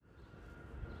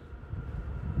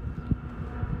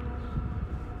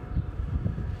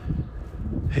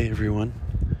Hey everyone,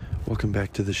 welcome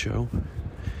back to the show.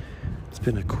 It's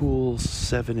been a cool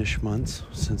 7-ish months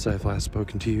since I've last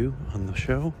spoken to you on the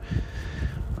show.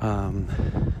 I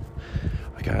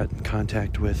got in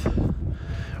contact with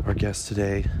our guest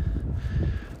today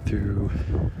through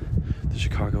the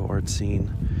Chicago art scene,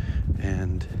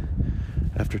 and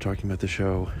after talking about the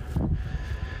show,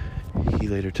 he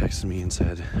later texted me and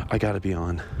said, I gotta be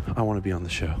on. I want to be on the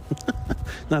show.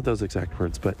 Not those exact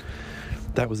words, but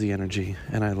that was the energy,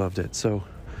 and I loved it. So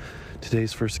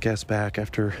today's first guest back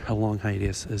after a long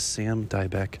hiatus is Sam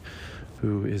Dybeck,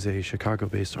 who is a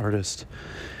Chicago-based artist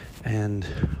and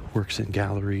works in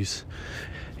galleries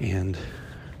and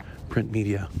print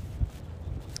media.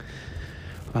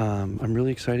 I'm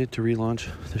really excited to relaunch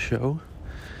the show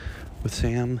with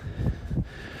Sam.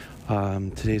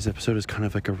 Today's episode is kind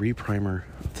of like a reprimer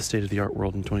of the state of the art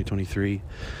world in 2023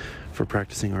 for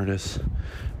practicing artists,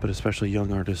 but especially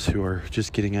young artists who are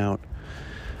just getting out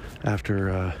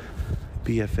after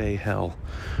BFA hell,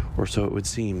 or so it would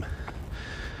seem,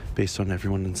 based on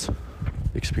everyone's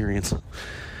experience.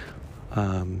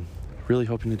 Really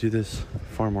hoping to do this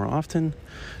far more often.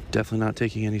 Definitely not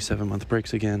taking any 7-month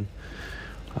breaks again.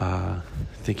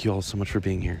 Thank you all so much for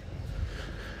being here.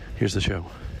 Here's the show.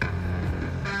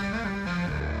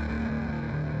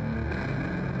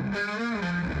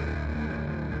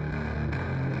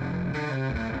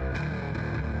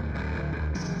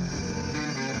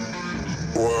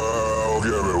 Well,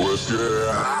 give me whiskey,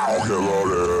 I'll get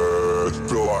loaded.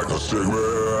 Feel like a stick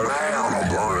man, and I'm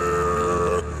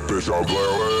burning. Bitch, I'm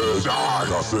Blair Witch, I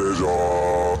got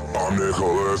sigil. I'm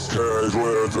Nicolas Cage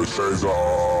with the shades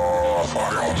off.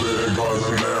 I got big guns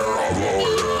in there, I'm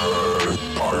blowing.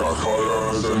 I got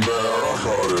cutters in there, I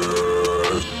cut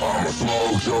it. I'ma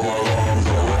smoke till my lungs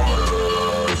are running.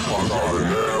 I'm driving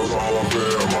nails all up in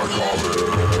my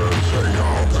coffin. Ain't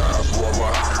got a passport, but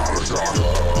I got a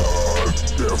shotgun.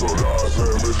 If it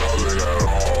doesn't be nothing at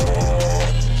all,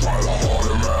 try the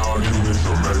haunted mound, you need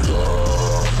to make her.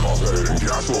 Causating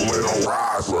gasoline will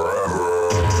rise forever.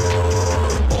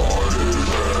 All I need is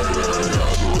hate and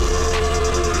gasoline,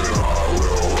 I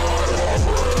will ride on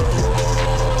forever.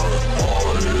 All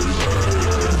I need is hate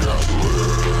and gasoline,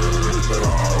 and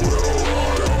I will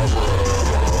ride on forever.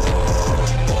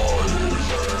 All I need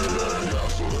is hate and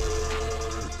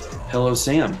gasoline. Hello,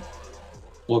 Sam.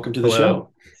 Welcome to the Hello. show.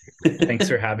 Thanks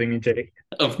for having me, Jake.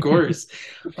 Of course.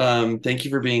 Thank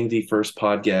you for being the first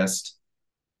podcast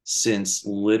since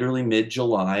literally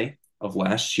mid-July of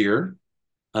last year.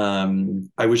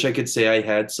 I wish I could say I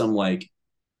had some like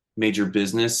major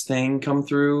business thing come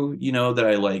through, that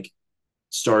I like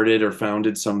started or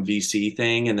founded some VC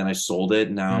thing and then I sold it.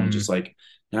 And now I'm just like,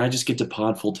 now I just get to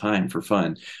pod full time for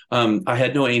fun. I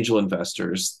had no angel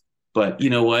investors, but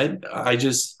you know what? I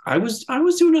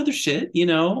was doing other shit,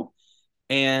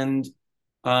 and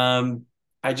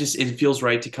it feels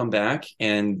right to come back,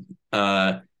 and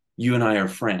you and I are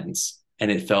friends, and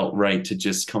it felt right to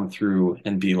just come through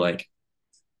and be like,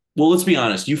 well, let's be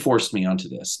honest, you forced me onto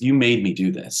this. You made me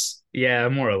do this. Yeah,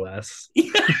 more or less.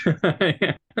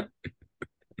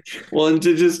 Well, and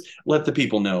to just let the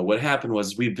people know what happened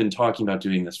was we've been talking about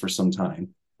doing this for some time,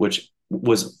 which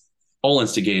was all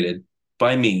instigated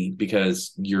by me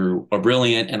because you're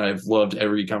brilliant and I've loved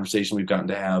every conversation we've gotten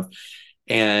to have.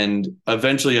 And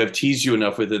eventually I've teased you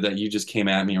enough with it that you just came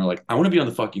at me and were like, I want to be on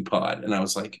the fucking pod. And I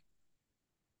was like,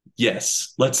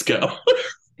 yes, let's go.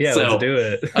 Yeah, So, let's do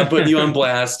it. I put you on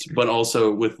blast, but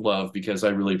also with love because I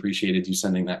really appreciated you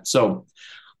sending that. So,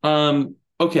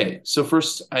 okay. So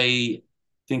first, I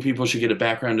think people should get a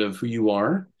background of who you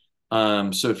are.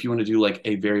 So if you want to do like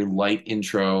a very light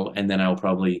intro, and then I'll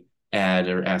probably add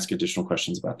or ask additional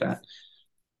questions about that.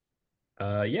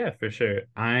 Yeah, for sure.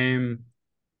 I'm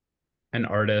an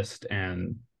artist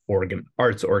and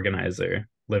arts organizer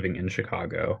living in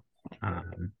Chicago.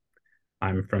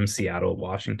 I'm from Seattle,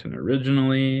 Washington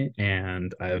originally,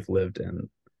 and I've lived in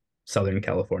Southern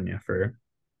California for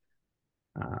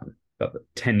about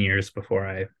 10 years before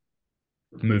I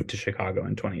moved to Chicago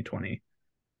in 2020.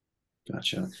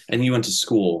 Gotcha. And you went to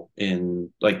school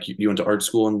you went to art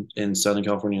school in Southern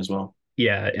California as well?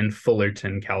 Yeah, in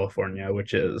Fullerton, California,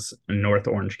 which is North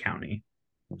Orange County.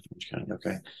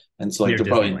 Okay. And so like near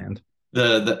Disneyland.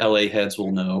 The LA heads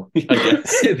will know, I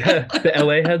guess. the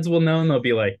LA heads will know, and they'll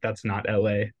be like, that's not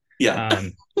LA. Yeah.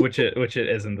 Which it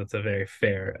isn't. That's a very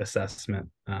fair assessment.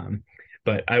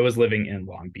 But I was living in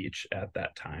Long Beach at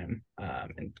that time,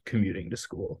 and commuting to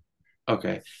school.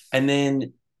 Okay. And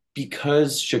then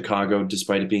because Chicago,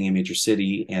 despite it being a major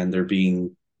city and there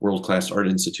being world-class art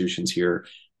institutions here,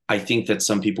 I think that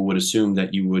some people would assume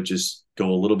that you would just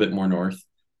go a little bit more north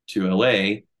to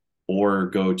LA or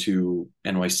go to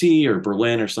NYC or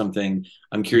Berlin or something.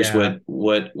 I'm curious Yeah.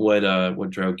 what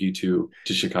drove you to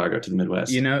Chicago, to the You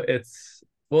Midwest. know, it's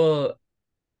well,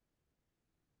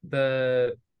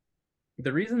 the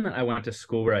the reason that I went to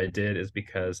school where I did is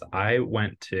because I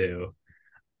went to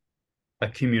a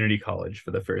community college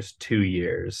for the first 2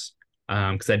 years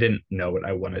because I didn't know what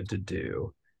I wanted to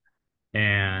do.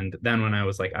 And then when I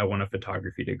was like, I want a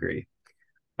photography degree,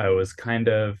 I was kind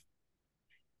of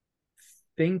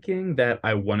thinking that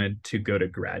I wanted to go to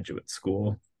graduate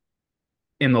school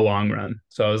in the long run.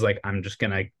 So I was like, I'm just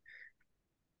gonna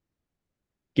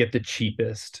get the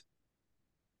cheapest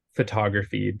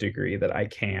photography degree that I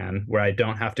can, where I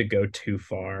don't have to go too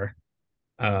far.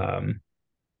 Um,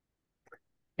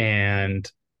 and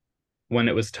when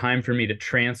it was time for me to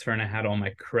transfer and I had all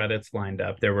my credits lined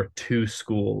up, there were two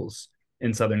schools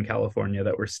in Southern California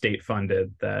that were state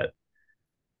funded that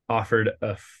offered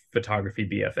a photography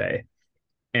BFA.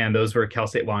 And those were Cal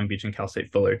State Long Beach and Cal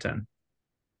State Fullerton.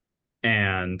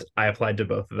 And I applied to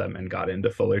both of them and got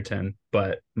into Fullerton,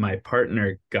 but my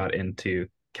partner got into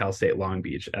Cal State Long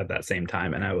Beach at that same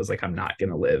time. And I was like, I'm not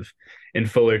going to live in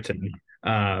Fullerton.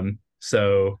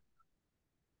 So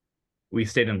we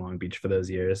stayed in Long Beach for those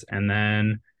years and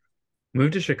then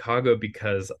moved to Chicago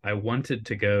because I wanted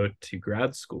to go to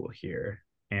grad school here.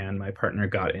 And my partner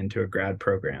got into a grad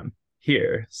program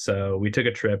here. So we took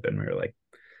a trip and we were like,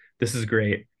 this is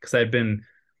great. Because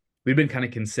we'd been kind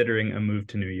of considering a move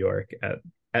to New York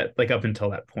at like up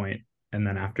until that point. And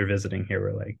then after visiting here,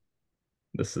 we're like,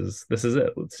 this is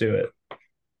it. Let's do it.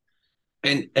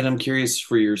 And I'm curious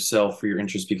for yourself, for your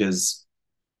interest, because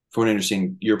for what I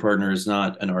understand, your partner is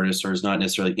not an artist or is not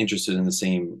necessarily interested in the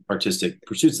same artistic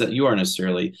pursuits that you are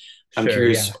necessarily. I'm Sure,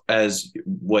 curious yeah. as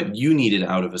what you needed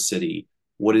out of a city.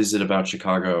 What is it about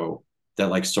Chicago that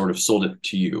like sort of sold it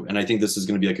to you? And I think this is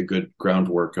going to be like a good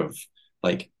groundwork of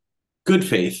like good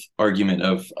faith argument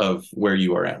of where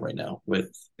you are at right now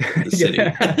with the city.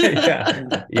 Yeah,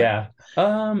 yeah, yeah.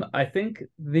 I think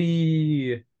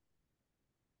the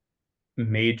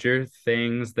major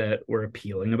things that were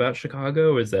appealing about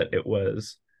Chicago is that it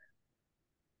was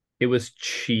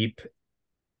cheap,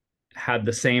 had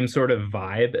the same sort of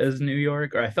vibe as New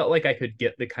York, or I felt like I could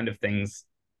get the kind of things,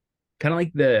 kind of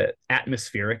like the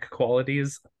atmospheric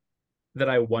qualities that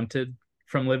I wanted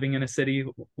from living in a city,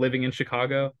 living in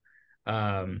Chicago.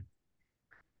 Um,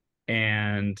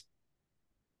 and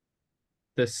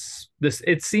this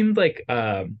it seemed like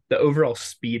the overall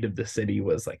speed of the city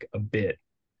was like a bit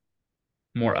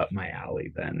more up my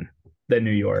alley than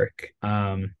New York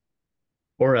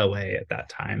or LA at that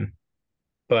time.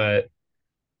 But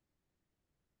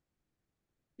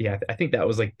yeah, I think that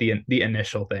was like the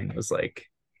initial thing was like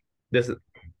this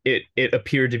it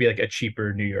appeared to be like a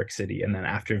cheaper New York City, and then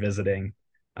after visiting,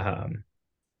 um,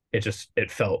 it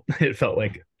felt it felt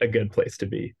like a good place to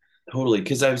be. Totally,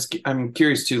 because I'm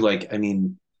curious too. Like, I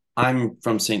mean, I'm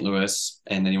from St. Louis,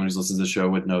 and anyone who's listened to the show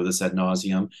would know this ad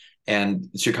nauseum. And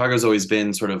Chicago's always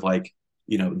been sort of like,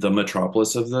 the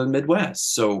metropolis of the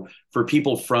Midwest. So for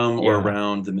people from or Yeah,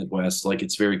 around the Midwest, like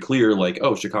it's very clear, like,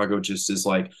 oh, Chicago just is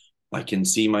like, I can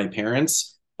see my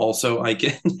parents. Also, I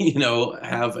can,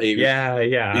 have a, yeah,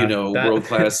 yeah. That world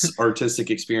class artistic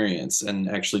experience and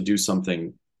actually do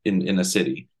something in a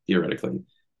city theoretically.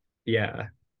 yeah.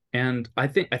 And I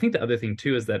think the other thing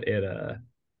too is that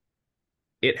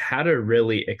it had a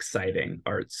really exciting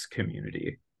arts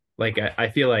community. Like I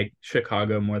feel like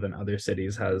Chicago more than other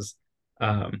cities has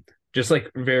um just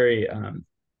like very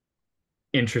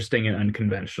interesting and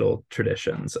unconventional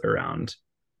traditions around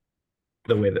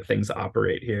the way that things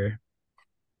operate here.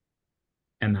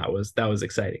 And that was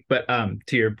exciting. But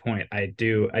to your point, I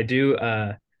do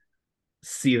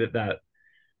see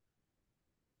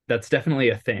that's definitely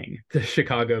a thing, the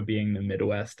Chicago being the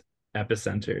Midwest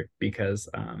epicenter, because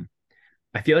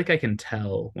I feel like I can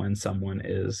tell when someone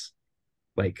is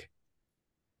like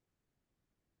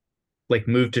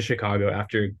moved to Chicago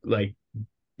after like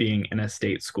being in a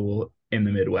state school in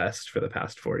the Midwest for the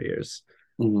past 4 years.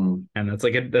 Mhm. And that's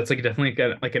like definitely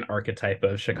like an archetype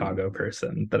of Chicago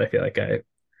person that I feel like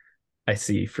I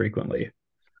see frequently.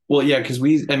 Well, yeah, because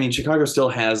I mean, Chicago still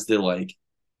has the like,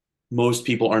 most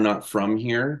people are not from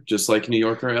here, just like New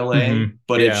York or LA,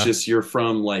 but it's Yeah. just you're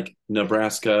from like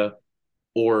Nebraska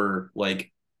or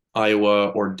like Iowa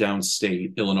or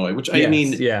downstate Illinois, which I Yes.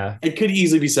 mean, Yeah. it could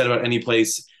easily be said about any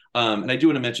place. And I do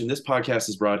want to mention this podcast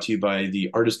is brought to you by the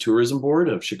Artist Tourism Board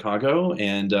of Chicago.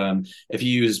 And if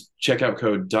you use checkout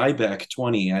code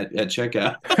DIEBEC20 at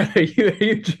checkout.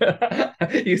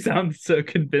 You sound so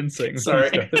convincing.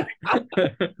 Sorry.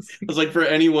 I was like, for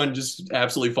anyone just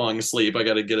absolutely falling asleep, I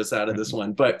got to get us out of this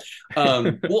one. But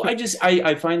well,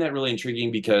 I find that really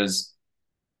intriguing because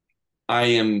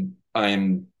I'm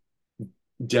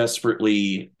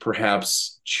desperately,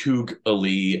 perhaps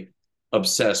chookily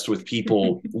obsessed with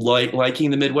people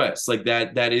liking the Midwest. Like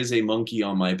that is a monkey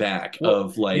on my back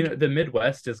of like, the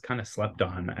Midwest is kind of slept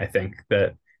on. I think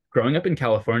that growing up in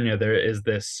California, there is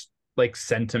this like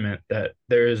sentiment that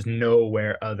there is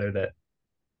nowhere other that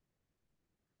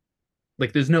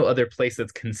like there's no other place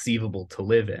that's conceivable to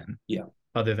live in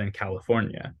other than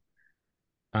California.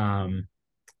 And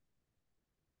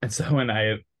so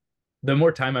the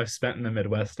more time I've spent in the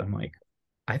Midwest, I'm like,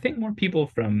 I think more people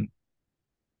from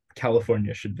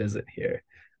California should visit here.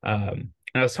 And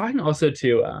I was talking also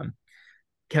to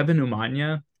Kevin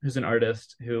Umanya, who's an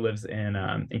artist who lives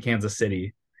in Kansas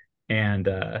City, and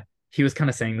he was kind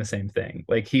of saying the same thing.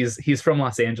 Like he's from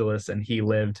Los Angeles, and he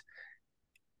lived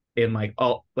in like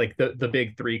all like the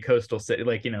big three coastal city,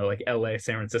 like like LA,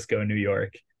 San Francisco, and New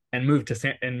York, and moved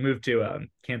to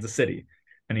Kansas City,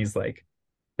 and he's like,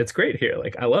 it's great here.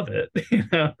 Like I love it.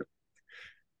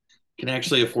 Can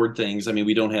actually afford things. I mean,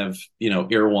 we don't have,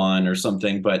 Erewhon or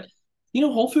something, but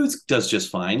Whole Foods does just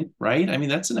fine, right? I mean,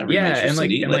 that's in every major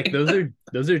city. And like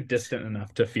those are distant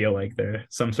enough to feel like they're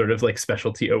some sort of like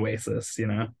specialty oasis,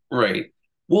 Right.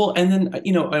 Well, and then,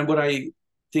 and what I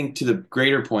think to the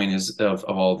greater point is of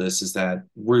all this is that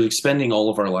we're spending all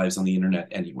of our lives on the internet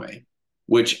anyway,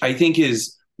 which I think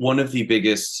is one of the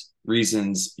biggest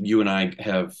reasons you and I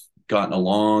have gotten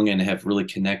along and have really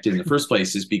connected in the first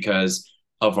place is because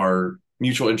of our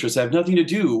mutual interests that have nothing to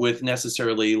do with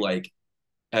necessarily like,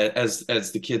 as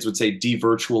the kids would say,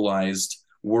 devirtualized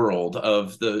world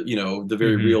of the, the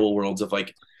very real worlds of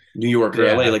like New York or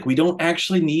LA. Like we don't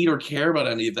actually need or care about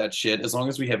any of that shit as long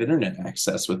as we have internet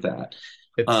access with that.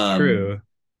 It's true.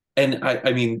 And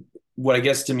I mean, what I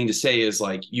guess to mean to say is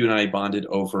like you and I bonded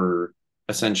over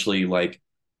essentially like,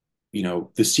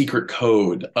 the secret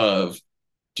code of,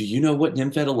 do you know what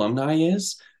NymphEd alumni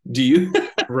is? Do you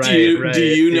do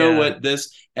you know what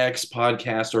this X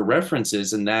podcast or reference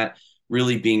is? And that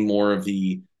really being more of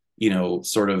the,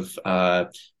 sort of a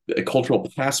cultural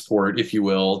passport, if you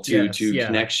will, to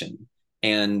connection.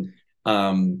 And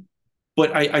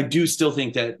but I do still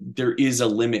think that there is a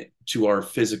limit to our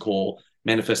physical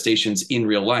manifestations in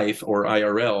real life or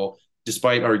IRL,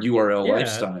 despite our URL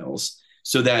lifestyles,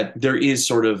 so that there is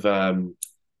sort of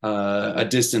a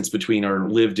distance between our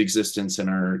lived existence and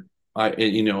our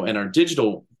and our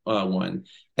digital one.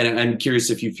 And I'm curious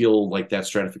if you feel like that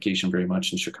stratification very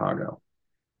much in Chicago.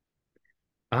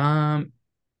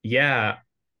 Yeah,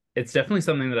 it's definitely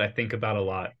something that I think about a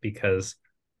lot because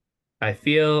I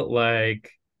feel like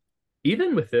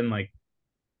even within like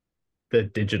the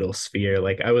digital sphere,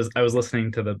 like I was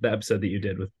listening to the episode that you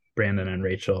did with Brandon and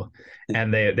Rachel,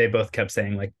 and they both kept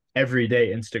saying like every day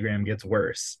Instagram gets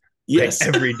worse. Yes.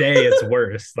 Like, every day it's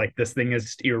worse. Like this thing is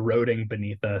just eroding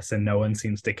beneath us and no one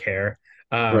seems to care.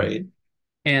 Right.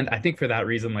 And I think for that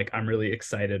reason, like I'm really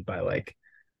excited by like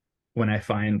when I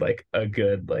find like a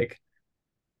good like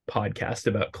podcast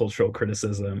about cultural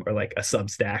criticism or like a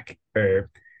Substack or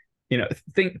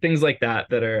things like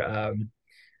that are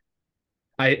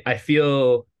I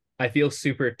feel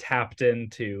super tapped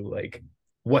into like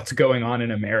what's going on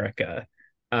in America,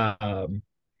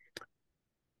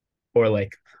 or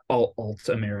like alt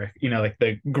America, like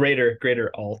the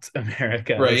greater alt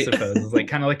America, right. I suppose is like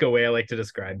kind of like a way I like to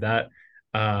describe that,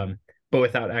 but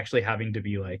without actually having to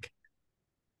be like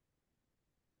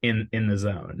in the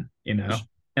zone, And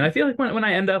I feel like when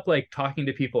I end up like talking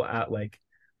to people at like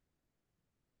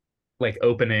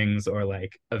openings or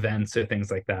like events or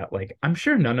things like that, like I'm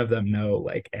sure none of them know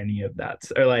like any of that,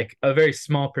 or like a very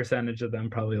small percentage of them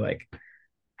probably like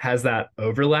has that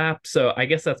overlap. So I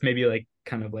guess that's maybe like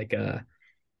kind of like a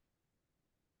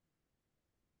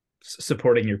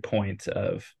supporting your point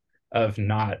of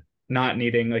not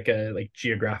needing like a like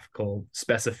geographical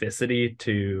specificity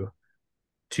to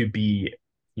be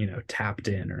tapped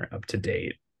in or up to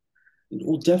date.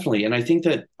 Well, definitely. And I think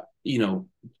that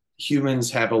humans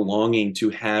have a longing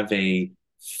to have a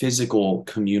physical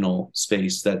communal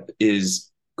space that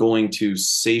is going to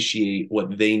satiate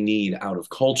what they need out of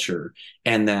culture,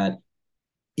 and that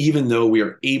even though we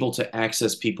are able to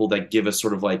access people that give us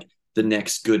sort of like the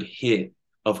next good hit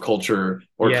of culture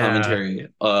or commentary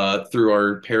through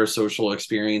our parasocial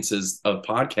experiences of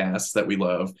podcasts that we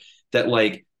love, that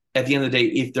like at the end of the day,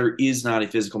 if there is not a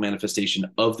physical manifestation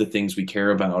of the things we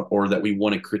care about or that we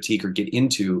want to critique or get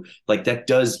into, like that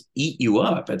does eat you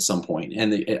up at some point.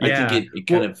 And I think it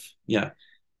kind of, yeah.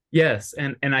 Yes,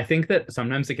 and I think that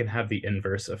sometimes it can have the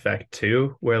inverse effect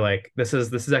too, where like this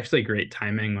is actually great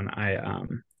timing when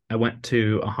I went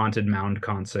to a Haunted Mound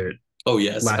concert. Oh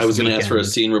yes, I was going to ask for a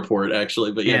scene report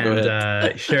actually, but yeah, go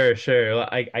ahead. Sure. Well,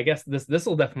 I guess this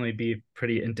will definitely be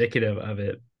pretty indicative of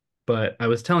it. But I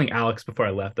was telling Alex before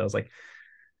I left, I was like,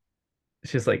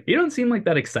 she's like, you don't seem like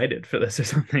that excited for this or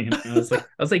something. And I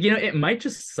was like, it might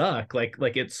just suck. Like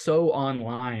it's so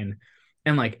online,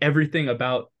 and like everything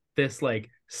about this like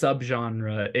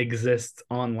subgenre exists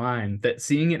online that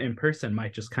seeing it in person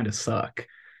might just kind of suck.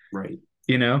 Right.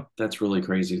 That's really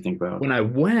crazy to think about. When I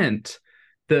went,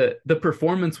 the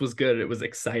performance was good. It was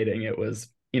exciting. It was,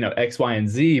 X, Y, and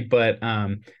Z. But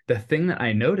the thing that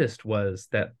I noticed was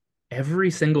that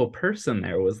every single person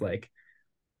there was like,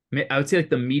 I would say like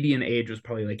the median age was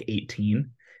probably like 18.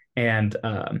 And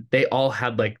they all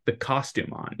had like the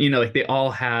costume on, like they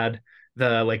all had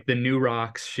the New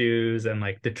Rocks shoes and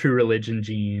like the True Religion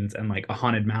jeans and like a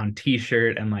Haunted Mound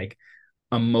t-shirt and like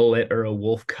a mullet or a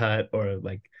wolf cut or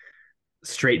like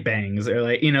straight bangs or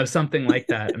like, something like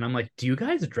that. And I'm like, do you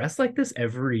guys dress like this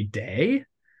every day?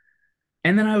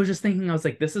 And then I was just thinking, I was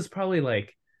like, this is probably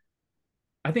like,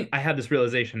 I think I had this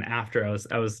realization after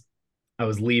I was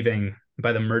leaving.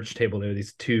 By the merch table, there were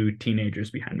these two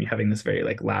teenagers behind me having this very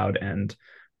like loud and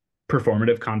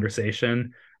performative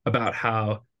conversation about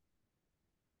how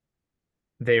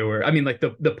they were, I mean, like the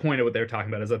point of what they were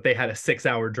talking about is that they had a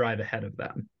 6-hour drive ahead of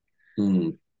them.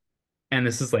 And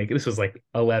this was like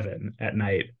 11 at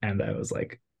night. And I was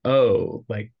like, oh,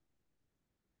 like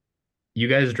you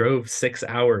guys drove 6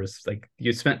 hours. Like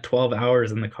you spent 12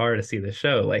 hours in the car to see the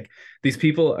show. Like these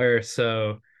people are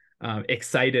so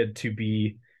excited to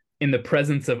be in the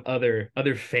presence of other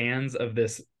fans of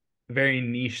this very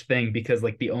niche thing, because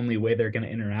like the only way they're going to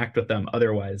interact with them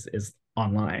otherwise is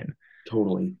online.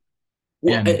 Totally.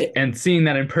 Well, and seeing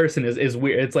that in person is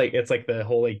weird. It's like the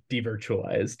whole like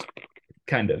devirtualized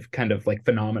kind of like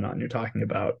phenomenon you're talking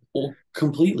about. Well,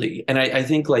 completely. And I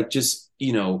think like just,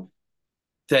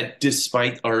 that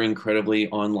despite our incredibly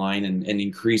online and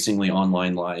increasingly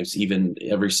online lives, even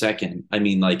every second, I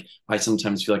mean, like I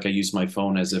sometimes feel like I use my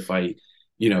phone as if I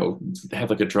have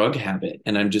like a drug habit,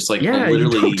 and I'm just like, yeah,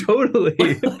 literally totally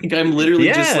like I'm literally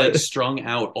just like strung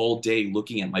out all day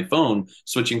looking at my phone,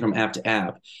 switching from app to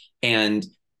app. And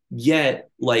yet,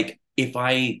 like if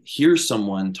I hear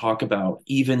someone talk about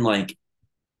even like,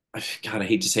 God, I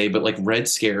hate to say it, but like Red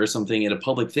Scare or something at a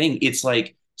public thing, it's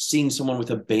like seeing someone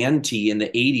with a band tee in the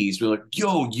 80s. We're like,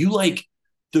 yo, you like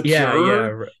the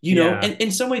Cure? And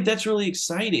in some way that's really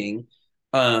exciting.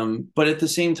 But at the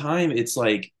same time, it's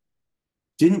like,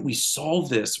 didn't we solve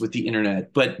this with the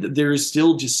internet? But there is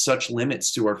still just such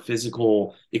limits to our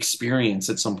physical experience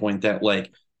at some point that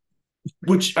like,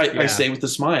 which I say with a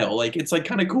smile, like it's like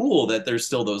kind of cool that there's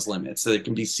still those limits, that it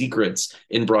can be secrets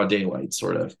in broad daylight,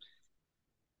 sort of.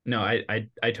 No,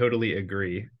 I totally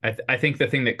agree. I think the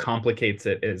thing that complicates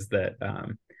it is that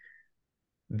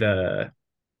the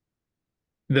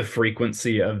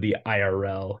frequency of the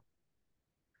IRL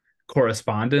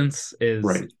correspondence is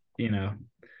right.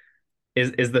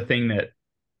 Is the thing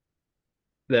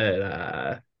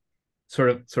that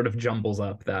sort of jumbles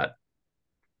up that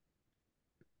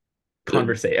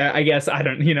conversation. I guess I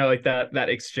don't, like that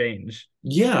exchange.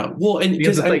 Yeah, well, and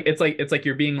because it's like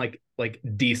you're being like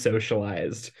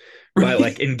desocialized by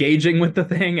like engaging with the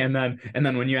thing, and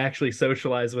then when you actually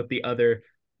socialize with the other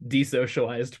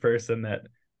desocialized person that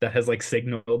has like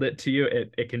signaled it to you,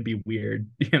 it can be weird,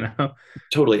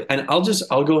 Totally. And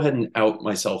I'll go ahead and out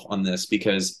myself on this,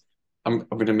 because I'm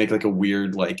going to make like a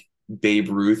weird like Babe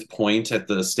Ruth point at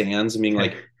the stands and being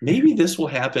like, maybe this will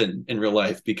happen in real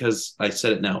life, because I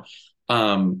said it now.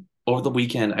 Over the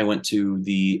weekend, I went to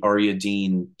the Aria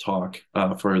Dean talk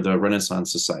for the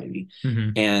Renaissance Society.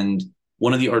 Mm-hmm. And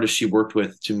one of the artists she worked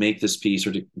with to make this piece,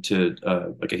 or to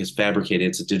like I guess fabricate it,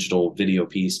 it's a digital video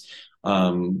piece,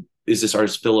 is this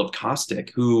artist Philip Kostic,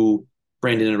 who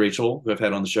Brandon and Rachel, who I've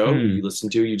had on the show, who you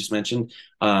listened to, you just mentioned.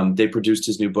 They produced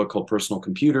his new book called Personal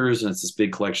Computers, and it's this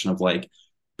big collection of like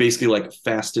basically like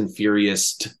Fast and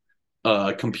Furious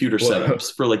computer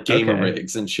setups for like gamer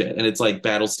rigs and shit. And it's like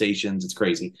battle stations. It's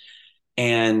crazy.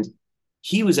 And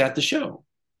he was at the show,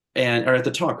 or at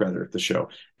the talk rather, at the show.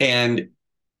 And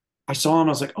I saw him,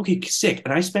 I was like, okay, sick.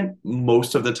 And I spent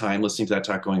most of the time listening to that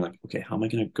talk going like, okay, how am I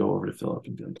going to go over to Philip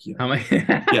and be like, yeah,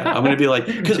 I'm going to be like,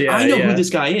 because I know who this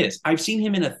guy is. I've seen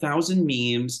him in 1,000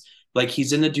 memes. Like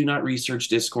he's in the do not research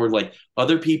Discord. Like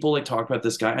other people like talk about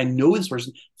this guy. I know this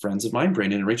person, friends of mine,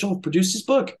 Brandon and Rachel, have produced his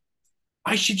book.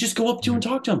 I should just go up to him and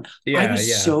talk to him. I Yeah, was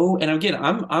yeah. so, and again,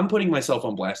 I'm putting myself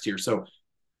on blast here. So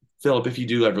Philip, if you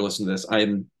do ever listen to this,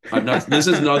 I'm not, this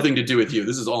has nothing to do with you.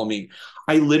 This is all me.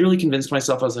 I literally convinced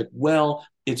myself, I was like, well,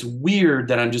 it's weird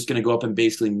that I'm just going to go up and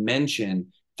basically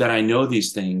mention that I know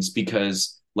these things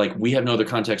because like we have no other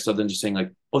context other than just saying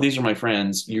like, oh, these are my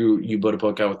friends. You put a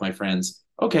book out with my friends.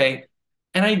 Okay.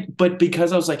 But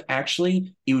because I was like,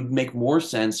 actually, it would make more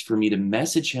sense for me to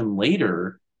message him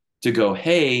later to go,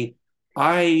 hey,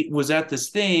 I was at this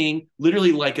thing,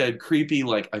 literally like a creepy,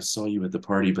 like I saw you at the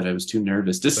party, but I was too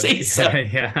nervous to But say so.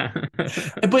 yeah.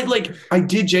 But like I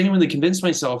did genuinely convince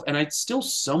myself, and I still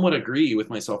somewhat agree with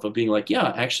myself of being like,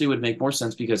 yeah, actually would make more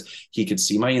sense because he could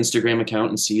see my Instagram account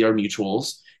and see our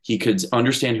mutuals. He could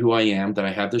understand who I am, that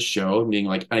I have this show, and being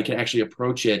like, I can actually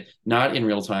approach it not in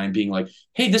real time, being like,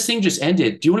 hey, this thing just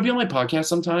ended. Do you want to be on my podcast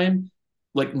sometime?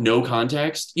 Like no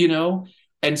context, you know?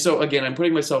 And so again, I'm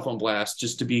putting myself on blast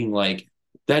just to being like,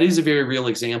 that is a very real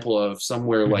example of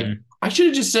somewhere like Mhm. I should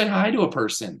have just said hi to a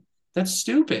person. That's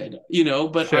stupid, you know.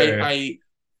 But Sure. I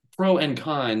pro and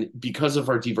con because of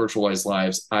our devirtualized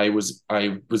lives. I was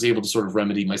able to sort of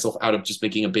remedy myself out of just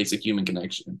making a basic human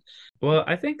connection. Well,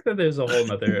 I think that there's a whole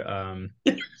nother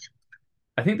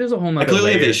I think there's a whole I nother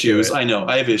clearly have layer to issues. it. I know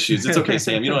I have issues. It's okay,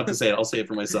 Sam. You don't have to say it. I'll say it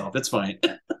for myself. It's fine.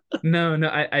 No, no,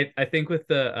 I think with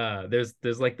the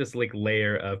there's like this like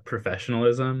layer of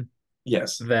professionalism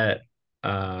Yes, that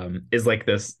is like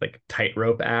this like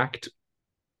tightrope act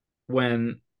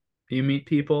when you meet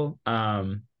people.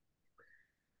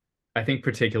 I think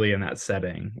particularly in that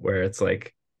setting where it's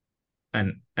like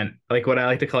an like what I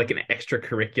like to call like an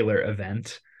extracurricular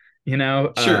event, you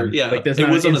know? sure. Like Yeah, there's it not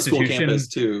an was on a school campus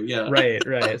institution, too. Yeah, right,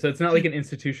 right. So it's not like an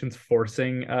institution's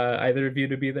forcing either of you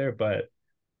to be there, but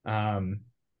um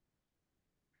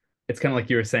it's kind of like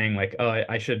you were saying, like, oh,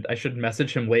 I should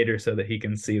message him later so that he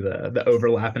can see the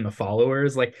overlap in the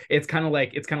followers. Like it's kind of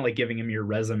like giving him your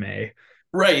resume,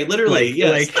 right. Literally, like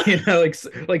yes. like you know,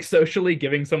 like socially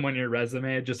giving someone your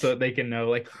resume just so that they can know,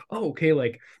 like, oh, okay,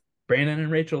 like Brandon and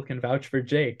Rachel can vouch for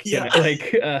Jake, you Yeah. know,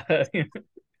 like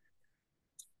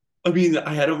I mean,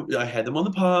 I had them on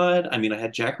the pod. I mean, I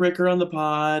had Jack Ricker on the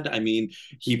pod. I mean,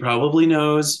 he probably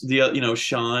knows the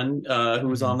Sean, who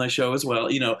was on Mhm. my show as well.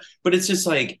 But it's just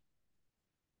like,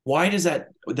 why does that?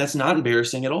 That's not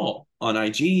embarrassing at all on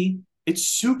IG. It's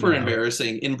super No.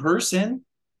 embarrassing in person.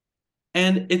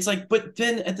 And it's like, but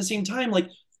then at the same time, like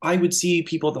I would see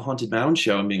people at the Haunted Mound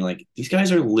show and being like, these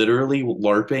guys are literally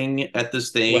LARPing at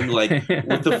this thing, like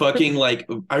with the fucking like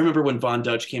I remember when Von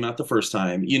Dutch came out the first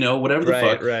time, whatever the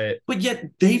Right, fuck. right. But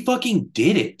yet they fucking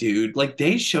did it, dude. Like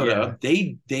they showed Yeah. up,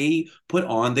 they put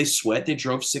on, they sweat, they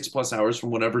drove 6+ hours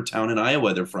from whatever town in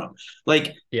Iowa they're from.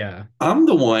 Like, Yeah. I'm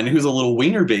the one who's a little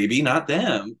wiener baby, not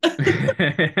them.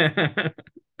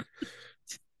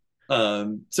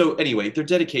 So anyway, their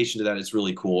dedication to that is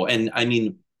really cool. And I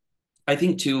mean, I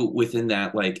think too within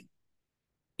that, like,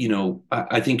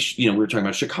 I think we were talking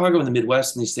about Chicago and the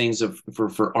Midwest and these things of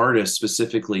for artists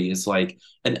specifically is like,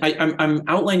 and I'm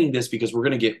outlining this because we're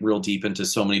going to get real deep into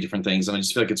so many different things, and I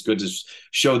just feel like it's good to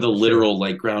show the Sure. literal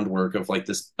like groundwork of like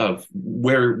this of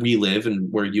where we live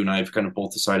and where you and I have kind of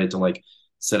both decided to like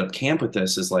set up camp with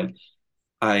this is like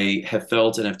I have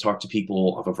felt and have talked to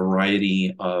people of a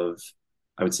variety of,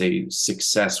 I would say,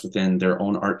 success within their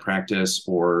own art practice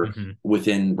or Hmm.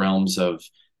 within realms of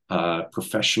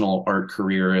professional art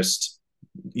careerist,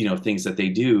 things that they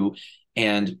do.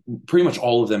 And pretty much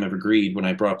all of them have agreed when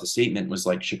I brought up the statement was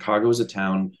like, Chicago is a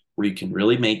town where you can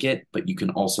really make it, but you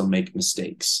can also make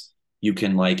mistakes. You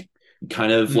can like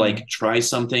kind of Mm. like try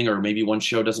something, or maybe one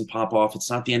show doesn't pop off. It's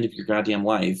not the end of your goddamn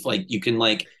life. Like you can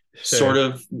like sort Sure.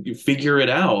 of figure it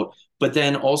out. But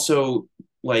then also,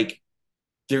 like,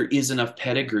 there is enough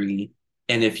pedigree.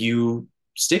 And if you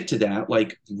stick to that,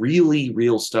 like, really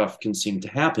real stuff can seem to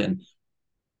happen.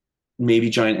 Maybe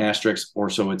giant asterisks, or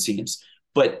so it seems.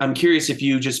 But I'm curious if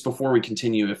you, just before we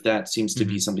continue, if that seems to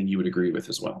be Hmm. something you would agree with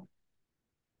as well.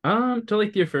 To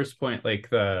like your first point, like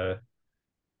the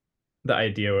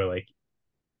idea where like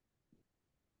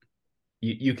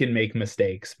you can make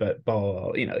mistakes, but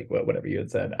ball, like whatever you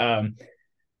had said.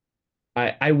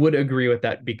 I would agree with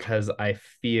that because I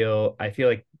feel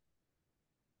like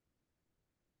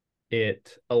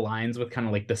it aligns with kind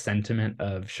of like the sentiment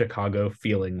of Chicago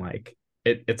feeling like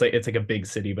it's like a big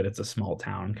city, but it's a small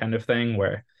town kind of thing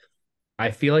where I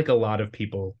feel like a lot of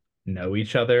people know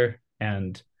each other,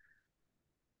 and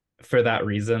for that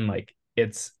reason, like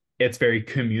it's very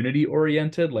community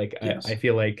oriented. Like I Yes.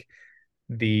 feel like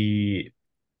the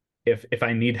if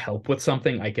I need help with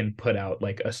something, I can put out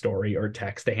like a story or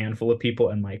text a handful of people,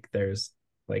 and like there's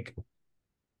like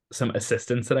some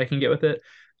assistance that I can get with it.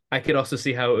 I could also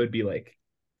see how it would be like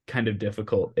kind of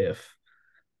difficult if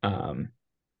um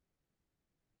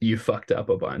you fucked up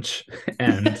a bunch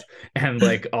and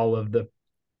like all of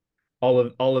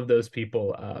those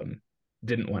people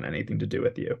didn't want anything to do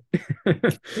with you.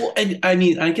 Well, and I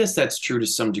mean, I guess that's true to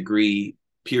some degree,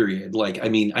 period. Like, I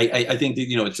mean, I think that,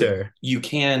 it's like Sure. you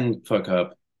can fuck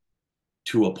up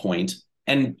to a point.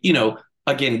 And,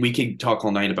 again, we could talk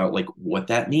all night about like what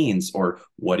that means or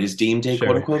what is deemed a quote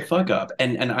Sure. unquote fuck up.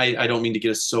 And I don't mean to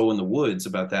get us so in the woods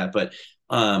about that, but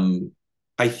um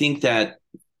I think that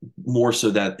more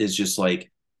so that is just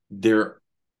like there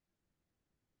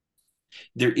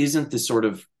there isn't this sort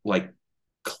of like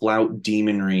clout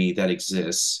demonry that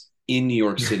exists in New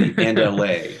York City and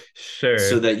LA so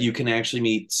Sure. that you can actually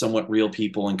meet somewhat real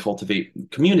people and cultivate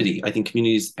community. I think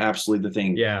community is absolutely the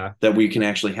thing Yeah. that we can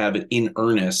actually have it in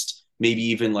earnest, maybe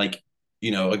even like,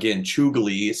 again,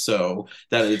 chugally, so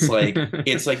that it's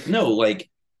like no, like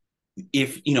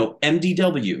if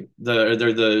MDW, they're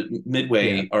the Yeah.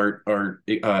 Midway art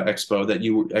expo that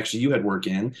you had work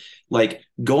in, like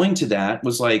going to that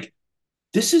was like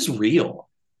this is real.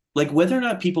 Like whether or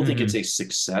not people think it's Hmm. a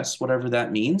success, whatever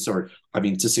that means, or I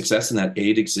mean, it's a success in that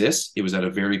aid exists. It was at a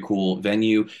very cool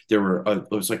venue. There were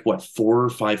it was like what 4 or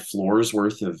 5 floors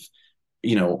worth of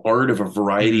art of a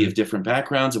variety of Hmm. different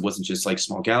backgrounds. It wasn't just like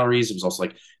small galleries. It was also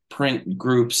like print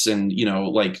groups and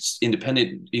like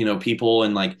independent people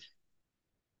and like.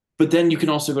 But then you can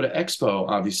also go to Expo,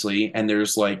 obviously, and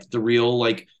there's like the real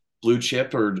like blue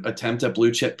chip or attempt at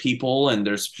blue chip people, and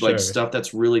there's like Sure. stuff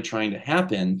that's really trying to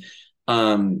happen.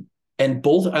 Um, and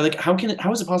both, I like how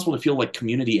is it possible to feel like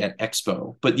community at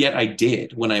Expo, but yet I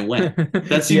did when I went.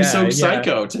 That seems Yeah, so yeah.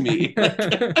 psycho to me.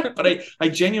 Like, but I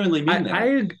genuinely mean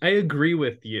that. I agree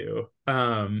with you.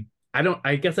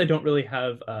 I guess I don't really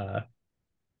have a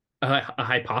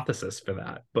hypothesis for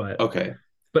that, but Okay,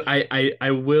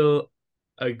 I will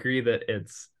agree that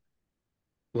it's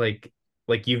like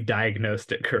you've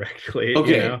diagnosed it correctly,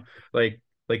 okay,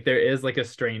 like there is like a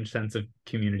strange sense of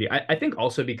community. I think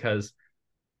also because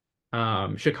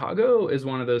Chicago is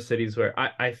one of those cities where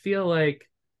I feel like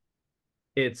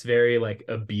it's very like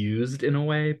abused in a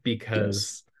way yes,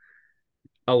 because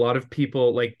a lot of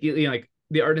people like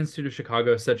the Art Institute of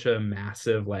Chicago is such a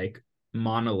massive like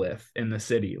monolith in the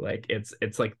city. Like it's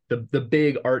like the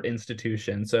big art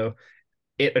institution. So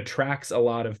it attracts a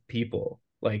lot of people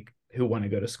like who want to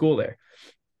go to school there.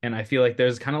 And I feel like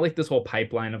there's kind of like this whole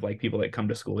pipeline of like people that come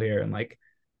to school here and like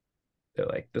they're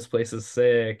like, this place is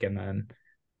sick, and then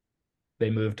they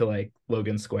move to like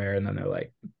Logan Square, and then they're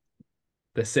like,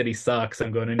 the city sucks.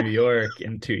 I'm going to New York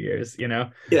in 2 years.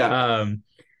 yeah, Um,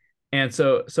 and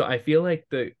so I feel like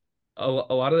a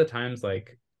lot of the times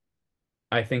like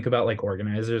I think about like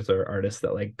organizers or artists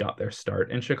that like got their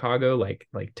start in Chicago like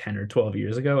 10 or 12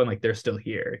 years ago, and like they're still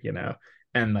here.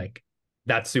 And like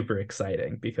that's super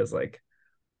exciting because like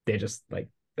they just like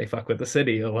they fuck with the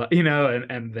city a lot,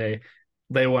 and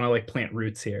they want to like plant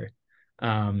roots here.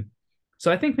 Um,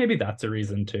 so I think maybe that's a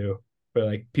reason too, where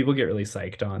like people get really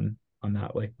psyched on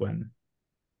that, like when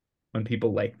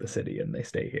people like the city and they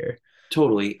stay here.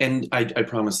 totally. And I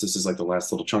promise this is like the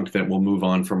last little chunk of it. We'll move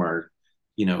on from our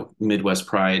Midwest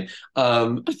pride.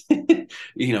 Go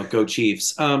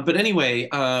Chiefs. But anyway,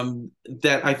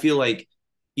 that I feel like,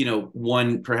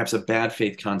 one perhaps a bad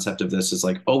faith concept of this is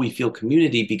like, oh, we feel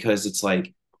community because it's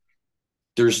like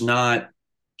there's not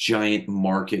giant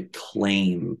market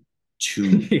claim to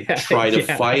Yeah, try to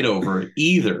yeah, fight over it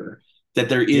either. That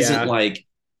there isn't yeah. like,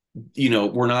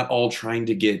 we're not all trying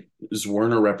to get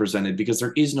Zwirner represented because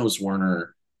there is no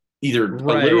Zwirner, either a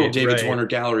literal Right, David right. Zwirner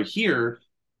gallery here,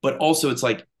 but also it's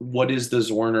like, what is the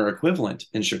Zwirner equivalent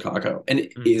in Chicago? And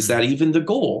is Hmm. that even the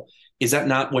goal? Is that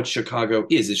not what Chicago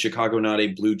is? Is Chicago not a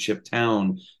blue chip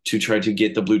town to try to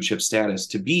get the blue chip status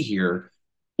to be here?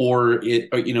 Or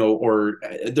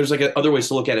there's like other ways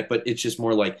to look at it, but it's just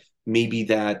more like maybe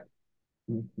that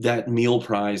meal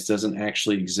prize doesn't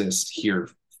actually exist here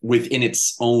within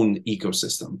its own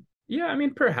ecosystem. Yeah, I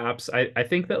mean, perhaps I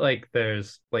think that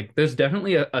there's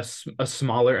definitely a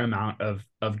smaller amount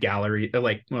of gallery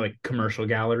like more like commercial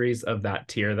galleries of that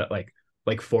tier that like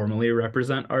formally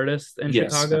represent artists in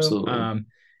Yes, Chicago. absolutely.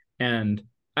 And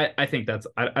I think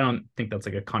I don't think that's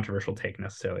like a controversial take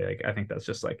necessarily. Like I think that's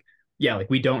just like, yeah, like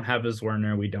we don't have a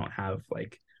Zwirner, we don't have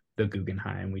like the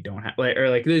Guggenheim, we don't have like, or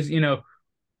like there's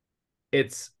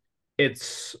it's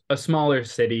it's a smaller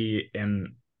city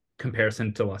in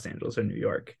comparison to Los Angeles or New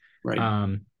York. Right.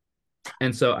 Um,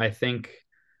 and so I think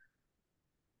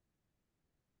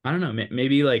I don't know,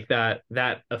 maybe like that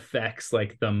affects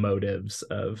like the motives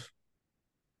of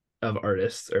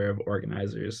artists or of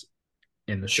organizers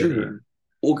in the city. Sure.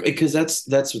 Well, because that's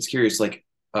what's curious. Like,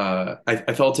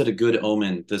 I felt it a good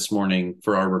omen this morning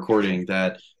for our recording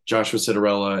that Joshua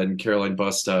Citarella and Caroline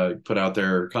Busta put out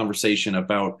their conversation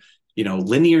about,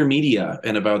 linear media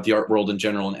and about the art world in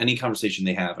general, and any conversation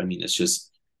they have. I mean, it's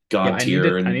just Yeah, God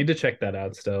tier. I And need to check that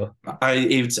out still.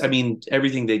 I mean,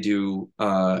 everything they do,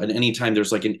 and anytime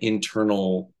there's like an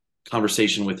internal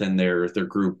conversation within their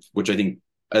group, which I think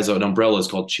as an umbrella is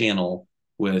called channel,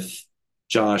 with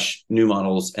Josh, New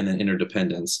Models, and then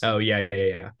Interdependence. Oh yeah,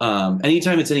 yeah, yeah.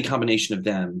 Anytime it's any combination of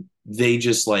them, they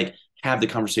just like have the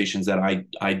conversations that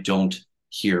I don't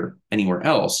hear anywhere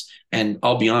else. And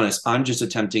I'll be honest, I'm just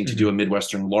attempting to do a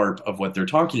Midwestern LARP of what they're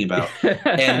talking about.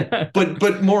 And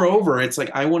but moreover, it's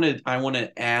like I want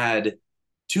to add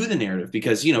to the narrative,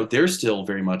 because they're still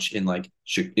very much in like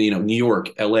New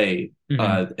York, LA,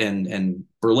 and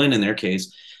Berlin in their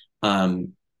case.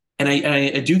 And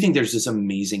I do think there's this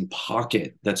amazing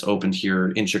pocket that's opened here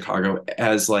in Chicago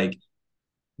as like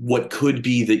what could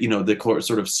be the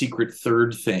sort of secret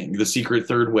third thing, the secret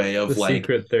third way of The like,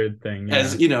 secret third thing, yeah.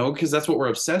 as because that's what we're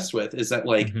obsessed with, is that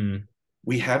like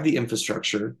we have the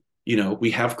infrastructure,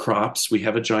 we have crops, we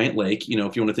have a giant lake,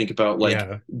 if you want to think about like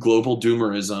Yeah. global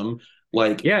doomerism,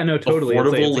 like Yeah, no, totally.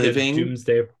 affordable It's like a living.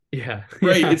 doomsday. Yeah.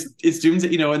 Right. Yeah. It's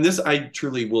doomsday, and this I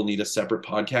truly will need a separate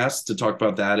podcast to talk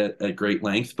about that at great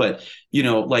length. But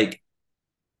like,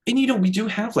 and we do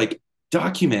have like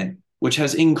Document, which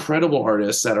has incredible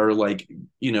artists that are like,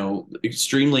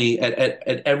 extremely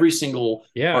at every single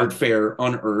Yeah. art fair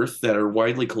on earth, that are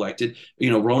widely collected.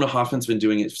 Rona Hoffman's been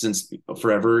doing it since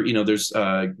forever. There's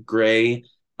Gray.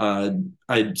 I'm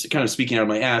kind of speaking out of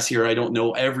my ass here. I don't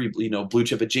know every blue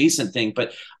chip adjacent thing,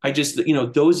 but I just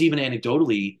those, even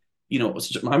anecdotally,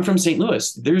 I'm from St.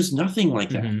 Louis. There's nothing like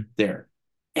that there,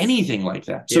 anything like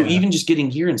that. So even just getting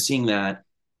here and seeing that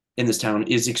in this town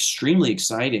is extremely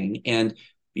exciting. And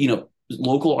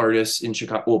local artists in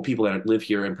Chicago, well, people that live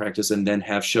here and practice and then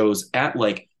have shows at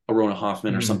like a Rona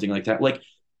Hoffman or something like that, like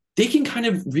they can kind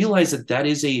of realize that that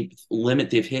is a limit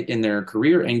they've hit in their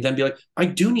career, and then be like, I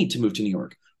do need to move to New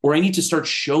York, or I need to start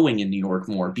showing in New York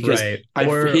more, because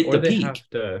I've hit the peak.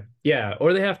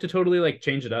 Or they have to totally like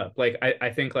change it up. Like I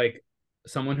think like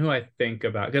someone who I think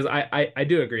about, because I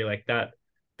do agree like that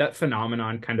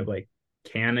phenomenon kind of like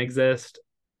can exist,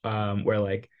 where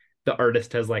like the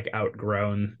artist has like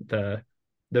outgrown the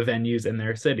venues in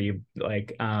their city,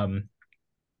 like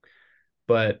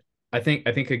but I think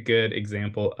a good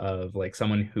example of like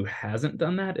someone who hasn't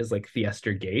done that is like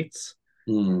Theaster Gates.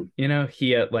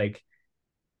 He at like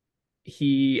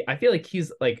I feel like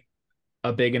he's like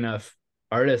a big enough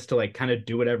artist to like kind of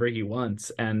do whatever he wants,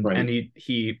 and Right. and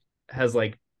he has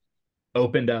like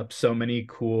opened up so many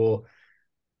cool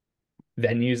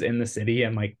venues in the city,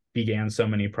 and like began so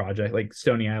many projects like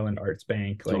Stony Island Arts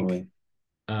Bank, like Totally.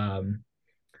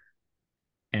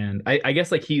 And I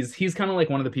guess like he's kind of like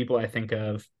one of the people I think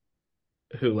of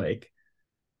who like,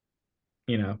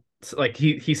 like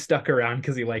he stuck around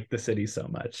because he liked the city so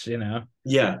much,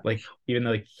 Yeah. like even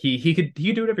though like he could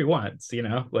do whatever he wants,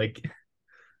 like.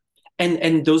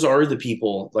 And those are the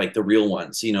people, like the real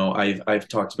ones. I've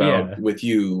talked about with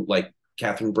you, like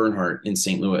Catherine Bernhardt in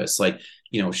St. Louis. Like,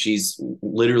 she's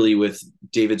literally with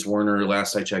David Zwirner,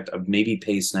 last I checked, maybe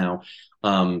Pace now,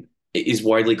 is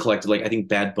widely collected. Like, I think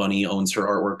Bad Bunny owns her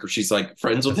artwork, or she's like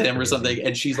friends with him or something.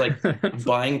 And she's like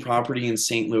buying property in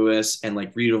St. Louis and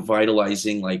like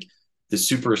revitalizing like the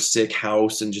super sick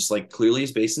house, and just like clearly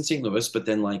is based in St. Louis, but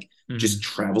then like just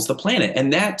travels the planet.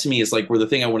 And that to me is like where the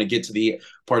thing I want to get to, the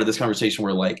part of this conversation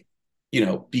where like,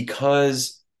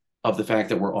 because of the fact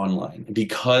that we're online,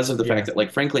 because of the fact that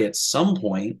like, frankly, at some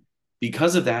point,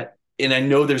 because of that, and I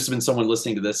know there's been someone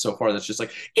listening to this so far that's just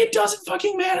like, it doesn't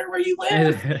fucking matter where you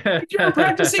live. If you're a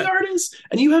practicing artist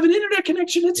and you have an internet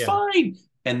connection, it's fine.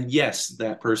 And yes,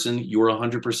 that person, you're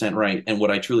 100% right. And what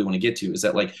I truly want to get to is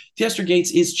that like Theaster Gates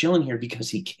is chilling here because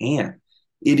he can.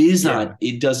 It is not,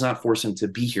 it does not force him to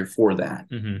be here for that.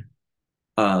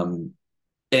 And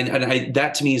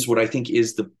that to me is what I think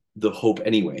is the hope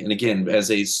anyway. And again,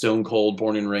 as a stone cold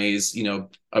born and raised,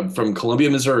 I'm from Columbia,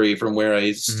 Missouri, from where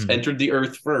I entered the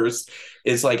earth first,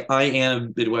 it's like I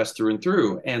am Midwest through and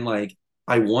through. And like,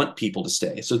 I want people to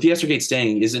stay. So Theaster Gates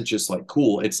staying isn't just like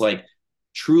cool. It's like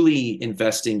truly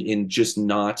investing in just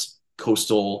not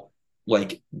coastal,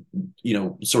 like,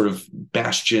 sort of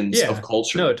bastions of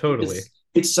culture. No, totally.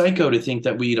 It's psycho to think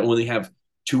that we only have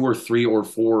 2 or 3 or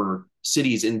 4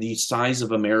 cities in the size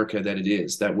of America that it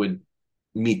is that would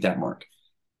meet that mark.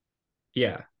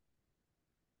 Yeah.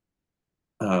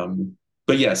 But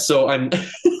But yes, so I'm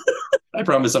I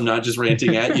promise I'm not just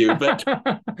ranting at you, but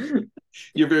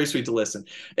you're very sweet to listen.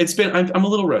 I'm a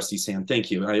little rusty, Sam.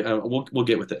 Thank you. We'll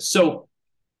get with this. So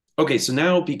okay, so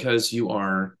now because you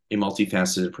are a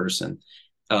multifaceted person,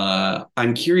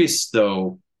 I'm curious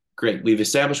though. Great, we've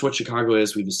established what Chicago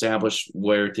is. We've established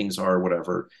where things are,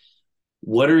 whatever.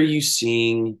 What are you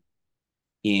seeing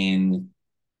in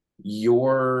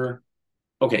your?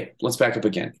 Okay, let's back up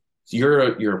again.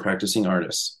 You're a practicing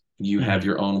artist. You have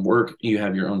your own work. You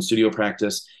have your own studio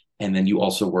practice, and then you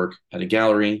also work at a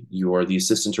gallery. You are the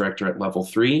assistant director at Level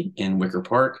 3 in Wicker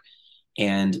Park,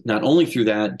 and not only through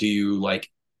that do you like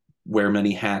wear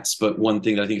many hats, but one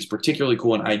thing that I think is particularly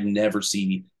cool and I never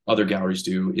see other galleries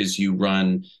do is you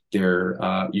run their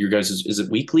your guys is it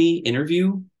weekly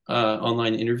interview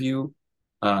online interview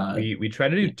We try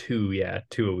to do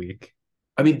two a week.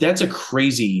 I mean that's a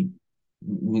crazy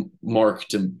mark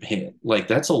to hit. Like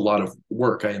that's a lot of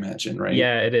work, I imagine, right?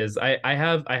 Yeah, it is. I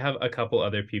have a couple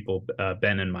other people,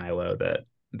 Ben and Milo,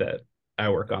 that I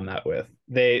work on that with.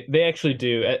 They actually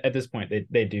do at this point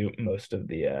they do most of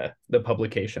the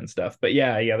publication stuff. But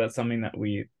yeah, that's something that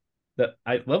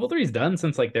Level 3's done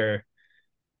since like their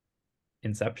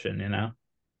inception, you know.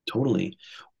 Totally.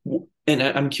 And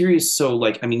I'm curious, so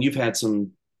like I mean you've had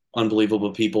some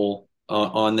unbelievable people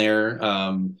on there.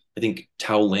 I think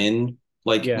Tao Lin,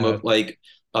 like Yeah.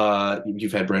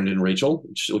 you've had Brendan and Rachel,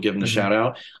 which we'll give them the shout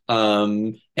out.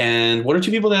 And one or two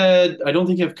people that I don't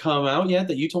think have come out yet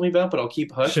that you told me about, but I'll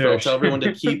keep hush. But I'll tell everyone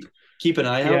to keep an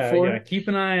eye out for. Yeah, keep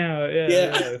an eye out.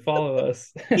 Yeah. Follow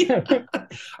us. Yeah.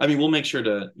 I mean, we'll make sure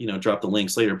to drop the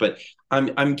links later. But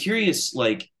I'm curious,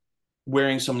 like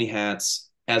wearing so many hats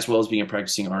as well as being a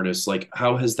practicing artist, like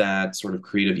how has that sort of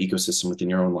creative ecosystem within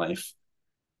your own life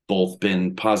both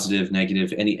been positive,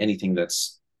 negative, anything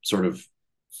that's sort of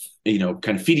kind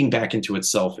of feeding back into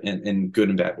itself in good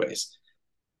and bad ways?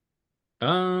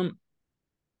 Um,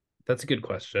 that's a good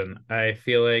question. I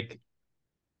feel like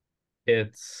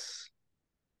it's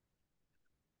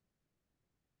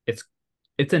it's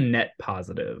it's a net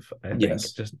positive, I think,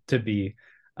 Yes. just to be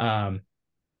um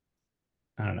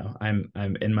I don't know. I'm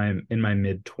in my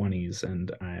mid 20s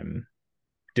and I'm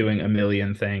doing a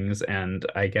million things, and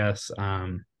I guess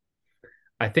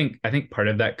I think part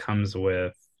of that comes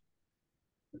with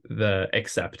the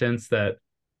acceptance that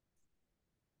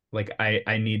like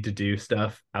I need to do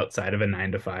stuff outside of a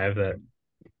 9 to 5 that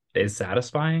is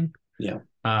satisfying. Yeah.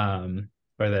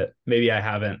 Or that maybe I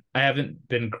haven't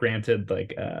been granted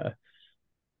like a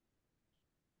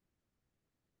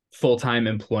full-time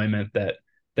employment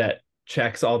that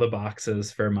checks all the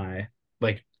boxes for my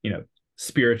like,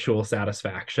 spiritual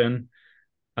satisfaction.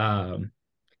 Um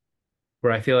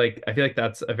where I feel like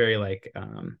that's a very like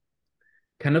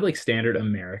kind of like standard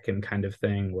American kind of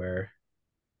thing where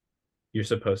you're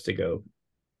supposed to go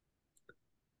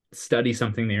study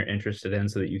something that you're interested in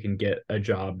so that you can get a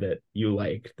job that you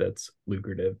like that's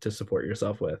lucrative to support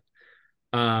yourself with.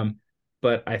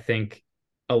 But I think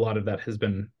a lot of that has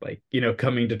been like,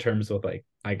 coming to terms with like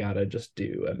I gotta just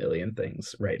do a million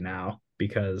things right now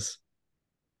because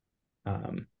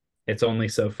it's only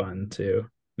so fun to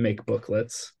make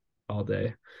booklets all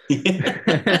day.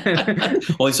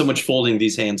 Only so much folding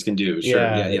these hands can do. Sure.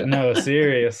 Yeah. No,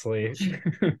 seriously.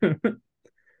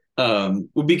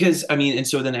 Well, because I mean, and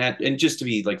so then and just to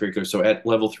be like very clear, so at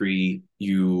Level 3,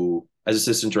 you as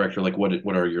assistant director, like what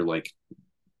are your like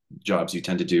jobs you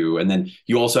tend to do? And then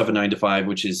you also have a 9 to 5,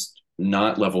 which is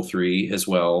not Level 3 as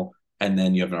well. And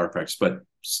then you have an art practice. But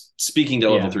speaking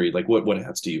to Level 3, like what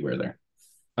hats do you wear there?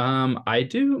 I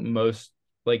do most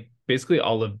like basically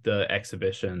all of the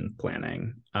exhibition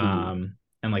planning, and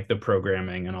like the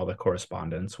programming and all the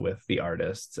correspondence with the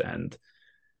artists and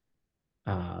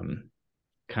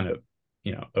kind of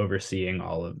overseeing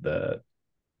all of the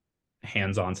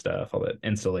hands-on stuff, all the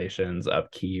installations,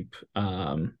 upkeep,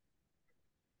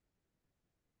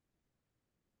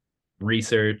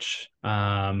 research,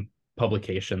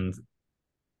 publications,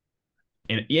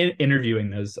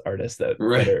 interviewing those artists that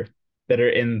are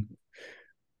in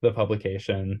the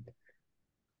publication.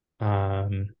 I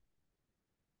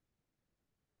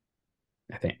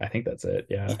think that's it.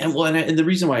 Yeah. And the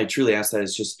reason why I truly ask that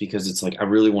is just because it's like I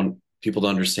really want people to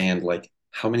understand like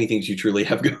how many things you truly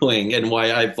have going and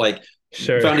why I've like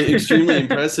found it extremely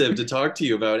impressive to talk to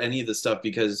you about any of this stuff,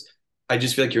 because I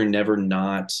just feel like you're never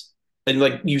not, and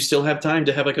like you still have time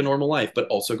to have like a normal life, but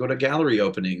also go to gallery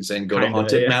openings and go to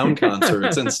Haunted Mound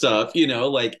concerts and stuff,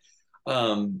 like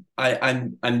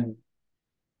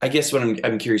I guess what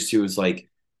I'm curious too is like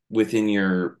within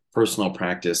your personal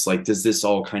practice, like does this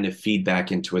all kind of feed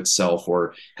back into itself,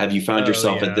 or have you found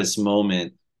yourself at this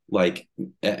moment like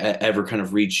ever kind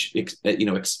of reach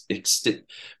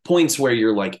points where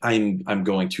you're like, I'm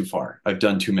going too far, I've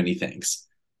done too many things?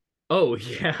 Oh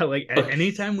yeah, like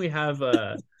anytime we have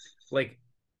like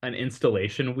an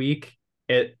installation week,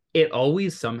 it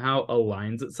always somehow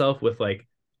aligns itself with like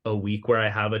a week where I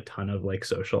have a ton of like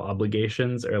social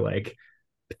obligations or like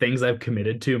things I've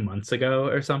committed to months ago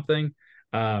or something.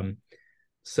 Um,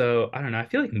 so I don't know. I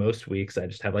feel like most weeks I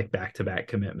just have like back-to-back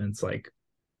commitments like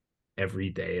every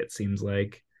day, it seems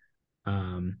like.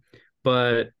 Um,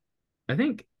 but I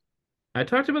think I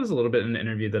talked about this a little bit in an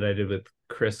interview that I did with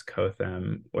Chris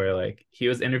Kotham, where like he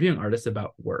was interviewing artists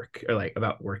about work or like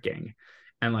about working.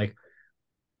 And like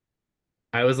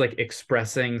I was like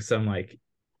expressing some like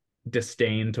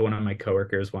disdain to one of my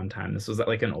coworkers one time. This was at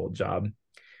like an old job,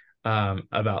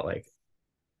 about like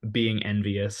being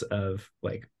envious of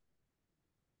like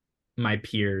my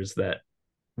peers that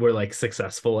were like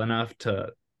successful enough to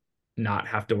not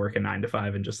have to work a 9 to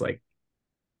 5 and just like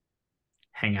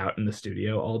hang out in the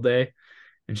studio all day.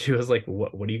 And she was like,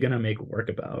 what are you gonna make work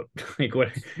about? Like, what,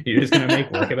 you're just gonna make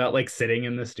work about like sitting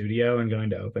in the studio and going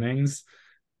to openings?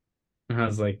 And I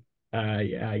was like,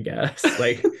 yeah, I guess.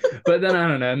 Like, but then I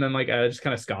don't know. And then like I just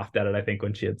kind of scoffed at it, I think,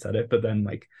 when she had said it. But then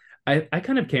like I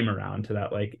kind of came around to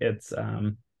that. Like it's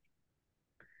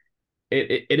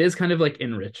it is kind of like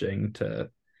enriching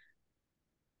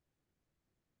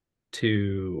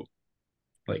to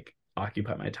like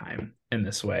occupy my time in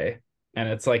this way. And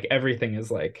it's like everything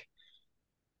is like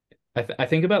I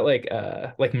think about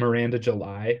like Miranda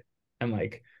July and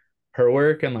like her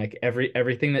work, and like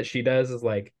everything that she does is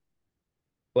like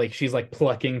she's like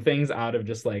plucking things out of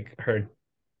just like her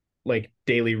like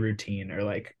daily routine or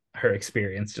like her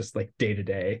experience just like day to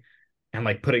day, and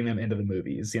like putting them into the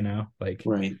movies, like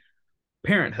Right.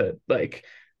 Parenthood, like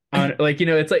like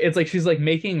it's like she's like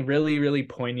making really really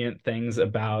poignant things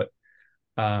about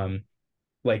um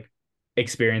like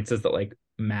experiences that like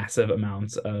massive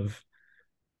amounts of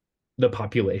the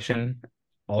population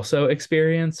also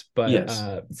experience, but Yes.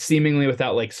 seemingly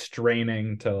without like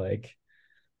straining to like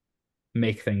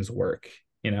make things work.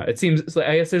 It seems like,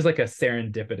 I guess there's like a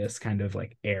serendipitous kind of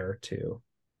like air to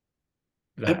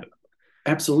that.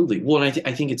 Absolutely. Well, and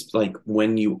I think it's like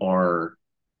when you are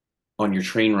on your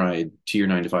train ride to your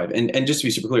 9 to 5, and just to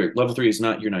be super clear, level 3 is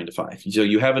not your 9 to 5. So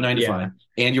you have a 9 to 5,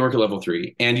 Yeah. and you work at level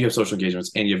 3, and you have social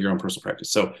engagements, and you have your own personal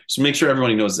practice. So make sure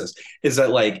everybody knows this, is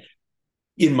that like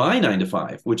in my 9 to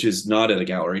 5, which is not at a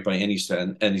gallery by any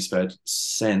sense,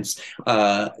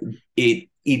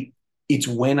 it's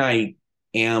when I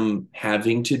am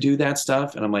having to do that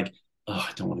stuff, and I'm like, oh,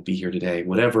 I don't want to be here today,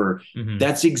 whatever. Mm-hmm.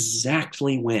 That's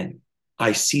exactly when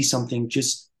I see something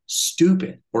just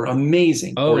stupid or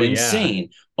amazing or Oh yeah.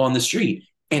 insane on the street,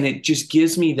 and it just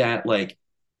gives me that like,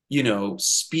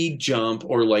 speed jump,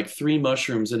 or like 3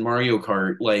 mushrooms in Mario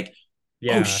Kart, like, oh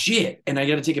Yeah. shit, and I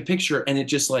got to take a picture. And it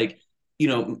just like,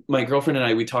 my girlfriend and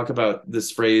I, we talk about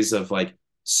this phrase of like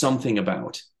something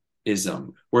about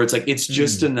ism, where it's like it's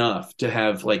just Mm. enough to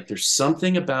have like, there's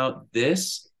something about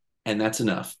this, and that's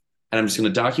enough, and I'm just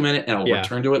going to document it, and I'll Yeah.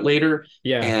 return to it later.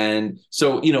 Yeah. And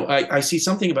so, I see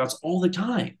something about all the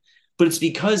time, but it's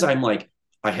because I'm like,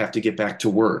 I have to get back to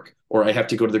work, or I have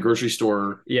to go to the grocery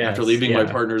store after Yes. leaving my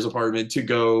Yeah. partner's apartment to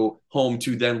go home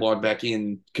to then log back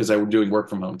in because I was doing work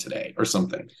from home today or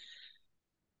something.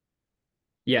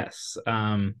 Yes.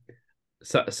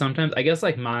 So sometimes I guess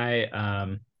like my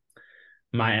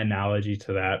analogy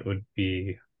to that would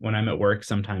be when I'm at work,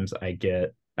 sometimes I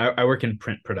work in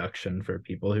print production, for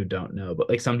people who don't know, but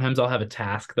like sometimes I'll have a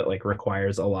task that like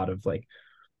requires a lot of like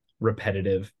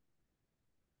repetitive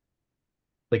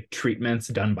like treatments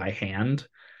done by hand.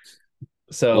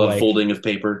 A So lot of like folding of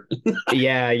paper.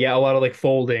 yeah, a lot of like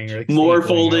folding or like More stapling, or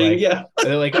folding. like Yeah.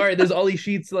 they're like, all right, there's all these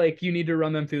sheets, like you need to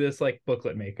run them through this like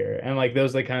booklet maker. And like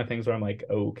those are the kind of things where I'm like,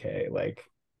 okay, like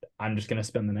I'm just gonna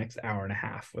spend the next hour and a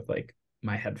half with like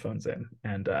my headphones in.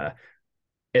 And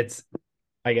it's,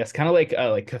 I guess, kind of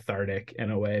like cathartic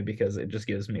in a way, because it just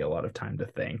gives me a lot of time to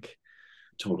think.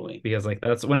 Totally. Because like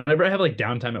that's whenever I have like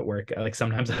downtime at work, like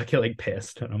sometimes I get like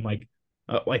pissed and I'm like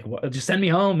what, just send me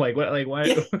home, like what, like why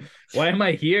Yeah. why am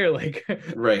I here, like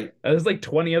Right. there's like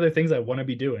 20 other things I want to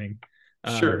be doing.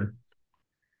 Sure. um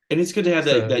And it's good to have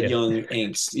that so that yeah. young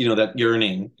angst, that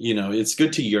yearning. It's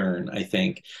good to yearn, I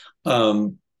think.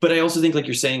 But I also think, like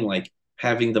you're saying, like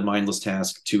having the mindless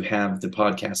task to have the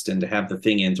podcast and to have the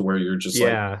thing in, to where you're just like,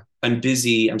 Yeah. I'm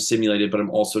busy, I'm stimulated, but I'm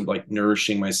also like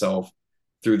nourishing myself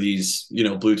through these,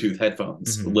 Bluetooth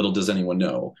headphones. Hmm. Little does anyone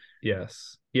know.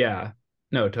 Yes. Yeah.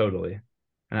 No, totally.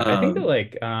 And I think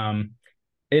that Um,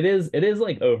 like it is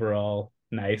like overall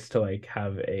nice to like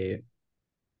have a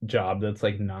job that's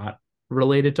like not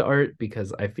related to art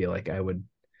because I feel like I would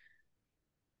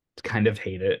kind of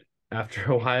hate it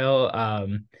after a while,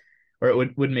 or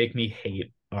it would make me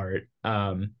hate art.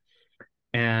 And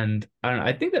I don't know,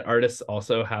 I think that artists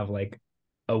also have like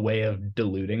a way of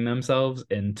deluding themselves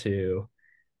into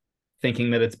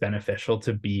thinking that it's beneficial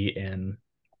to be in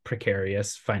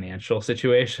precarious financial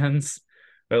situations.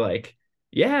 Or like,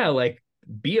 yeah, like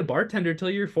be a bartender till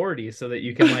you're 40 so that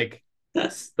you can like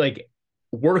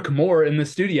work more in the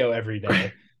studio every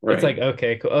day. It's Right. like,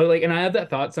 okay, cool. Oh, like, and I have that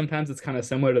thought sometimes. It's kind of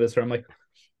similar to this where I'm like,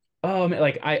 oh man,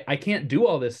 like I can't do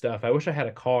all this stuff. I wish I had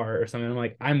a car or something. I'm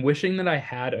like, I'm wishing that I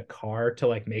had a car to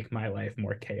like make my life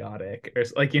more chaotic, or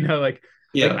like, like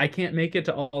Yeah. I can't make it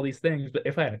to all these things, but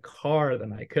if I had a car,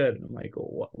 then I could. And I'm like,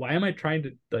 why am I trying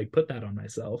to like put that on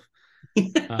myself?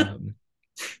 Um,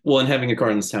 Well, and having a car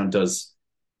in this town does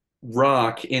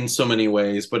rock in so many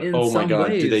ways, but in oh my some God,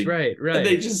 do ways, they right, they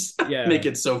right, just make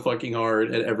yeah, it so fucking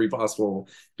hard at every possible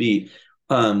beat.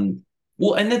 Um,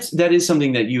 well, and that is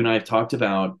something that you and I have talked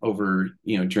about over,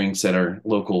 drinks at our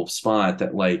local spot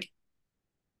that like,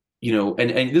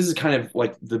 and this is kind of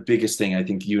like the biggest thing I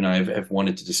think you and I have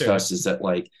wanted to sure, discuss is that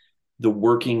like the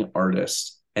working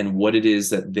artist and what it is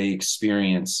that they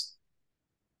experience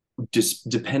just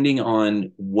depending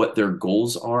on what their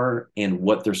goals are and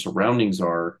what their surroundings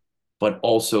are, but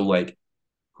also like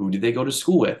who did they go to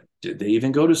school with? Did they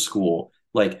even go to school?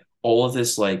 Like all of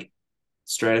this like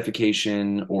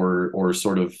stratification or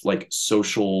sort of like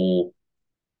social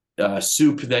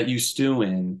soup that you stew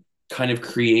in kind of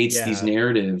creates these yeah,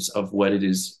 narratives of what it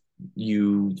is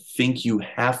you think you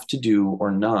have to do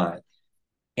or not.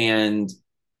 And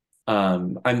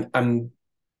I'm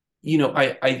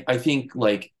I think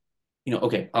like,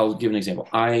 okay, I'll give an example.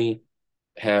 I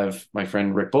have my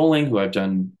friend Rick Bowling, who I've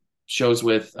done shows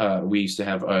with. We used to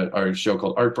have our show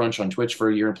called Art Brunch on Twitch for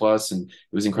a year and plus, and it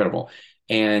was incredible.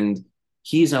 And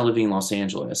he's now living in Los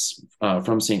Angeles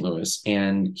from St. Louis,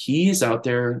 and he is out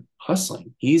there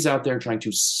hustling. He's out there trying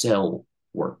to sell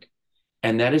work.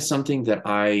 And that is something that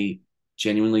I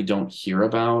genuinely don't hear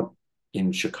about in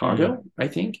mm, Chicago, I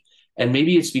think. And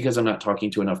maybe it's because I'm not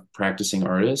talking to enough practicing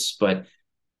artists, but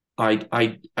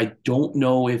I don't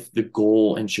know if the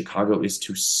goal in Chicago is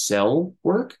to sell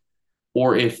work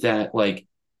or if that like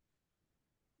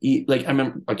I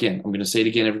remember again, I'm gonna say it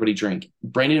again, everybody drink.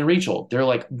 Brandon and Rachel, they're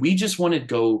like, we just want to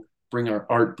go bring our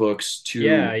art books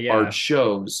yeah, to art yeah,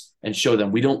 shows and show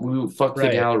them. We fuck the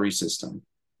right, gallery system.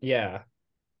 yeah.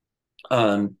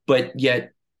 But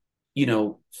yet,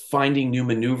 finding new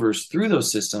maneuvers through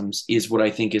those systems is what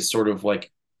I think is sort of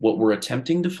like what we're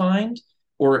attempting to find.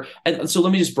 And so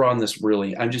let me just broaden this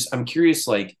really. I'm curious,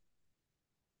 like,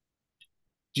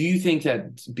 do you think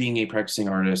that being a practicing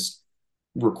artist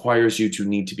requires you to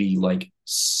need to be like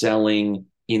selling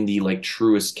in the like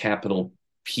truest capital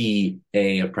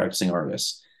PA of practicing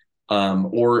artists?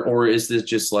 Or is this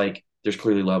just like there's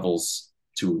clearly levels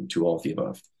to all of the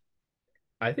above?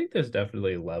 I think there's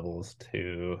definitely levels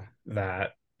to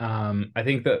that. I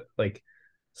think that like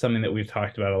something that we've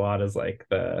talked about a lot is like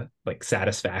the like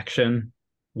satisfaction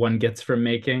one gets from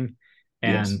making.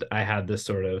 Yes. And I had this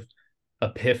sort of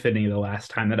epiphany the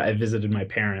last time that I visited my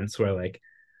parents where like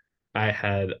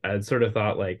I'd sort of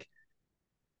thought like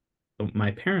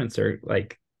my parents are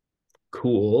like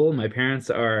cool. My parents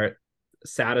are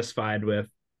satisfied with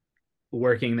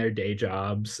working their day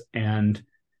jobs and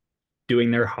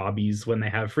doing their hobbies when they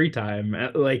have free time,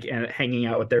 like and hanging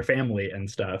out with their family and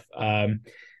stuff.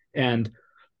 And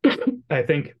I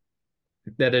think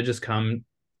that it just come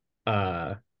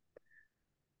uh,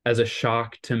 as a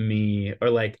shock to me, or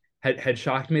like had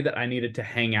shocked me that I needed to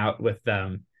hang out with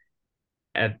them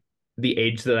at the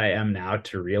age that I am now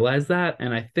to realize that.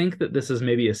 And I think that this is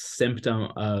maybe a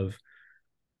symptom of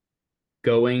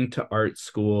going to art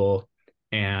school,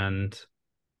 and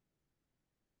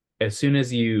as soon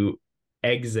as you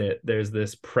exit, there's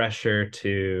this pressure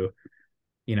to,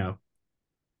 you know,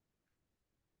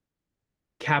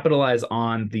 capitalize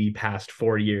on the past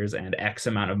 4 years and X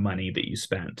amount of money that you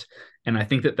spent. And I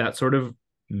think that that sort of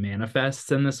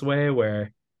manifests in this way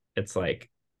where it's like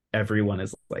everyone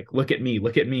is like, look at me,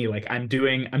 like I'm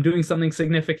doing something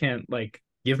significant, like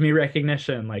give me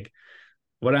recognition, like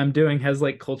what I'm doing has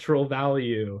like cultural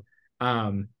value.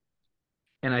 Um,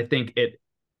 and I think it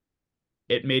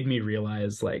made me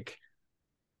realize like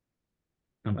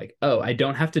I'm like, oh, I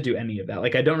don't have to do any of that.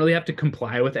 Like I don't really have to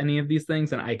comply with any of these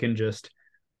things, and I can just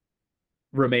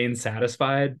remain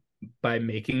satisfied by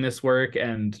making this work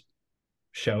and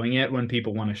showing it when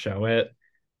people want to show it.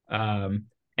 Um,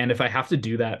 and if I have to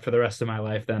do that for the rest of my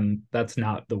life, then that's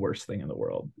not the worst thing in the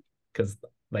world because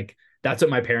like that's what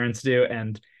my parents do.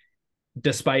 And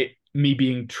despite me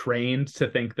being trained to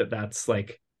think that that's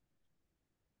like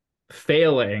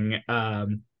failing,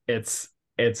 it's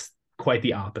quite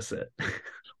the opposite.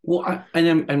 Well,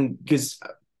 I'm because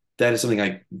that is something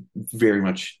I very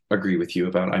much agree with you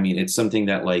about. I mean, it's something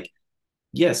that like,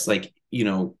 yes, like,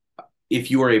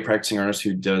 if you are a practicing artist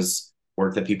who does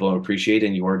work that people appreciate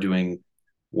and you are doing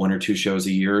one or two shows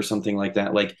a year or something like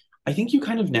that, like I think you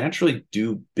kind of naturally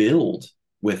do build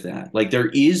with that. Like there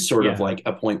is sort of Yeah. like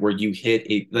a point where you hit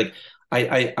a like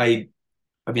I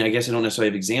mean, I guess I don't necessarily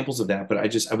have examples of that, but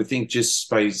I would think just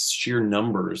by sheer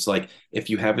numbers, like if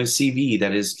you have a CV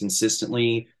that is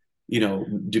consistently,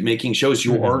 making shows,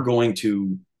 you are Mhm. going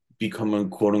to become a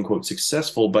quote unquote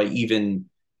successful by even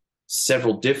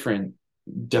several different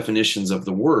definitions of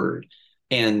the word.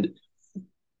 And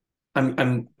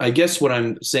I guess what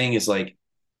I'm saying is like,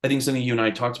 I think something you and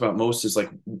I talked about most is like,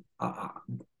 uh,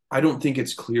 I don't think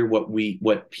it's clear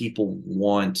what people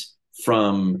want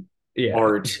from Yeah.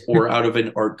 art or out of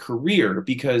an art career,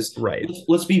 because Right.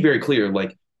 let's be very clear.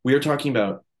 Like we are talking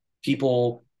about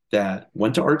people that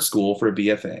went to art school for a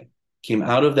BFA, came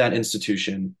out of that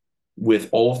institution with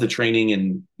all of the training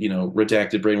and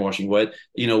redacted brainwashing,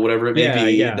 whatever it may Yeah,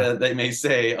 be yeah. that they may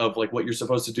say of like what you're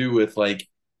supposed to do with like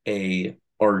a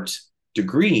art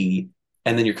degree,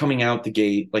 and then you're coming out the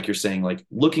gate like you're saying, like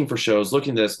looking for shows,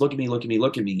 looking at this, look at me, look at me,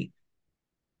 look at me.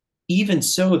 Even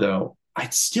so, though,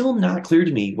 it's still not clear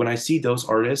to me when I see those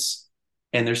artists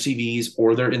and their CVs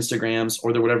or their Instagrams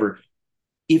or their whatever,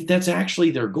 if that's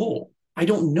actually their goal. I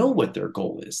don't know what their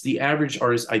goal is. The average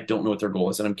artist, I don't know what their goal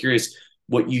is. And I'm curious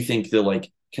what you think the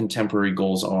like contemporary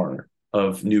goals are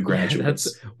of new Yeah, that's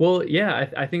graduates. well, yeah,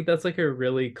 I think that's like a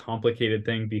really complicated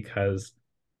thing because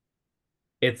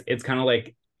it's kind of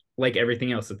like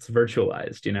everything else, it's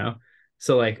virtualized, you know?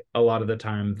 So like a lot of the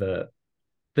time the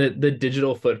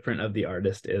digital footprint of the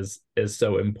artist is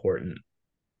so important,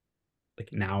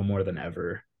 like now more than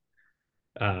ever.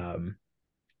 Um,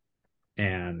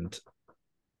 and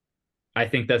I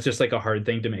think that's just like a hard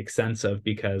thing to make sense of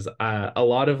because a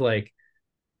lot of the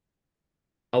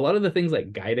things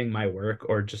like guiding my work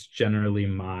or just generally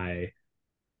my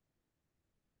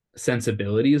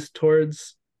sensibilities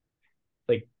towards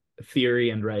like theory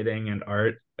and writing and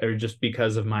art are just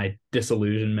because of my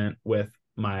disillusionment with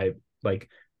my like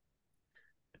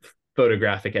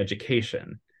photographic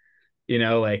education.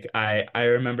 Like I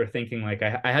remember thinking like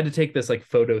I had to take this like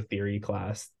photo theory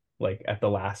class like at the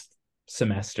last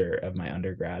semester of my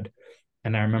undergrad,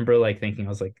 and I remember like thinking I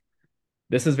was like,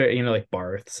 this is very, like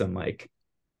Barths and like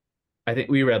I think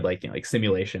we read like like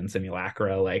simulation,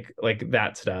 simulacra, like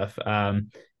that stuff.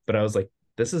 But I was like,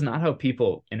 this is not how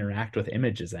people interact with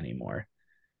images anymore.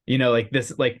 Like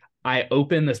this, like I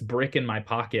open this brick in my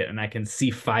pocket and I can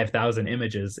see 5,000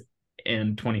 images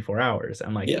in 24 hours.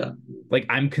 And Yeah, like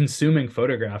I'm consuming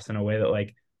photographs in a way that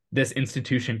like this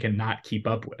institution cannot keep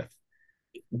up with.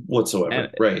 whatsoever.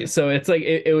 And Right. so it's like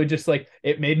it would just like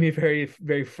it made me very,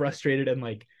 very frustrated and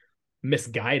like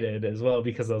misguided as well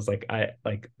because I was like, I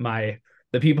like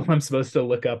the people I'm supposed to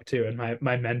look up to and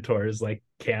my mentors like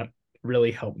can't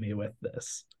really help me with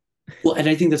this. Well, and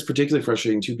I think that's particularly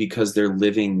frustrating too because they're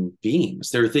living beings.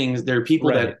 There are people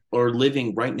Right. that are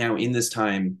living right now in this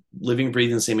time, living,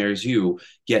 breathing the same air as you,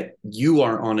 yet you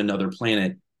are on another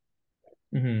planet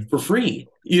Mm-hmm. for free.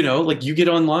 Like you get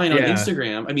online on Yeah.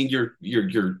 Instagram. I mean, your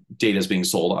data is being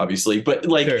sold, obviously, but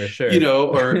like, Sure,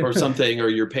 sure. or something, or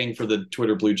you're paying for the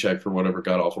Twitter blue check for whatever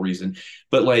god awful reason.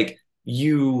 But like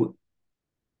you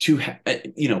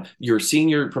you're seeing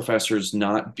your professors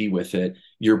not be with it,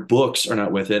 your books are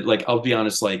not with it. Like I'll be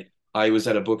honest, like I was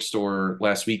at a bookstore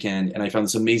last weekend and I found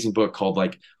this amazing book called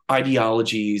like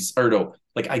ideologies or no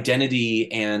like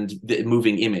identity and the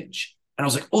moving image, and I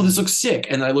was like, oh, this looks sick,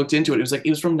 and I looked into it. It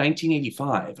was from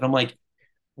 1985, and I'm like,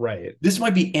 Right. this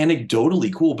might be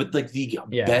anecdotally cool, but like the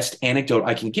Yeah. best anecdote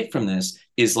I can get from this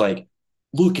is like,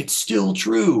 look, it's still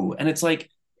true. And it's like,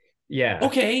 Yeah.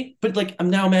 okay, but like I'm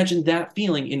now imagine that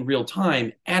feeling in real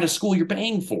time at a school you're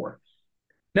paying for,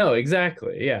 No,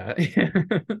 exactly. Yeah.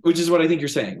 which is what I think you're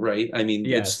saying, right? I mean,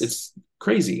 Yes. it's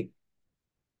crazy.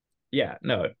 Yeah.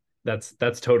 No, that's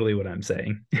totally what I'm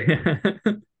saying.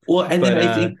 Well, and then But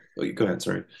I think, oh, go ahead,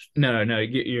 sorry. no, no,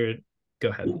 you're go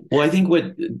ahead. Well, I think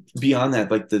what beyond that,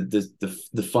 like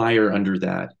the fire under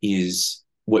that is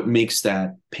what makes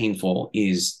that painful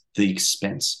is the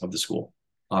expense of the school.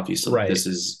 Obviously, Right. this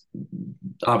is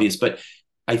obvious, but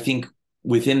I think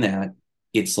within that,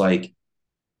 it's like,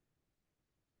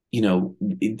 you know,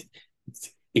 it,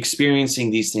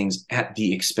 experiencing these things at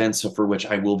the expense of for which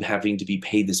I will having to be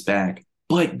paid this back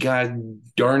but god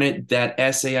darn it, that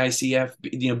SAICF,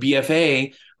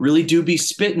 BFA really do be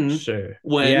spitting Sure.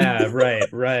 when Yeah, right.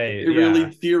 it really Yeah.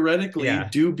 theoretically Yeah.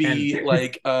 do And be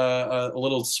like a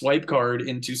little swipe card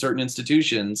into certain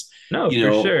institutions, no, you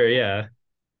for know. sure. Yeah.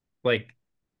 Like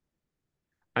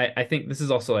I think this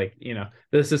is also like,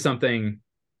 this is something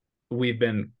we've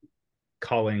been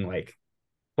calling like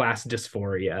class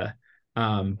dysphoria.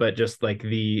 But just like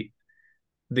the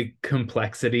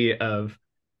complexity of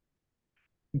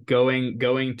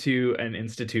going to an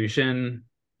institution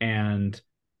and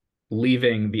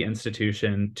leaving the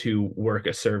institution to work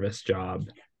a service job,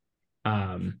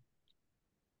 um,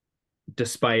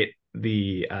 despite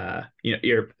the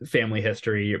your family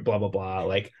history, your blah blah blah,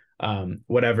 like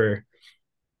whatever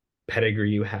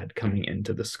pedigree you had coming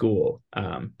into the school.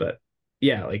 But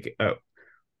yeah, like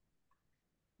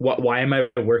why am I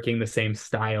working the same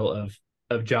style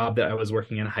of job that I was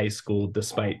working in high school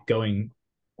despite going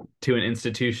to an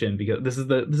institution? Because this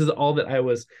is all that I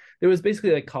was. There was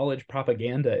basically like college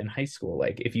propaganda in high school.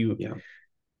 Like Yeah.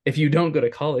 if you don't go to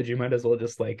college, you might as well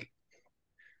just like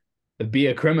be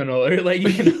a criminal or like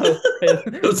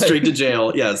Go straight to like,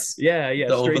 jail. Yes. yeah,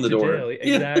 To open straight the to door. jail.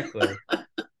 Yeah. Exactly.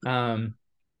 um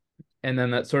and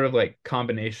then that sort of like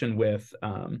combination with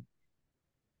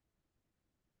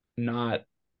not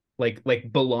like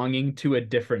belonging to a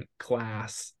different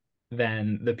class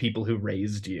than the people who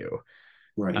raised you,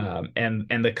 Right.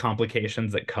 and the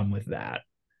complications that come with that.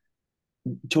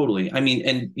 Totally. I mean,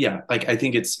 and yeah, like I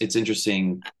think it's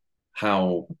interesting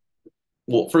how,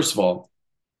 well, first of all,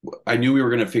 I knew we were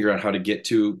going to figure out how to get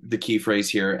to the key phrase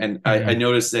here. And I Mhm.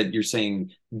 noticed that you're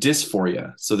saying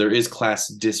dysphoria. So there is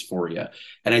class dysphoria.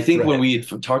 And I think when Right. we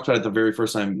had talked about it the very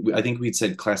first time, I think we'd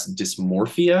said class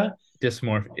dysmorphia.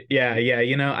 Dysmorphia.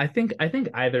 Yeah. I think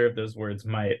either of those words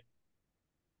might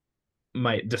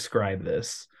describe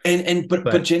this. But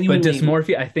But genuinely,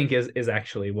 dysmorphia, I think, is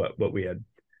actually what we had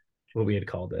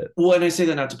called it. well, and I say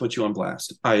that not to put you on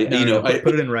blast. No.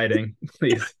 Put it in writing,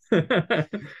 please.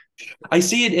 I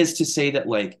see it as to say that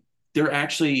like they're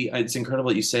actually, it's incredible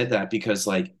that you said that, because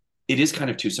like it is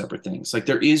kind of two separate things. Like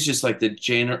there is just like the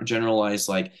generalized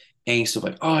like angst of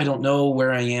like, oh, I don't know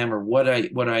where I am or what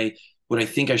I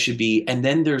think I should be. And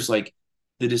then there's like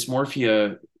the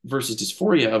dysmorphia versus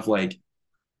dysphoria of like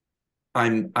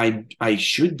I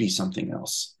should be something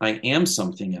else. I am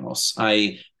something else.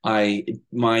 My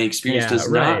experience Yeah. does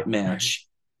not Right. match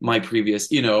my previous,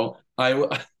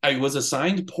 I was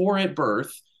assigned poor at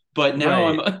birth, but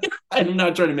now Right. I'm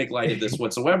not trying to make light of this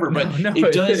whatsoever, but No.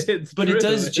 It's it true.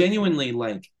 does genuinely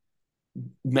like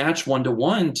match one to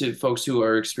one to folks who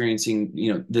are experiencing,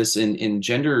 this in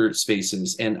gender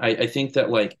spaces. And I think that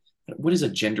like, what is a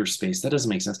gender space? That doesn't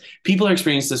make sense. People are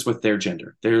experiencing this with their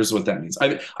gender. There's what that means.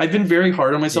 I've been very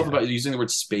hard on myself Yeah. about using the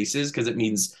word spaces because it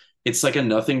means it's like a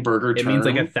nothing burger It term. means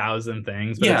like 1,000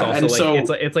 things, but it's Yeah, also and like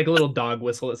so it's like a little dog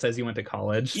whistle that says you went to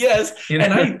college. yes, You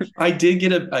and know? I did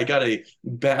get I got a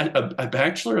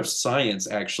bachelor of science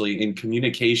actually in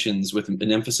communications with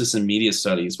an emphasis in media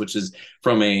studies, which is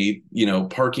from a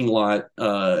parking lot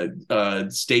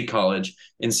state college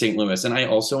in St. Louis, and I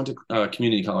also went to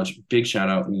community college. Big shout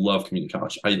out, love community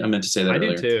college. I meant to say that I do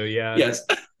earlier. too. Yeah. Yes,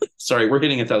 sorry, we're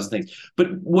hitting 1,000 things,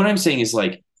 but what I'm saying is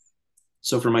like,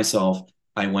 so for myself,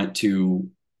 I went to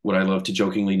what I love to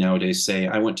jokingly nowadays say,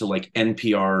 I went to like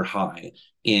NPR High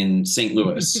in St.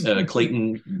 Louis,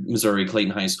 Clayton, Missouri,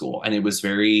 Clayton High School. And it was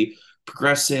very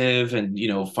progressive. And,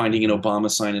 finding an Mhm.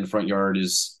 Obama sign in the front yard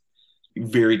is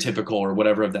very typical or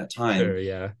whatever of that time. Sure.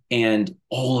 Yeah. And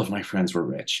all of my friends were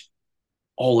rich,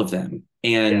 all of them.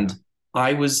 And Yeah.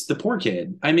 I was the poor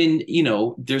kid. I mean,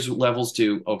 there's levels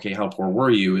to, okay, how poor were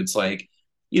you? It's like,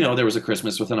 there was a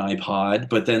Christmas with an iPod,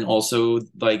 but then also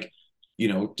like,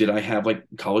 did I have like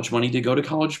college money to go to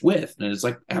college with? And it's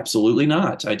like, absolutely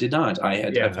not. I did not.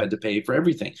 I've Yeah. had to pay for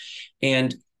everything.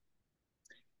 And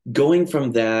going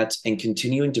from that and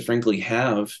continuing to frankly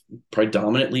have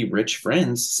predominantly rich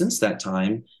friends since that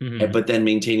time, Hmm. but then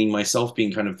maintaining myself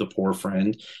being kind of the poor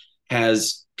friend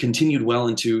has continued well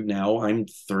into now. I'm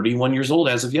 31 years old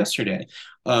as of yesterday.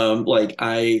 Like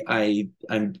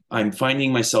I'm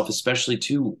finding myself, especially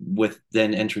too, with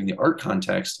then entering the art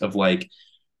context of like,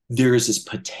 there is this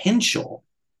potential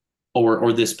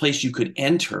or this place you could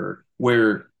enter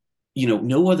where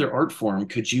no other art form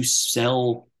could you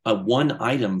sell a one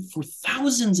item for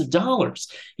thousands of dollars.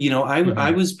 I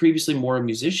Hmm. was previously more a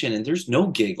musician, and there's no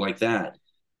gig like that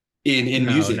in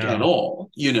No. music at No.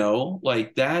 all.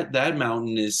 Like that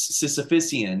mountain is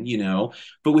Sisyphusian.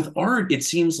 But with art it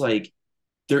seems like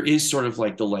there is sort of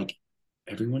like the like,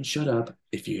 everyone shut up,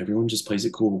 if everyone just plays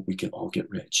it cool, we can all get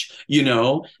rich.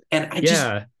 And I just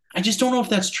Yeah. I just don't know if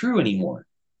that's true anymore.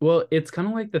 Well, it's kind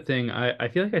of like the thing. I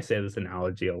feel like I say this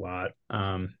analogy a lot.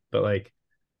 But like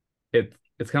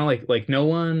it's kind of like no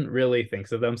one really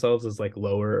thinks of themselves as like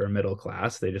lower or middle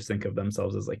class. They just think of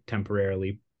themselves as like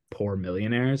temporarily poor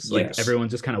millionaires. Like Yes.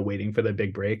 everyone's just kind of waiting for the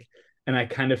big break. And I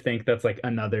kind of think that's like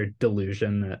another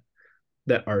delusion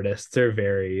that artists are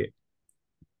very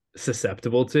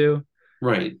susceptible to,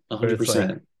 Right. where it's like,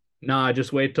 100%. nah,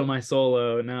 just wait till my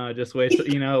solo. No, just wait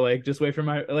till, like just wait for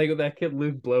my, like that kid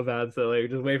Luke Blovat, so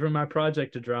like just wait for my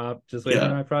project to drop. Just wait for Yeah.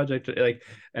 my project to, like,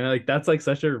 and like that's like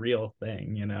such a real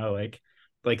thing,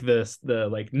 like this the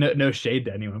like no shade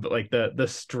to anyone, but like the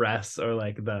stress or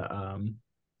like the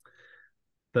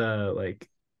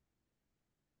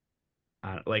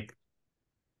like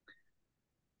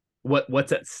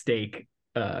what's at stake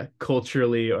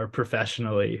culturally or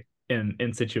professionally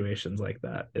in situations like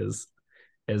that is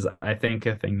I think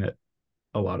a thing that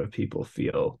a lot of people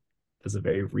feel is a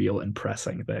very real and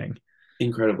pressing thing.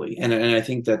 Incredibly. And I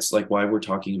think that's like why we're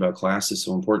talking about class is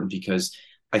so important, because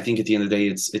I think at the end of the day,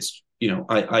 it's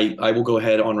I will go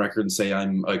ahead on record and say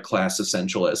I'm a class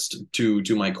essentialist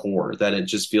to my core, that it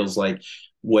just feels like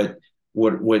what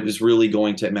what is really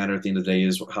going to matter at the end of the day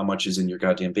is how much is in your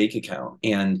goddamn bank account.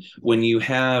 And when you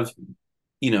have,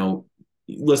 you know,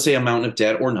 let's say a mountain of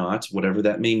debt or not, whatever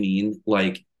that may mean,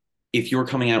 like if you're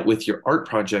coming out with your art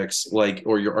projects, like,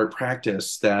 or your art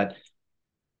practice, that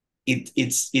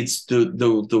it's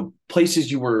the places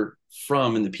you were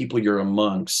from and the people you're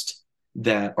amongst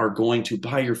that are going to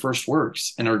buy your first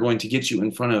works and are going to get you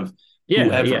in front of Yeah,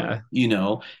 whoever,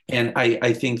 yeah, and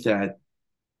I think that,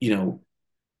 you know,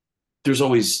 there's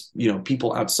always,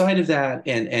 people outside of that,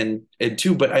 and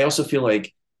too, but I also feel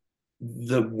like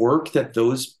the work that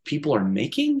those people are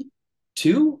making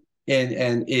too,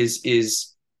 and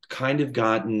is kind of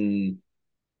gotten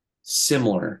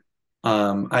similar.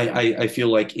 I feel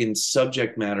like in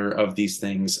subject matter of these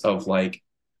things, of like,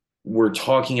 we're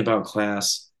talking about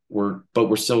class, but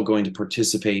we're still going to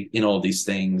participate in all these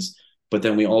things, but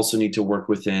then we also need to work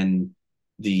within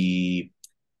the,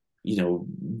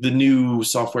 the new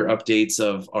software updates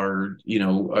of our,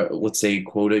 let's say,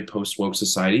 quote, a post woke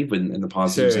society, when in the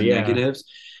positives sure, and yeah. negatives,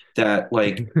 that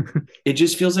like it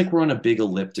just feels like we're on a big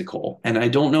elliptical. And I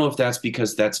don't know if that's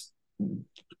because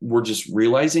we're just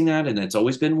realizing that and it's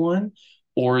always been one,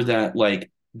 or that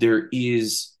like there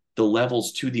is the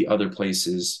levels to the other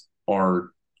places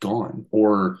are gone,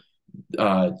 or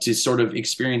to sort of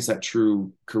experience that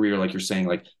true career, like you're saying,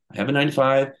 like I have a 9 to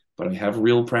 5, but I have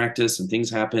real practice and things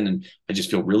happen and I just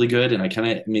feel really good, and I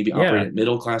kind of maybe operate Yeah, at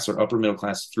middle class or upper middle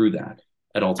class through that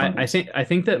at all I times. think I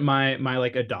think that my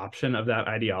like adoption of that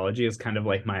ideology is kind of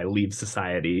like my leave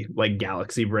society like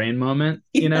galaxy brain moment,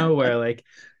 Yeah. where like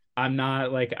I'm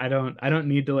not like I don't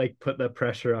need to like put the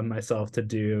pressure on myself to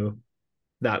do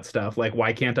that stuff. Like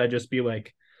why can't I just be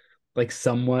like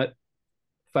somewhat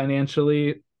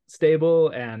financially stable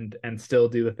and still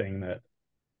do the thing that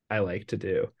I like to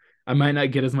do? I might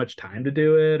not get as much time to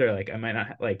do it, or like I might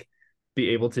not like be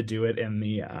able to do it in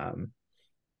the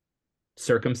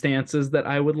circumstances that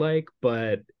I would like,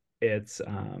 but it's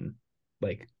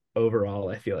like overall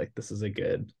I feel like this is a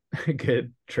good a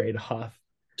good trade-off.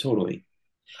 Totally.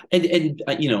 And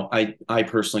I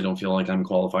personally don't feel like I'm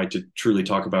qualified to truly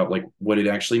talk about like what it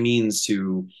actually means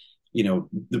to,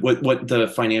 what the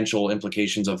financial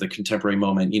implications of the contemporary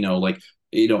moment, like,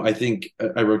 I think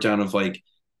I wrote down of like,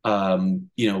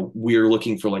 we're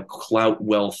looking for like clout,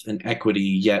 wealth, and equity,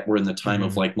 yet we're in the time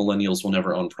of Mhm. like millennials will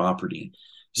never own property.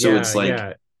 So Yeah, it's like,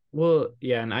 yeah. Well,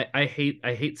 yeah, and I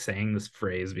hate saying this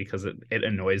phrase because it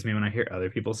annoys me when I hear other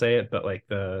people say it, but like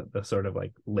the sort of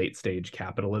like late stage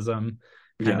capitalism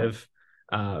kind yeah, of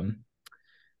um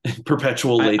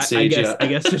perpetual I, late I, I stage. guess Yeah. I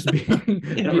guess just being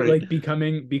Yeah, right. like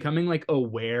becoming like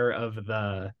aware of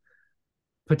the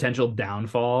potential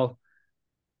downfall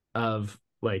of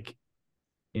like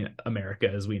America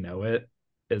as we know it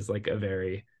is like a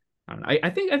very I don't know. I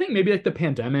think maybe like the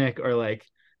pandemic or like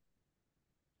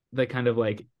the kind of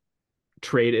like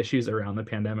trade issues around the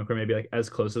pandemic were maybe like as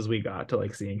close as we got to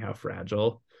like seeing how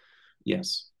fragile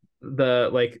Yes. the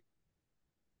like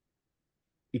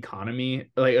economy,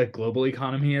 like a global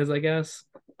economy is, I guess.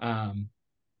 Um,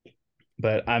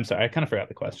 but I'm sorry, I kind of forgot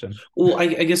the question. Well, I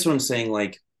guess what I'm saying,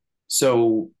 like,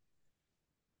 so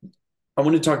I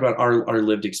want to talk about our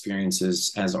lived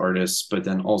experiences as artists, but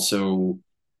then also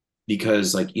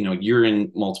because like, you're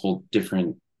in multiple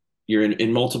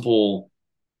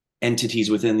entities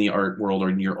within the art world or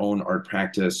in your own art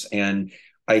practice. And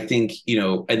I think,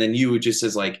 and then you just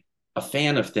as like a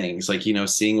fan of things, like,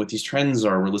 seeing what these trends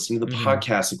are, we're listening to the Mm-hmm.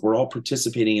 podcast, like we're all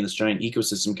participating in this giant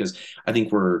ecosystem, because I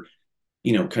think we're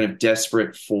kind of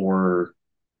desperate for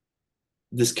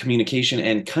this communication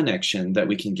and connection that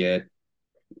we can get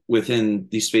within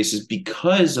these spaces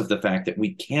because of the fact that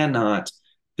we cannot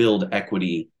build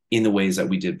equity in the ways that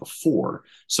we did before.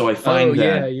 So I Oh find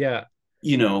yeah, that, yeah,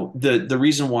 the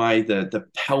reason why the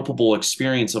palpable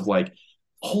experience of like,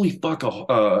 holy fuck,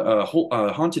 a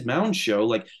haunted mountain show,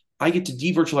 like I get to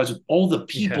devirtualize with all the yeah,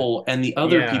 people and the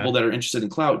other people yeah, that are interested in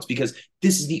clouds, because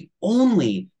this is the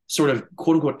only sort of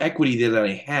quote unquote equity that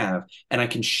I have, and I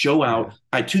can show yeah. out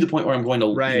I to the point where I'm going to,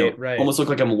 Right, right. almost look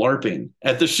like I'm LARPing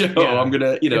at the show. I'm Yeah.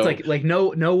 gonna, It's like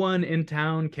no one in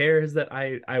town cares that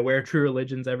I wear True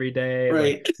Religions every day. Like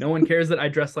right. no one cares that I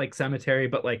dress like Cemetery,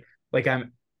 but like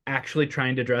I'm actually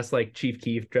trying to dress like Chief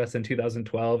Keef dressed in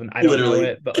 2012 and I don't know Literally.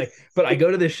 it, but I go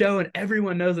to the show and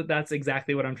everyone knows that that's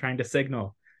exactly what I'm trying to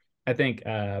signal. I think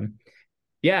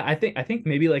yeah, I think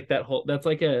maybe like that's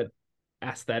like a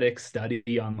aesthetic study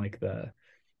on like the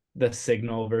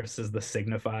signal versus the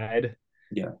signified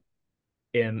Yeah.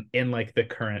 in like the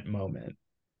current moment.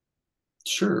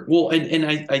 Sure. Well, and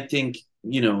I think,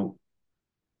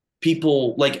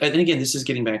 people like, and again, this is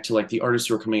getting back to like the artists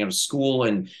who are coming out of school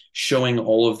and showing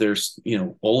all of their,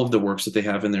 all of the works that they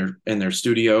have in their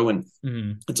studio, and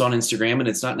Mhm. it's on Instagram, and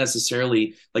it's not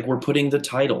necessarily like we're putting the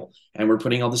title and we're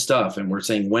putting all the stuff and we're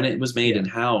saying when it was made Yeah. and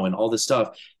how and all this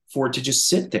stuff for it to just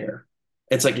sit there.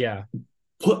 It's like, Yeah.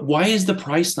 why is the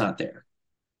price not there?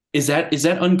 Is that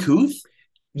uncouth?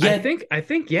 I Yet think I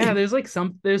think yeah,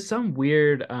 there's some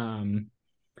weird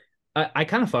I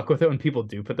kind of fuck with it when people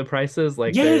do put the prices.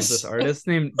 Like there's this yes. artist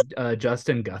named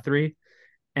Justin Guthrie,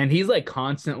 and he's like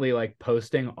constantly like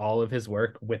posting all of his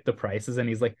work with the prices, and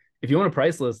he's like, if you want a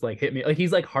price list, like hit me. Like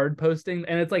he's like hard posting,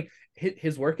 and it's like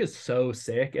his work is so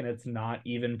sick, and it's not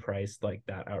even priced like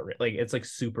that outright. Like it's like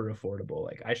super affordable.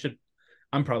 Like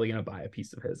I'm probably gonna buy a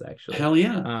piece of his actually. Hell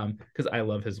yeah. Because I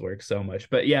love his work so much.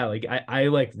 But yeah, like I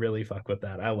like really fuck with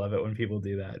that. I love it when people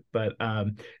do that. But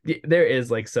there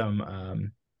is like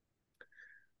some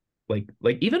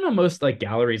like even on most like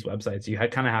galleries websites, you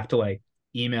kind of have to like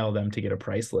email them to get a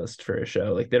price list for a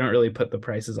show. Like they don't really put the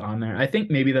prices on there. I think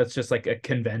maybe that's just like a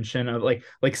convention of like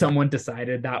someone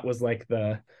decided that was like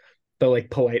the like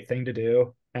polite thing to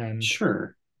do,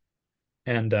 Sure.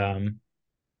 and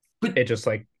But it just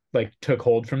like took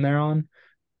hold from there on,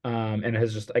 and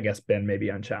has just I guess been maybe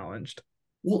unchallenged.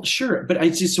 well, sure, but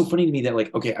it's just so funny to me that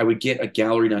like, okay, I would get a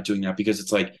gallery not doing that because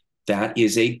it's like that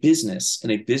is a business,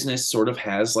 and a business sort of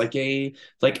has like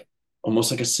almost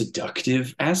like a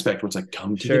seductive aspect where it's like,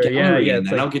 come to the Sure, yeah, gallery yeah, and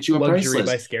it's then I'll like get you a price luxury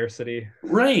by list. scarcity.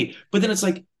 Right. But then it's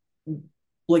like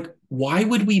why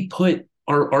would we put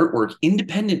our artwork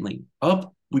independently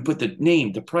up? We put the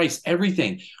name, the price,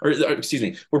 everything, or excuse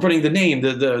me, we're putting the name,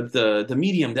 the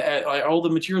medium, all the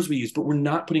materials we use, but we're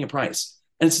not putting a price.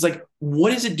 And it's just like,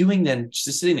 what is it doing then,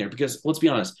 just sitting there? Because let's be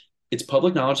honest, it's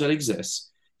public knowledge that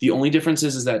exists. The only difference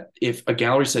is that if a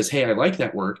gallery says, "Hey, I like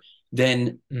that work,"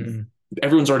 then Mm.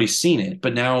 everyone's already seen it.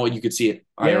 But now you could see it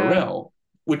Yeah, IRL,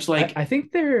 which I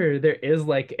think there is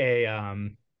like a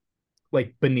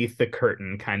like beneath the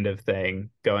curtain kind of thing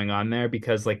going on there,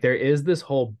 because like there is this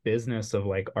whole business of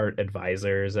like art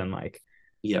advisors and like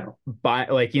yeah, buy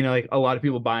like like a lot of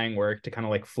people buying work to kind of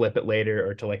like flip it later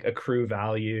or to like accrue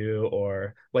value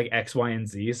or like X, Y, and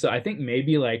Z. So I think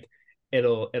maybe like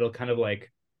it'll kind of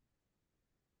like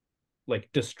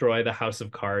destroy the house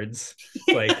of cards,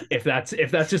 like if that's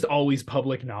just always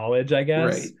public knowledge, I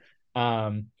guess. right.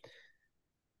 um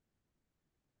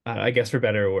I guess for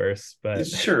better or worse, but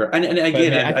Sure. And but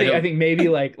again, I I think I don't. think maybe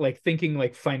like thinking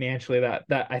like financially, that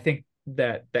I think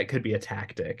that could be a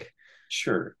tactic.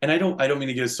 Sure. And I don't mean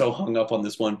to get so hung up on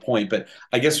this one point, but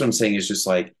I guess what I'm saying is just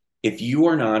like, if you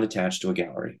are not attached to a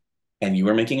gallery and you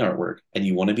are making artwork and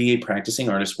you want to be a practicing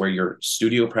artist where your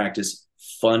studio practice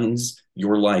funds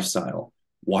your lifestyle,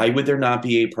 why would there not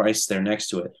be a price there next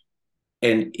to it?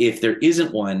 And if there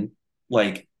isn't one,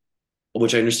 like,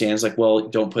 which I understand is like, well,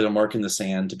 don't put a mark in the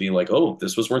sand to be like, oh,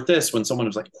 this was worth this, when someone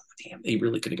was like, oh, damn, they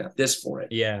really could have got this for it.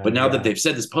 But Yeah, now that yeah. they've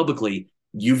said this publicly,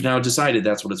 you've now decided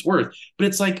that's what it's worth. But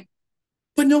it's like,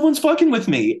 but no one's fucking with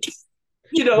me.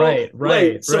 Right, Like,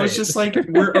 right, so it's right. just like,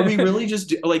 are we really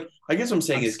just like, I guess what I'm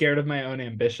saying I'm is, scared of my own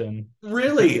ambition.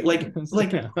 really, like,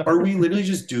 are we literally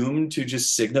just doomed to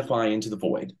just signify into the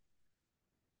void?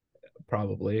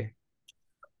 Probably.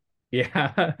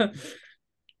 Yeah.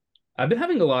 I've been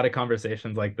having a lot of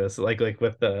conversations like this, like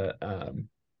with the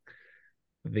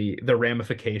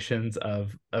ramifications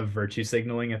of virtue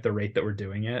signaling at the rate that we're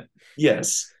doing it.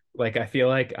 Yes. Like I feel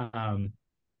like a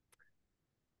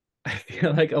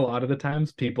lot of the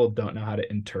times people don't know how to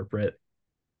interpret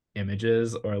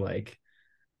images, or like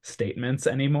statements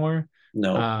anymore.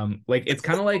 No. Like it's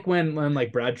kind of like when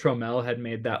like Brad Tromell had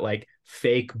made that like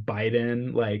fake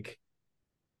Biden like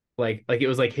it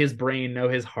was like his brain know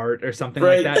his heart or something like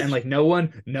Right. that, and like no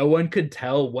one could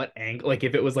tell what angle, like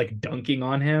if it was like dunking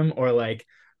on him or like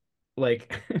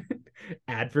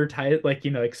advertise, like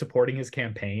like supporting his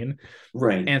campaign.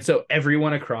 Right. And so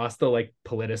everyone across the like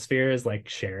politosphere is like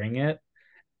sharing it.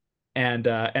 And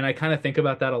I kind of think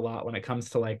about that a lot when it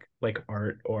comes to like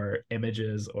art or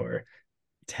images or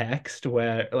text,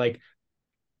 where like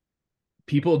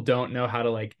people don't know how to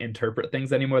like interpret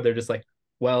things anymore. They're just like,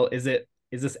 well, is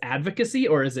this advocacy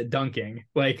or is it dunking?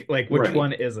 Like which Right.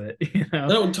 one is it? You know?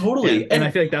 No, totally. And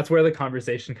I feel like that's where the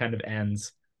conversation kind of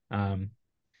ends.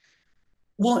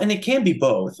 Well, and it can be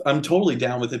both. I'm totally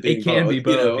down with it being It can both. be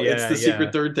both. It's Yeah, the yeah.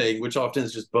 secret third thing, which often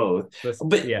is just both. This,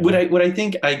 But yeah, what I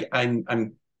think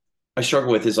I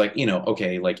struggle with is like,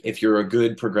 okay, like if you're a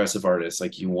good progressive artist,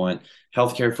 like you want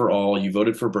healthcare for all, you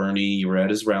voted for Bernie, you were at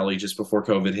his rally just before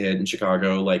COVID hit in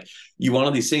Chicago, like you want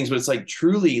all these things, but it's like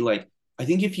truly like I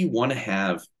think if you want to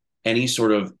have any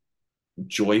sort of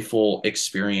joyful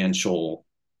experiential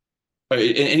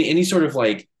any sort of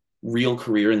like real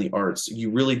career in the arts,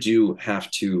 you really do have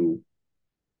to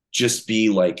just be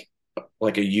like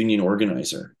a union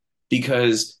organizer,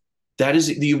 because that is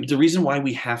the reason why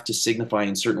we have to signify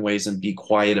in certain ways and be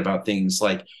quiet about things.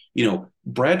 Like,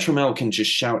 Brad Trammell can just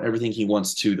shout everything he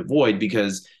wants to the void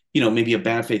because, maybe a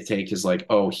bad faith take is like,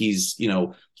 oh, he's,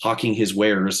 hawking his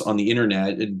wares on the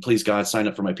internet and please God sign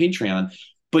up for my Patreon.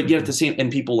 But yet at the same,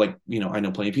 and people like, I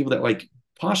know plenty of people that like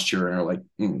posture and are like,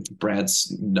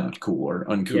 Brad's not cool or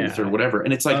uncouth or yeah. whatever.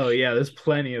 And it's like, Oh yeah, there's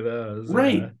plenty of those.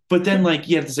 right. But then like,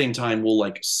 yeah, at the same time, we'll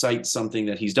like cite something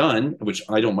that he's done, which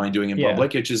I don't mind doing in Yeah.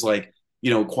 public, which is like,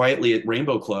 quietly at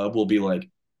Rainbow Club, we'll be like,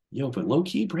 yo, but low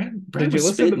key, Brad Did you was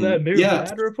listen spitting. to that new Yeah.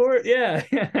 Brad report? Yeah.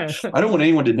 I don't want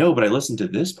anyone to know, but I listened to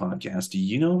this podcast. Do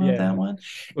you know about Yeah. that one?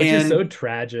 Which is so And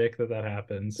tragic that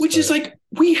happens. which is But like,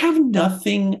 we have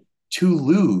nothing to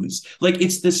lose. Like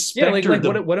it's the yeah, like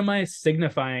specter. what am I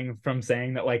signifying from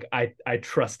saying that like I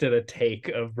trusted a take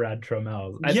of Brad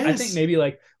Tromell? I think Yes. maybe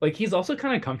like he's also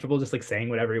kind of comfortable just like saying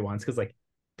whatever he wants, because like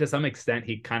to some extent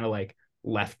he kind of like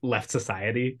left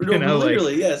society, No,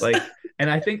 literally, yes. like and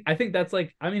I think that's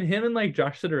like, I mean, him and like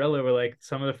Josh Citarella were like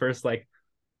some of the first like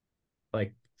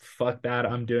fuck that,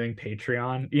 I'm doing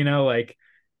Patreon, like,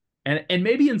 and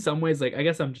maybe in some ways, like I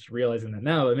guess I'm just realizing that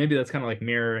now, but maybe that's kind of like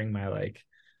mirroring my like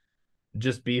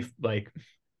just be like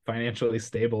financially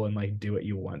stable and like do what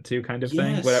you want to kind of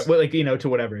thing. Yes. What like to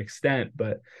whatever extent,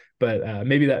 but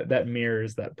maybe that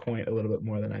mirrors that point a little bit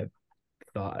more than I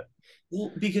thought.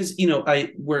 Well, because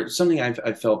where something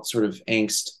I've felt sort of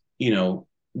angst,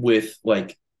 with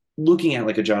like looking at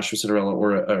like a Joshua Citarella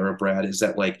or a Brad, is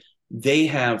that like they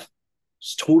have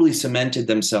totally cemented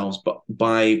themselves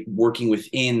by working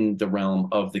within the realm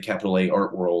of the capital A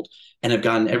art world, and have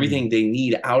gotten everything they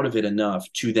need out of it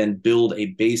enough to then build a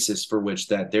basis for which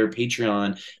that their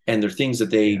Patreon and their things that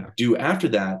they do after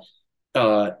that,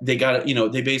 they got,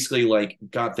 they basically like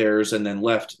got theirs and then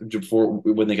left before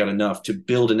when they got enough to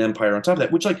build an empire on top of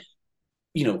that, which like,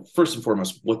 first and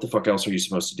foremost, what the fuck else are you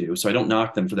supposed to do? So I don't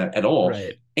knock them for that at all.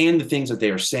 Right. And the things that they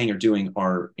are saying or doing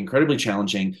are incredibly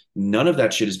challenging. None of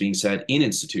that shit is being said in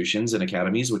institutions and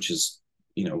academies, which is,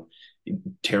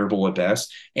 terrible at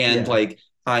best. And like,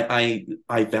 I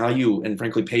value and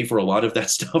frankly pay for a lot of that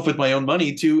stuff with my own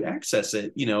money to access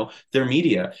it, their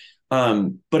media.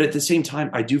 But at the same time,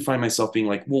 I do find myself being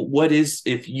like, well, what is,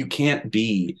 if you can't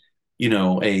be,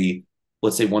 a,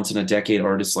 let's say once in a decade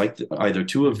artist, like either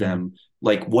two of them,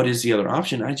 like what is the other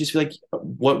option? I just feel like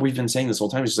what we've been saying this whole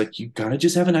time is just like, you gotta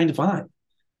just have a 9 to 5,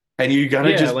 and you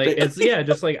gotta just like it's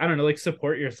just like, I don't know, like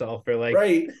support yourself or like,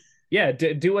 right. Yeah,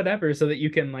 do whatever so that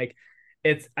you can like,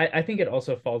 I think it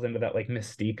also falls into that like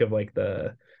mystique of like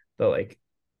the like,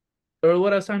 or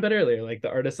what I was talking about earlier, like the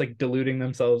artists like deluding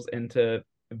themselves into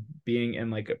being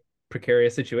in like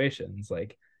precarious situations.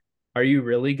 Like, are you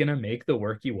really gonna make the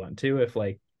work you want to if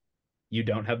like you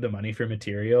don't have the money for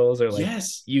materials, or like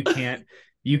you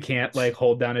can't like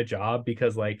hold down a job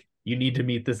because like you need to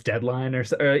meet this deadline, or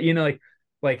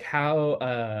like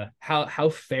how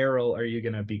feral are you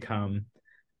gonna become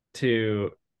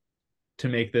to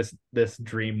make this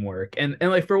dream work, and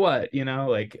like for what,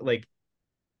 like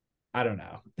I don't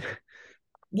know.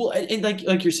 Well, and like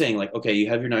you're saying, like, okay, you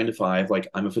have your 9 to 5, like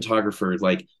I'm a photographer,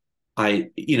 like I,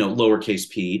 lowercase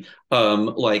p,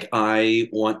 like I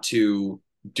want to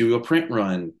do a print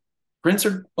run. Prints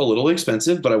are a little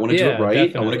expensive, but I want to do it right.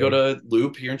 Definitely. I want to go to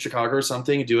Loop here in Chicago or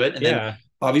something and do it. And then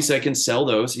obviously I can sell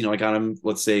those. I got them,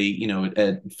 let's say,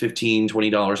 at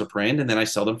 $15-$20 a print, and then I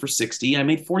sell them for 60. I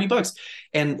made $40.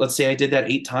 And let's say I did that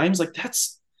 8 times, like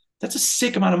that's a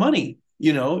sick amount of money,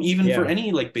 even for Yeah.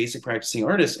 any like basic practicing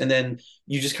artist. And then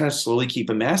you just kind of slowly keep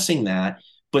amassing that.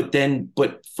 But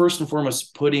first and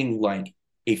foremost, putting like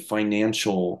a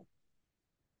financial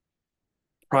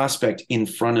prospect in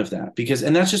front of that,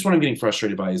 and that's just what I'm getting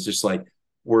frustrated by, is just like,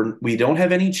 we don't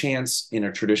have any chance in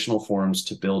our traditional forums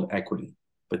to build equity.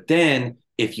 But then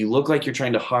if you look like you're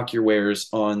trying to hawk your wares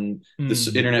on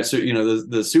the internet, so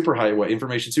the superhighway,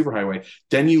 information superhighway,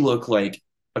 then you look like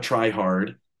a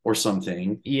tryhard or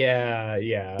something. Yeah,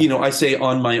 yeah. I say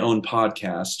on my own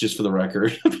podcast, just for the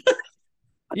record.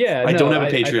 Yeah, I don't have a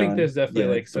Patreon. I think there's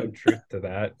definitely like some truth to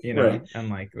that, Right. and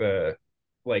like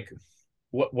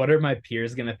what are my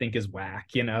peers gonna think is whack,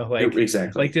 like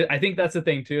Exactly. like I think that's the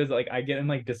thing too, is like I get in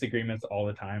like disagreements all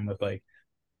the time with like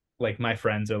my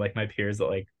friends or like my peers that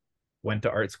like went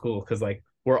to art school, because like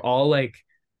we're all like,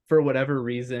 for whatever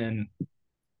reason,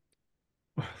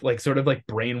 like sort of like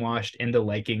brainwashed into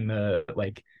liking the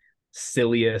like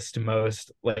silliest,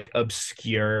 most like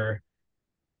obscure,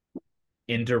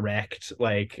 indirect,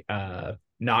 like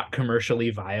not commercially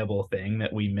viable thing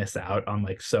that we miss out on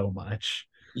like so much.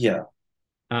 Yeah.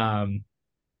 And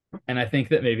I think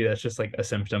that maybe that's just like a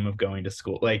symptom of going to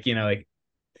school, like like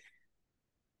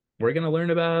we're gonna learn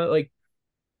about like,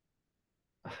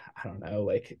 I don't know,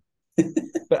 like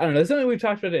but I don't know, something we've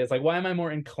talked about today is like, why am I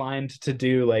more inclined to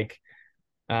do like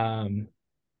go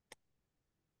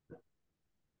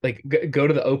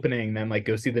to the opening than like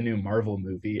go see the new Marvel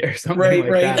movie or something like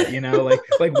that,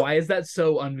 like why is that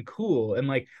so uncool?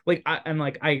 And I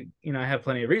have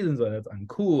plenty of reasons why that's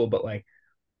uncool, but like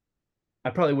I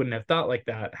probably wouldn't have thought like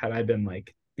that had I been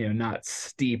like, not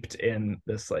steeped in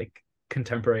this like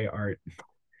contemporary art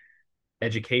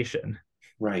education.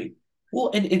 Right.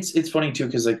 Well, and it's funny too,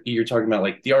 because like you're talking about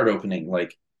like the art opening,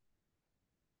 like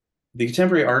the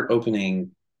contemporary art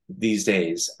opening these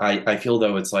days, I feel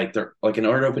though it's like they're like, an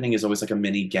art opening is always like a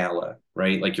mini gala,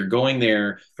 right? Like you're going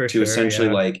there For to sure, essentially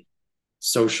yeah. like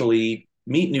socially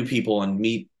meet new people and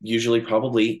meet, usually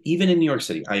probably even in New York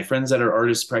City. I have friends that are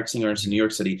artists, practicing artists in New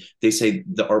York City. They say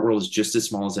the art world is just as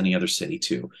small as any other city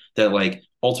too. That like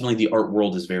ultimately the art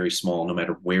world is very small no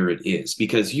matter where it is,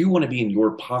 because you want to be in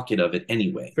your pocket of it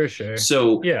anyway. For sure.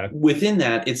 So Yeah. within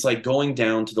that, it's like going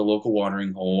down to the local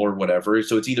watering hole or whatever.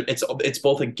 So it's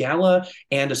both a gala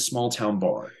and a small town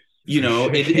bar.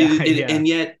 Sure.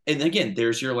 Yeah. And again,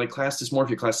 there's your like class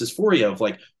dysmorphia, class dysphoria of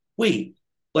like, wait,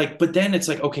 like, but then it's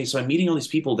like, okay, so I'm meeting all these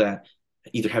people that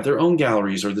either have their own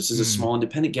galleries, or this is a small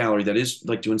independent gallery that is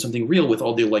like doing something real with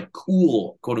all the like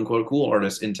cool, quote unquote, cool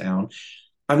artists in town.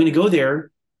 I'm going to go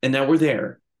there, and now we're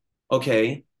there.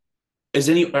 Okay.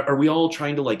 Are we all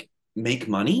trying to like make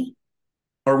money?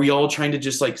 Are we all trying to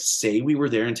just like say we were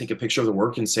there and take a picture of the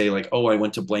work and say like, oh, I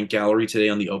went to blank gallery today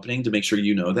on the opening, to make sure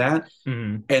you know that?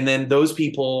 Mm-hmm. And then those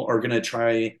people are going to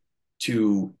try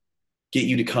to get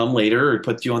you to come later or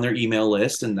put you on their email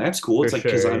list, and that's cool. It's like,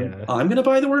 because I'm going to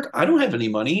buy the work. I don't have any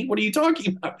money. What are you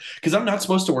talking about? Because I'm not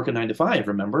supposed to work a 9 to 5,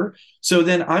 remember? So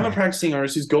then I'm a practicing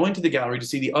artist who's going to the gallery to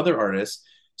see the other artists.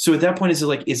 So at that point, is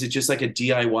it just like a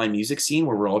DIY music scene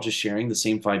where we're all just sharing the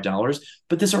same $5?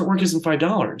 But this artwork isn't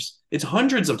 $5. It's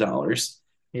hundreds of dollars.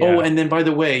 Yeah. Oh, and then by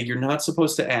the way, you're not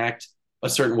supposed to act a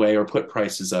certain way or put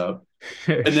prices up.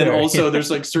 And then also there's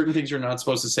like certain things you're not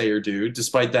supposed to say or do,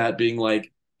 despite that being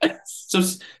like, so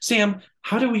Sam,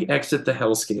 how do we exit the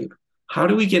hellscape? How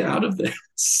do we get out of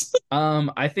this?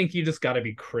 I think you just got to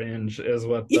be cringe, is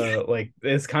what the like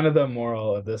is kind of the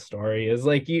moral of this story, is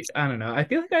like, I don't know. I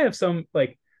feel like I have some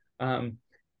like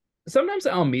sometimes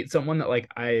I'll meet someone that like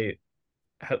I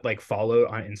had like followed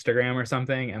on Instagram or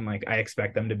something, and like I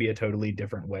expect them to be a totally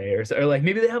different way, or like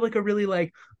maybe they have like a really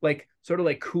like sort of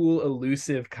like cool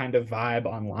elusive kind of vibe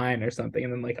online or something,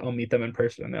 and then like I'll meet them in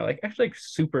person and they're like actually like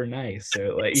super nice,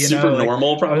 or like super like,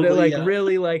 normal, probably, or they're like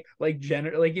really like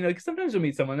general, like sometimes you'll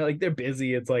meet someone that like they're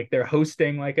busy, it's like they're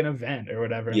hosting like an event or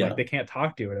whatever, and like they can't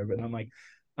talk to you or whatever, and I'm like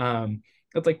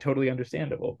that's like totally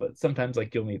understandable. But sometimes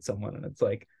like you'll meet someone and it's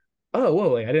like, oh whoa,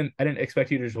 like I didn't expect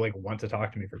you to just like want to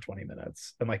talk to me for 20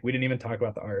 minutes, and like we didn't even talk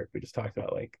about the art, we just talked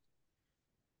about like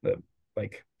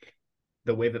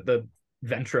the way that the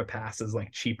Ventra pass is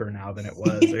like cheaper now than it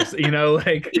was, or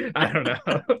like I don't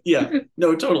know. Yeah,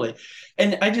 no, totally.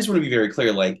 And I just want to be very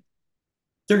clear, like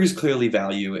there is clearly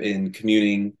value in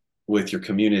communing with your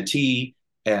community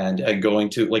and going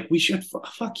to, like, we should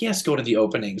fuck yes go to the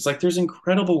openings. Like there's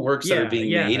incredible works that are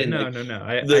being made, and no, like, no,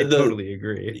 I totally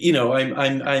agree.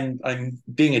 I'm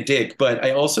being a dick, but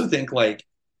I also think like,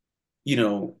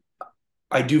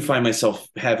 I do find myself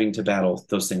having to battle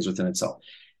those things within itself.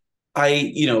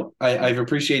 I've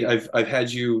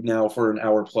had you now for an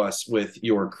hour plus with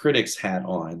your critics hat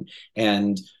on,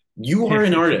 and you are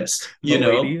an artist,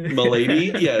 Milady.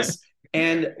 milady, yes.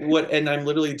 And I'm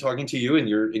literally talking to you in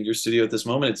your studio at this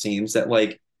moment. It seems that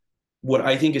like what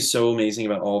I think is so amazing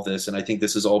about all of this, and I think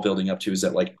this is all building up to, is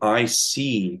that like I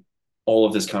see all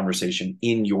of this conversation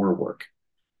in your work.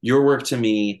 Your work to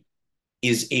me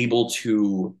is able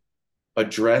to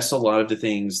address a lot of the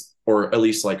things, or at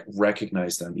least like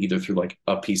recognize them either through like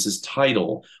a piece's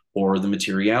title or the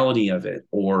materiality of it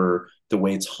or the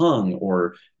way it's hung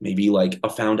or maybe like a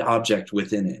found object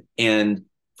within it. And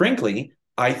frankly,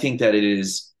 I think that it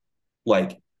is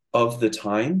like of the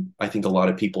time, I think a lot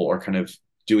of people are kind of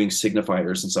doing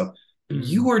signifiers and stuff.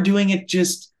 You are doing it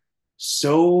just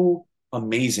so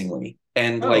amazingly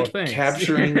and like thanks.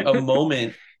 capturing a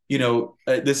moment.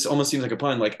 This almost seems like a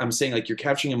pun. Like I'm saying, like you're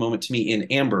capturing a moment to me in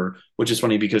amber, which is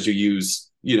funny because you use,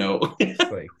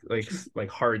 like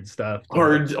hard stuff,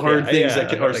 hard things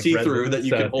that are like see through that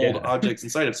you can stuff, hold objects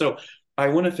inside of. So I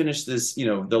want to finish this.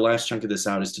 The last chunk of this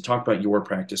out is to talk about your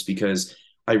practice, because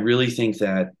I really think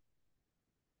that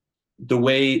the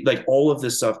way like all of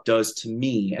this stuff does to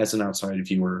me as an outside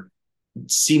viewer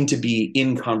seem to be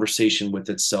in conversation with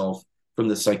itself, from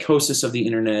the psychosis of the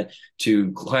internet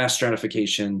to class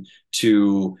stratification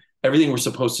to everything we're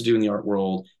supposed to do in the art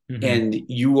world. Mm-hmm. And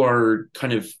you are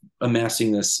kind of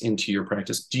amassing this into your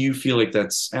practice. Do you feel like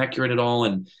that's accurate at all?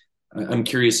 And I'm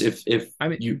curious if I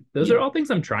mean, those are all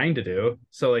things I'm trying to do.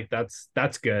 So like that's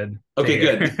good. Okay,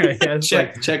 good.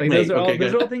 check. Like, those are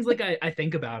all things like I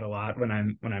think about a lot when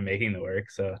I'm making the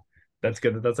work. So that's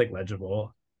good that's like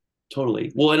legible.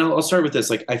 Totally. Well, and I'll start with this.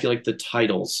 Like, I feel like the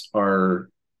titles are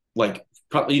like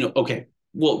probably, okay.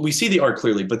 Well, we see the art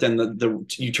clearly, but then the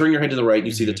you turn your head to the right and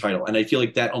you see the title, and I feel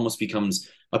like that almost becomes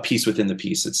a piece within the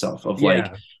piece itself of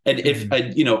like. And if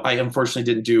I unfortunately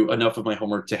didn't do enough of my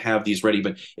homework to have these ready,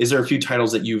 but is there a few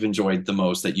titles that you've enjoyed the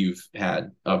most that you've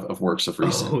had of works of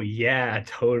recent? Oh yeah,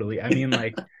 totally. I mean,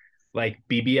 like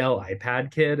BBL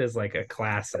iPad Kid is like a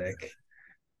classic.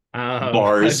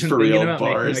 Bars for real,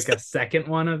 bars. Like a second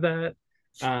one of that.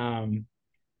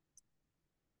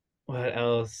 What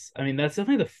else? I mean, that's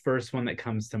definitely the first one that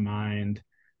comes to mind.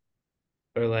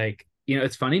 Or like,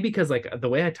 it's funny because like the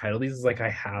way I title these is like I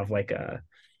have like a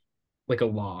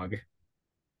log,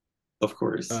 of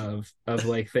course, of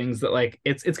like things that like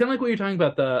it's kind of like what you're talking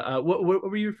about, the what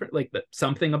were you like the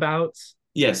something about?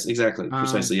 Yes, exactly,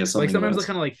 precisely. Yes, like sometimes I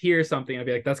kind of like hear something, I'd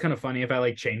be like, that's kind of funny if I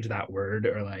like change that word,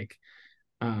 or like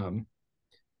well,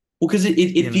 because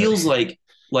it feels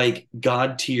like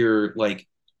God tier, like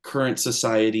current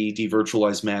society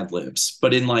devirtualized Mad Libs,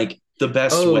 but in like the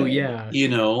best way. Yeah,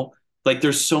 like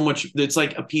there's so much. It's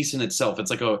like a piece in itself. It's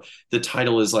like the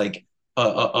title is like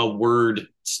a word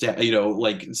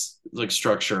like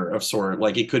structure of sort.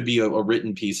 Like it could be a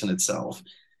written piece in itself.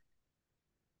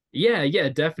 Yeah,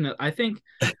 definitely. I think.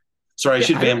 Sorry, I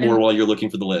should vamp more while you're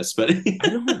looking for the list, but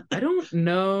I don't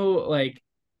know like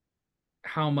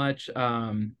how much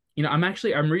I'm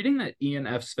reading that Ian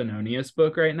F. Svenonius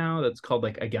book right now that's called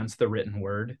like Against the Written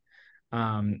Word.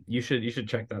 You should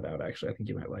check that out. Actually, I think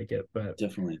you might like it. But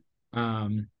definitely.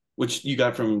 Which you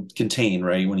got from Contain,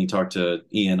 right? When you talked to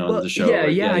Ian on the show.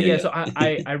 Yeah. So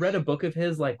I read a book of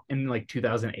his like in like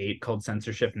 2008 called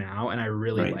Censorship Now, and I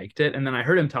really liked it. And then I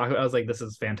heard him talk about it. I was like, this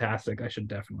is fantastic. I should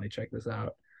definitely check this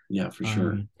out. Yeah, for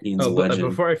sure. Ian's a legend.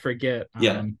 Before I forget,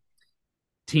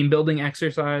 team building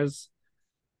exercise.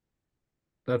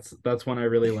 That's one I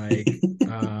really like.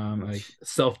 Like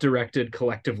self-directed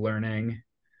collective learning.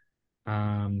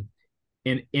 In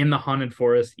the Haunted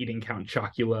Forest, eating Count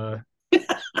Chocula.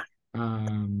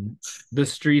 The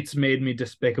streets made me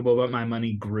despicable, but my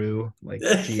money grew, like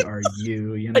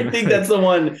GRU. I think that's the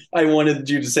one I wanted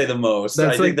you to say the most.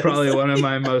 That's like probably one of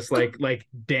my most like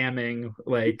damning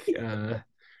like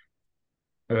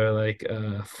or like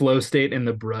flow state in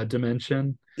the Bruh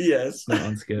dimension. Yes, that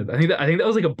one's good. I think that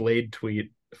was like a Blade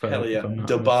tweet. Hell yeah,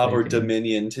 Bob or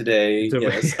Dominion today.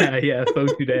 Yes. yeah,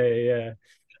 Faux today. Yeah.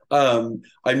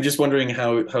 I'm just wondering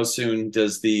how soon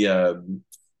does the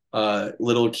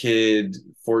little kid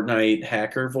Fortnite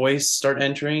hacker voice start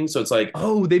entering? So it's like,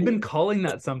 oh, they've been calling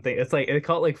that something. It's like they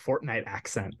call it like Fortnite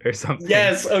accent or something.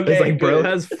 Yes, okay. It's like bro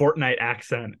has Fortnite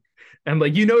accent, and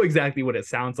like exactly what it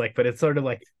sounds like, but it's sort of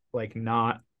like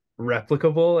not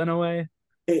replicable in a way.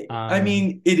 I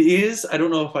mean, it is. I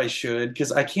don't know if I should,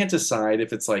 because I can't decide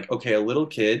if it's like, okay, a little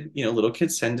kid, little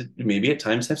kids tend to maybe at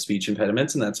times have speech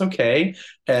impediments, and that's okay.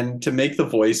 And to make the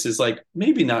voice is like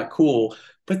maybe not cool.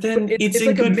 But But then it's it's in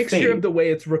like a good mixture of faith. the way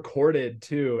it's recorded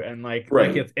too, and like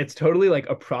Right. it's totally like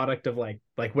a product of like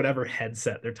whatever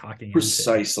headset they're talking into.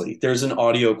 Precisely. There's an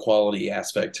audio quality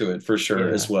aspect to it for sure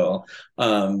as Yeah. well.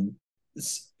 Um,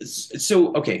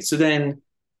 so okay, so then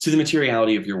to the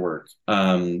materiality of your work,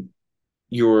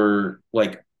 your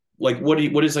like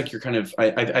what is like your kind of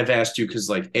I've asked you because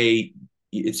like a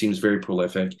it seems very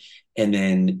prolific, and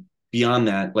then beyond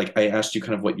that, like I asked you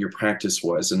kind of what your practice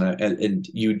was, and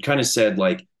you kind of said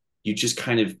like you just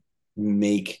kind of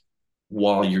make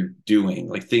while you're doing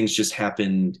like things just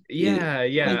happen Yeah,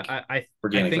 yeah. like I think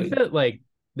organically. that like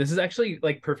this is actually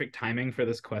like perfect timing for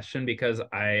this question because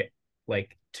I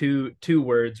like two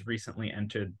words recently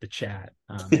entered the chat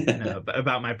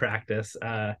about my practice,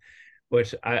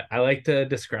 which I like to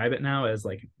describe it now as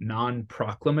like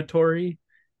non-proclamatory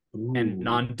and Ooh,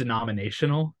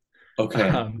 non-denominational.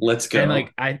 okay, let's And go.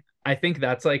 like I think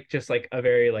that's like just like a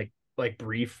very like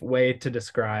brief way to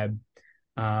describe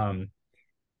um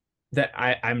that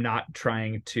I'm not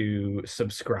trying to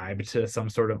subscribe to some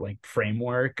sort of like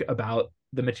framework about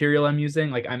the material I'm using.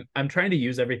 Like I'm trying to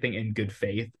use everything in good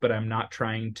faith, but I'm not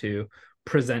trying to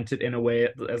present it in a way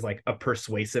as like a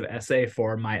persuasive essay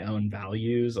for my own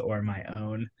values or my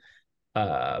own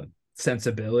uh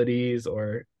sensibilities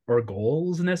or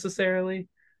goals necessarily.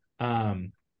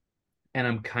 Um and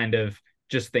I'm kind of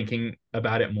just thinking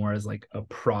about it more as like a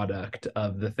product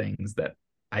of the things that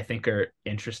I think are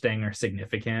interesting or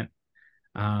significant.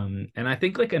 And I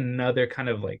think like another kind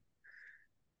of like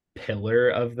pillar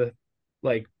of the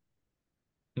like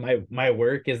my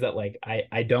work is that like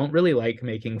I don't really like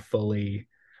making fully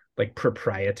like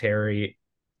proprietary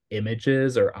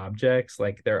images or objects.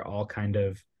 Like they're all kind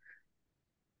of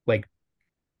like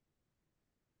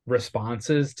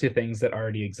responses to things that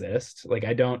already exist. Like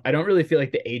I don't really feel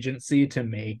like the agency to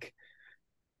make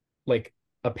like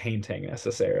a painting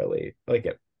necessarily.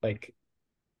 Like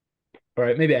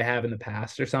or maybe I have in the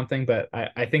past or something, but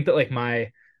I think that like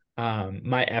my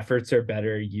efforts are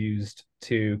better used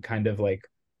to kind of like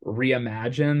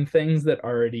reimagine things that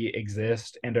already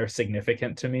exist and are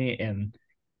significant to me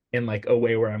in like a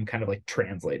way where I'm kind of like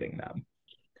translating them.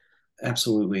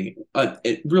 Absolutely.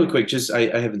 Really quick, just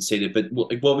I haven't stated, but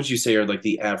what would you say are like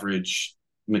the average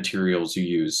materials you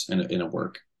use in a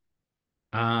work?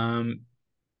 Um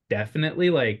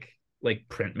Definitely like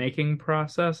printmaking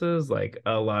processes, like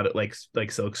a lot of like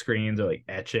silk screens or like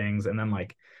etchings, and then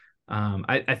like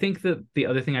I think that the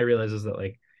other thing I realize is that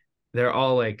like they're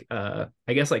all like I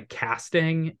guess like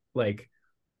casting, like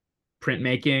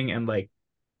printmaking and like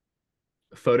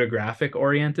photographic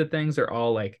oriented things are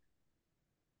all like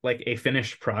a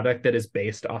finished product that is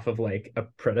based off of like a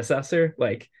predecessor.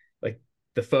 Like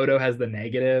the photo has the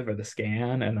negative or the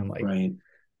scan, and then like Right.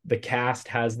 the cast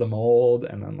has the mold,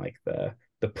 and then like the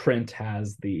print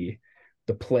has the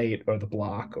plate or the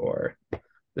block or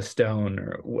the stone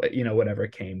or whatever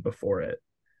came before it.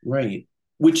 Right.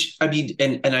 Which I mean,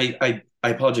 and I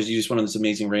apologize. You just went on this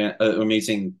amazing rant,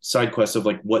 amazing side quest of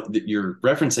like what you're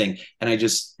referencing, and I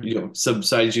just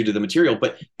subsided you to the material.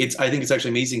 But it's I think it's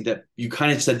actually amazing that you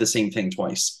kind of said the same thing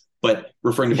twice, but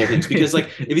referring to both things. Because like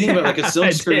if you think about like a silk I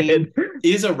screen did.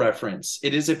 is a reference,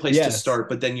 it is a place to Yes. start,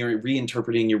 but then you're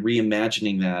reinterpreting, you're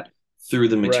reimagining that through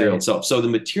the material Right. itself. So the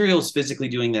material is physically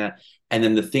doing that, and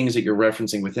then the things that you're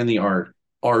referencing within the art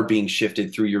are being shifted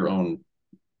uh, through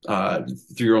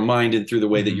your own mind and through the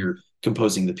way that Mm-hmm. you're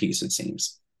composing the piece. It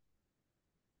seems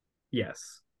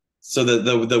Yes. so.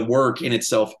 The work in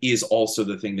itself is also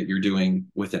the thing that you're doing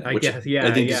within it, I which guess. I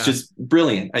Yeah. think is Yeah. just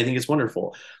brilliant. I think it's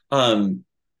wonderful.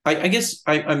 I guess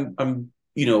I'm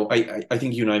I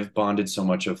think you and I've bonded so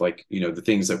much of like the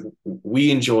things that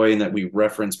we enjoy and that we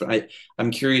reference. But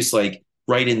I'm curious like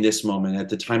right in this moment at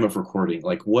the time of recording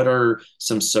like what are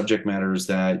some subject matters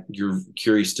that you're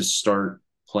curious to start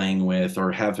playing with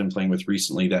or have been playing with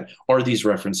recently that are these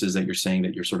references that you're saying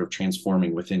that you're sort of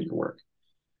transforming within your work.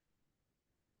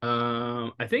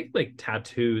 I think like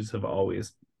tattoos have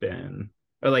always been,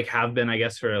 or like have been, I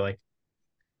guess, for like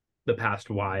the past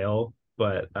while.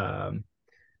 But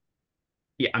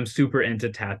yeah, I'm super into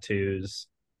tattoos,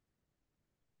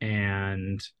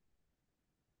 and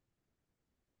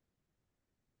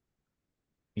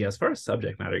yeah, as far as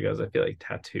subject matter goes, I feel like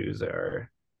tattoos they're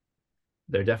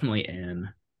definitely in,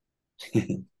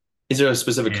 Is there a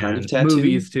specific kind of and tattoo?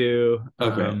 movies too.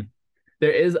 Okay.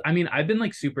 There is, I mean, I've been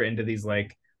like super into these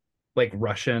like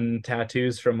Russian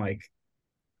tattoos from like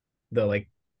the like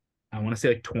I want to say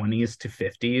like 20s to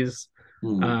 50s,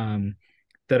 Hmm. um,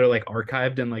 that are like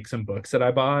archived in like some books that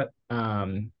I bought.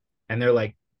 And they're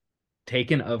like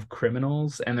taken of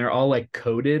criminals, and they're all like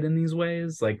coded in these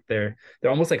ways. Like they're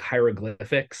almost like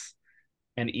hieroglyphics.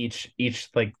 and each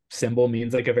like symbol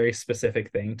means like a very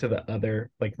specific thing to the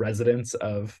other like residents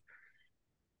of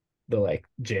the like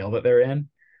jail that they're in.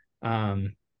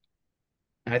 Um,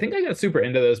 and I think I got super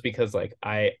into those because like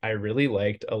I really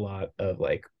liked a lot of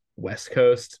like West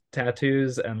Coast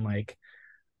tattoos, and like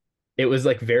it was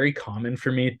like very common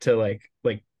for me to like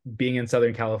being in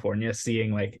Southern California,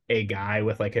 seeing like a guy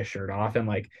with like a shirt off and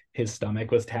like his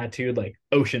stomach was tattooed like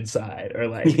Oceanside or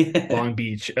like Yeah. Long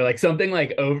Beach or like something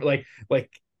like over like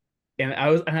and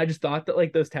I just thought that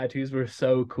like those tattoos were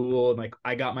so cool, and like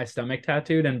I got my stomach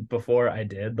tattooed, and before I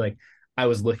did, like I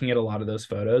was looking at a lot of those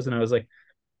photos and I was like,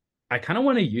 I kind of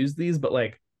want to use these, but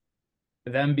like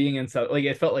them being in so like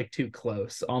it felt like too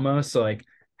close almost. So like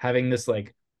having this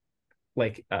like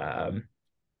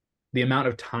the amount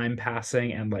of time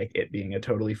passing and like it being a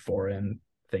totally foreign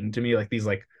thing to me, like these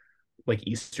like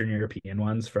Eastern European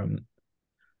ones from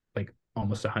like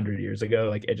almost 100 years ago,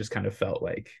 like it just kind of felt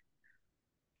like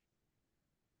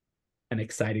an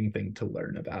exciting thing to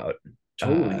learn about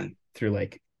Totally. through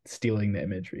like stealing the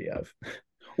imagery of.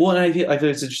 Well, and I feel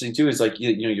it's interesting too. Is like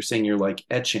you know you're saying you're like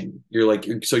etching. You're like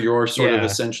so you're sort of Yeah,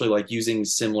 essentially like using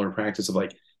similar practice of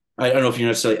like I don't know if you're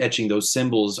necessarily etching those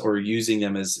symbols or using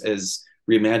them as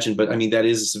reimagined, but I mean that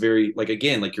is very like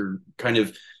again like you're kind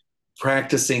of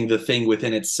practicing the thing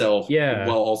within itself yeah,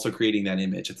 while also creating that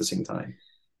image at the same time.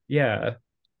 yeah.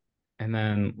 And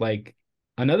then like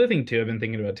another thing too I've been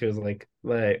thinking about too is like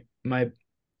my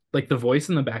like the voice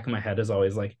in the back of my head is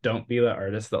always like, don't be the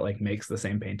artist that like makes the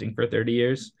same painting for 30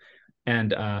 years.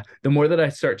 And the more that I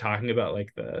start talking about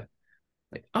like the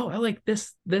like, oh, I like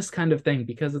this kind of thing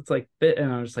because it's like bit,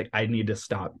 and I'm just like, I need to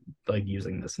stop like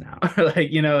using this now. Like,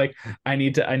 like I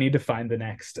need to find the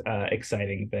next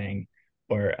exciting thing,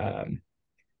 or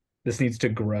this needs to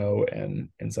grow in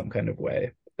some kind of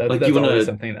way. That's Like you that's want always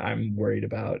to something that I'm worried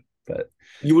about. But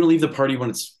you want to leave the party when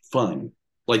it's fun.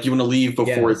 Like you want to leave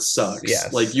before it yes,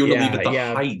 sucks. Like yes, you want to leave yeah, at the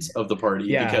yeah, height of the party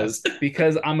yeah, because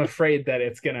because I'm afraid that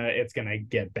it's gonna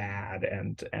get bad,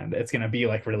 and it's gonna be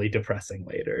like really depressing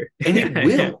later. and it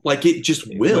Yeah, will like it just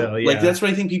it will will, like yeah, that's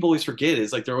what I think people always forget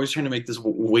is like they're always trying to make this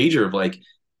wager of like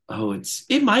oh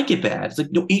it might get bad. It's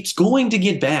like no it's going to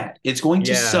get bad, it's going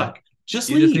to yeah. suck, just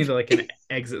You just need leave. like an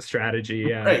exit strategy.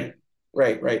 Yeah,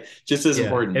 Right, right, just as yeah.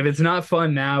 important. If it's not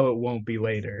fun now, it won't be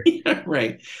later.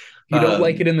 Right. If you don't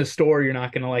like it um in the store, you're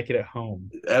not gonna like it at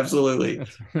home. Absolutely.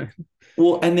 That's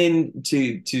Well, and then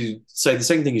to say the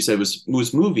second thing you said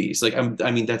was movies. Like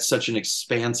I mean, that's such an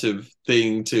expansive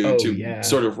thing oh to yeah.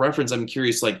 sort of reference. I'm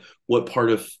curious, like what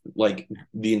part of like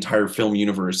the entire film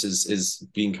universe is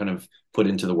being kind of put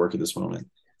into the work at this moment.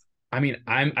 I mean,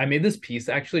 I made this piece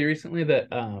actually recently that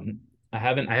I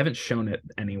haven't shown it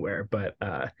anywhere, but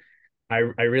I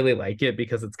really like it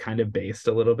because it's kind of based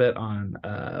a little bit on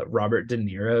Robert De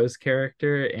Niro's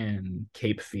character in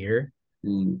Cape Fear.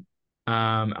 Mm,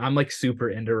 I'm like super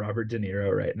into Robert De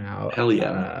Niro right now. hell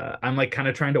yeah! I'm like kind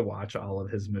of trying to watch all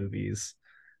of his movies.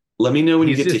 Let me know when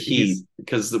you He's get to just Heat he's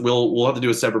because we'll have to do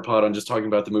a separate pod on just talking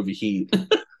about the movie Heat.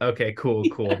 Okay, cool,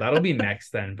 cool. That'll be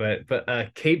next then.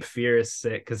 But Cape Fear is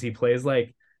sick because he plays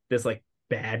like this like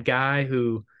bad guy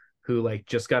who like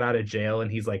just got out of jail, and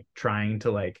he's like trying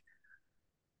to like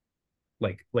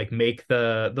make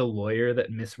the lawyer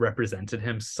that misrepresented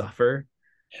him suffer.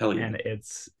 Hell yeah! And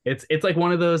it's like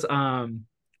one of those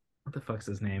what the fuck's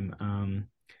his name?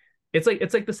 It's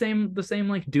like the same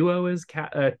like duo as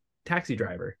Taxi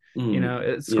Driver. Mm,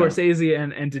 It's yeah. Scorsese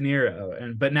and De Niro,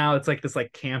 and but now it's like this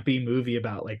like campy movie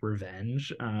about like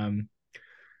revenge.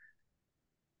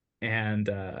 And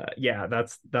yeah,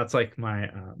 that's like my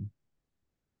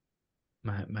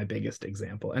biggest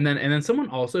example. And then someone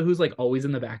also who's like always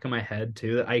in the back of my head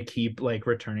too that I keep like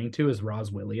returning to is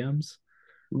Roz Williams.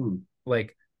 Mm,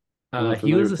 Like I'm not he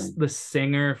familiar was with them. the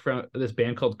singer from this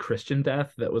band called Christian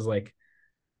Death that was like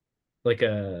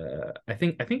a I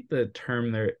think the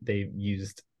term they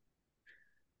used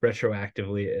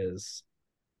retroactively is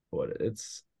what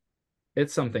it's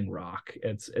something rock.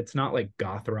 It's not like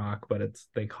goth rock, but it's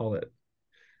they call it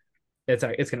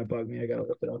it's gonna bug me. I gotta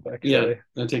look it up Yeah, actually.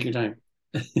 no, take your time.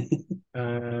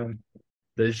 Um,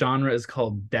 the genre is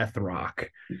called death rock.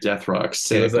 Death Rock,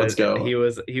 He was sick. a Let's go. it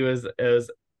was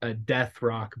a death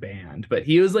rock band, but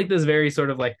he was like this very sort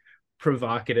of like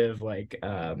provocative like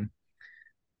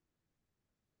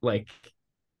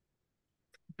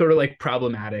sort of like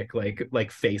problematic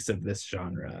like face of this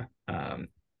genre.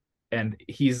 And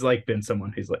he's like been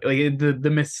someone who's like the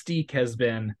mystique has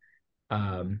been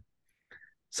um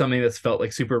something that's felt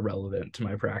like super relevant to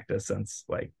my practice since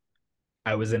like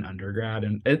I was in undergrad,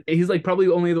 and he's like probably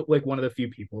only like one of the few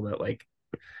people that like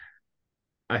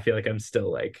I feel like I'm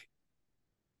still like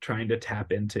trying to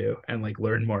tap into and like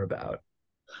learn more about.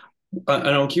 And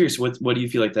I'm curious, what do you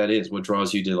feel like that is? What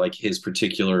draws you to like his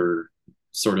particular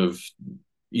sort of,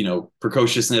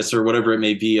 precociousness or whatever it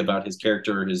may be about his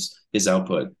character, or his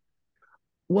output?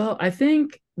 Well, I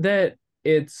think that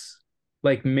it's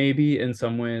like maybe in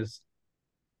some ways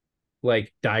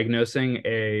like diagnosing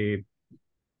a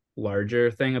larger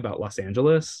thing about Los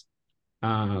Angeles.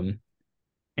 Um,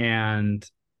 and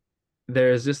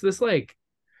there's just this like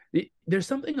there's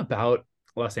something about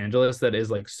Los Angeles that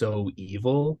is like so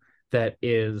evil that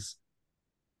is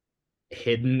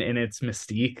hidden in its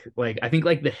mystique. Like I think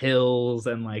like the hills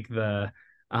and like the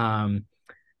um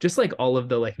just like all of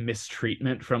the like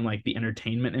mistreatment from like the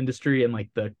entertainment industry and like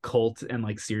the cult and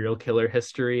like serial killer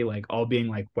history, like all being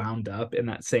like wound up in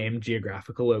that same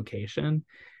geographical location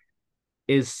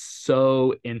is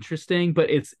so interesting, but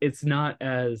it's not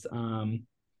as um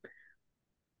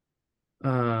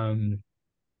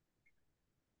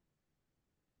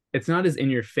it's not as in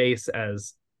your face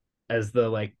as the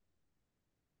like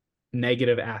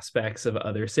negative aspects of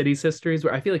other cities' histories,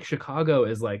 where I feel like Chicago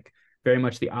is like very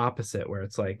much the opposite, where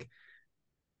it's like,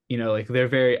 like they're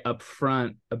very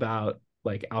upfront about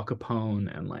like Al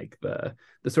Capone and like the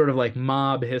sort of like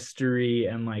mob history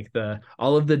and like the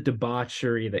all of the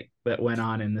debauchery that went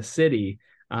on in the city.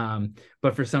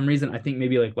 But for some reason, I think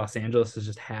maybe like Los Angeles has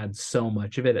just had so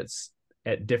much of it. It's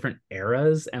at different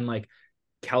eras, and like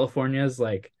California's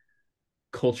like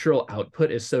cultural output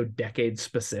is so decade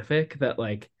specific that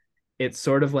like it's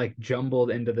sort of like jumbled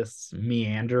into this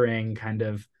meandering kind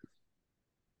of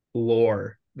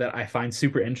lore that I find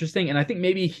super interesting. And I think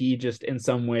maybe he just in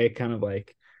some way kind of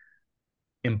like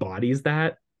embodies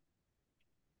that.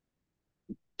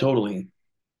 Totally.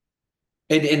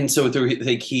 And so through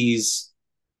like he's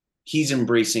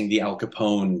embracing the Al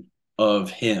Capone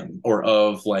of him, or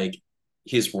of like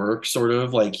his work, sort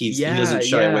of like he doesn't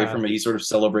shy away from it. He sort of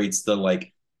celebrates the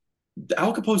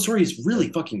Al Capone story is really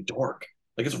fucking dark.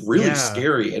 Like it's really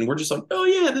scary. And we're just like, oh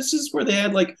yeah, this is where they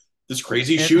had like this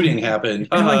crazy shooting happened.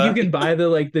 And like you can buy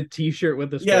the t-shirt with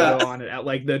this photo on it at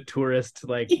like the tourist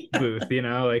like booth,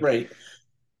 like right.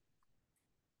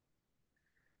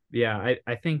 Yeah,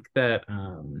 I think that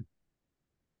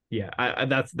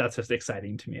that's just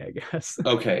exciting to me, I guess.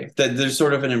 Okay. That there's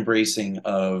sort of an embracing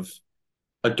of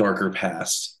a darker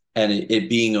past and it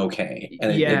being okay.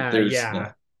 And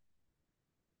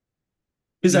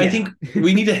because I think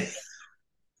we need to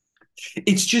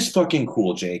it's just fucking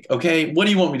cool, Jake. Okay, what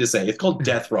do you want me to say? It's called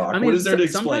Death Rock. I mean, what is there to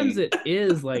explain? Sometimes it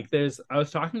is like I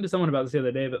was talking to someone about this the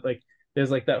other day, but like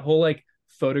there's like that whole like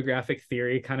photographic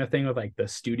theory kind of thing with like the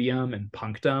studium and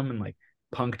punctum, and like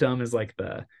punctum is like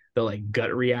the like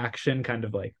gut reaction kind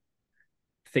of like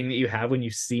thing that you have when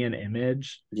you see an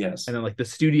image. Yes. And then like the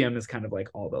studium is kind of like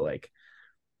all the like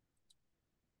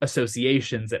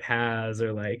associations it has,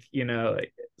 or like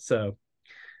like so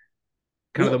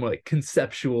kind of the more like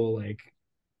conceptual like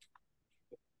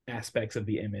aspects of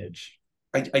the image.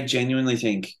 I genuinely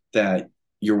think that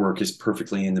your work is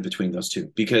perfectly in the between those two,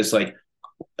 because like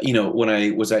when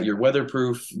I was at your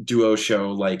Weatherproof duo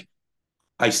show, like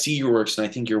I see your works and I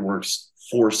think your works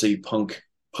force a punkium,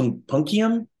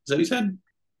 is that what you said?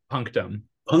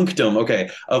 Punctum, okay,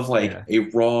 of like a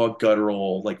raw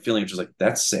guttural like feeling of just like,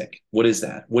 that's sick. What is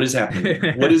that? What is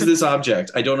happening? What is this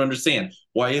object? I don't understand.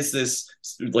 Why is this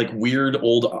like weird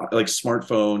old like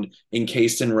smartphone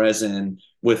encased in resin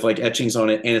with like etchings on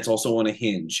it, and it's also on a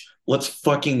hinge? Let's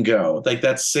fucking go. Like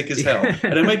that's sick as hell.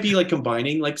 And I might be like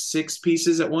combining like 6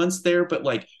 pieces at once there, but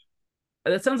like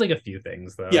that sounds like a few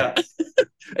things though. Yeah.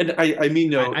 And I mean,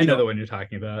 no, I know the one you're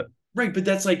talking about. Right, but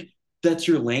that's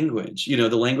your language. The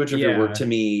language of your work to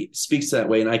me speaks that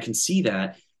way, and I can see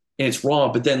that, and it's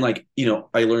raw. But then, like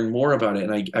I learn more about it,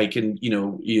 and I can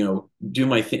do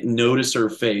my notice her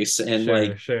face,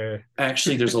 and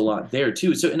actually, there's a lot there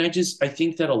too. So, and I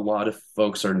think that a lot of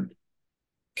folks are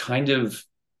kind of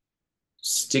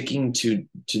sticking to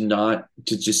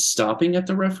just stopping at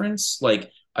the reference.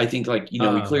 Like I think we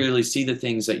clearly see the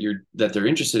things that they're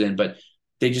interested in, but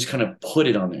they just kind of put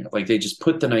it on there. Like they just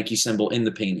put the Nike symbol in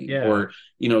the painting, or,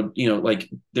 like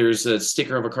there's a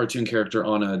sticker of a cartoon character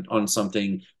on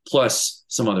something plus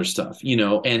some other stuff,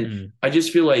 and I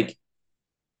just feel like,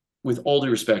 with all due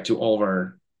respect to all of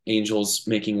our angels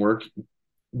making work,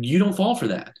 you don't fall for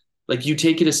that. Like you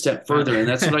take it a step further. And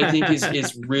that's what I think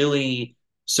is really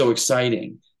so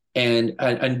exciting. And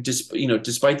just,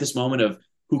 despite this moment of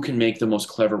who can make the most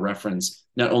clever reference,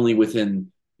 not only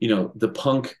within, the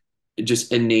punk,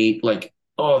 just innate, like,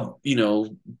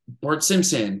 Bart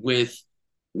Simpson with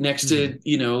next to,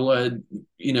 Le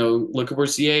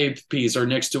Corbusier piece, or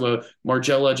next to a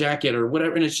Margiela jacket or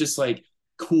whatever. And it's just like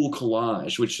cool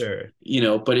collage, which, Sure.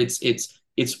 but it's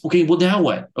okay. Well, now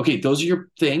what? Okay, those are your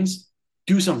things.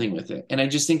 Do something with it. And I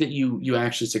just think that you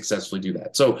actually successfully do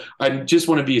that. So I just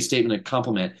want to be a statement of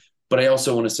compliment, but I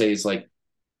also want to say is like,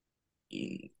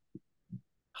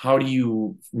 how do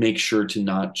you make sure to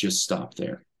not just stop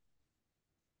there?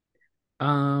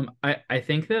 I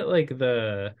think that like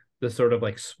the sort of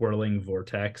like swirling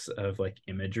vortex of like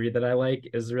imagery that I like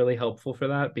is really helpful for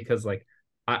that, because like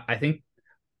I think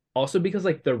also because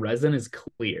like the resin is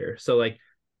clear. So like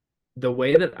the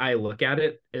way that I look at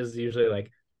it is usually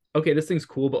like, okay, this thing's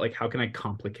cool, but like how can I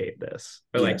complicate this?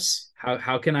 Or like Yes.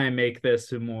 how can I make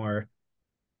this more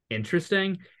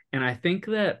interesting? And I think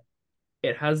that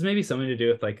it has maybe something to do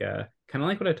with like a kind of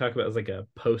like what I talk about as like a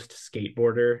post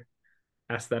skateboarder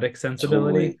aesthetic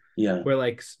sensibility, Totally. Yeah. where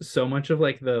like so much of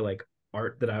like the like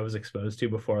art that I was exposed to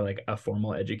before like a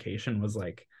formal education was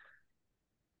like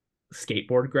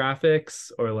skateboard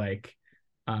graphics, or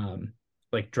um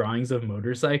like drawings of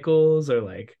motorcycles or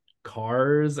like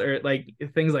cars or like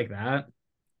things like that.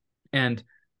 And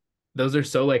those are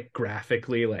so like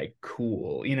graphically like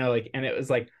cool, like, and it was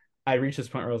like I reached this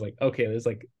point where I was like, okay, there's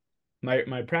like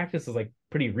my practice is like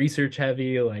pretty research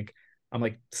heavy. Like I'm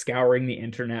like scouring the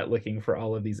internet looking for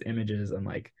all of these images, and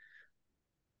like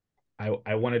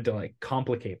I wanted to like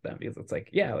complicate them, because it's like,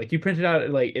 yeah, like you print it out,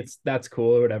 like that's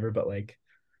cool or whatever, but like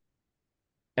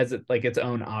as it like its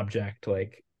own object,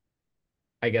 like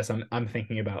I guess I'm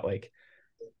thinking about like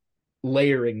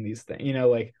layering these things,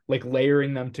 like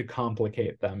layering them to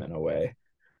complicate them in a way.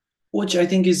 Which I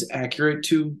think is accurate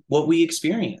to what we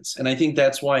experience. And I think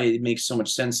that's why it makes so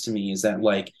much sense to me is that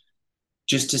like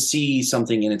just to see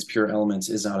something in its pure elements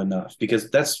is not enough, because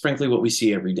that's frankly what we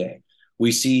see every day.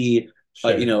 We see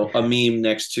Sure. a meme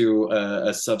next to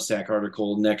a Substack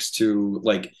article, next to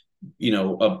like,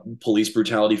 a police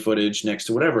brutality footage, next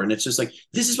to whatever. And it's just like,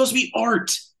 this is supposed to be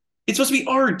art. It's supposed to be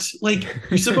art. Like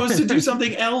you're supposed to do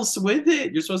something else with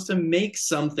it. You're supposed to make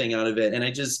something out of it. And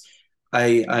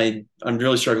I'm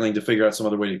really struggling to figure out some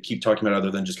other way to keep talking about it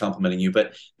other than just complimenting you,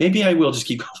 but maybe I will just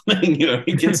keep complimenting you.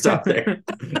 We can stop there.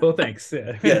 Well, thanks.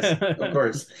 Yes, of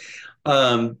course.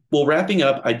 Well, wrapping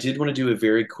up, I did want to do a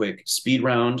very quick speed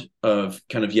round of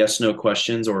kind of yes, no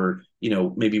questions, or,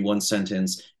 maybe one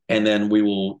sentence, and then we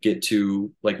will get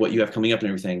to like what you have coming up and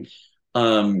everything.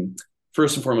 Um,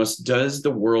 First and foremost, does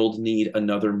the world need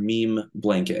another meme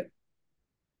blanket?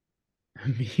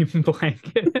 Meme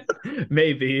blanket.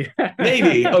 Maybe.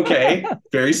 Maybe. Okay.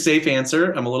 Very safe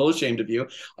answer. I'm a little ashamed of you.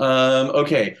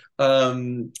 Okay.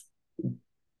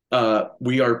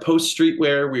 We are post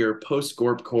streetwear. We are post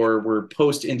gorpcore. We're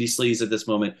post indie sleaze at this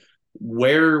moment.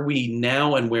 Where are we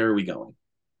now, and where are we going?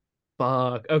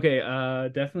 Fuck. Okay.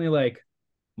 Definitely like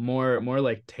more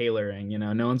like tailoring.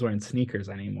 No one's wearing sneakers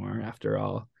anymore after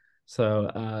all.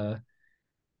 So,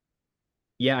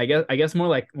 yeah, I guess more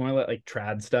like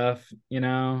trad stuff.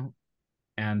 And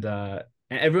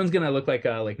everyone's gonna look like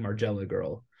a like Margiela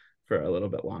girl for a little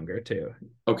bit longer too.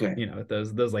 Okay. With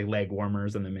those like leg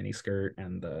warmers and the mini skirt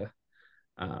and the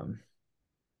um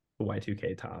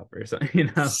Y2K top or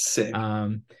something. Sick.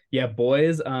 Yeah,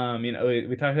 boys.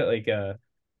 We talked about like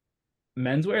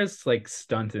menswear is like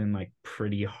stunting like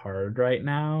pretty hard right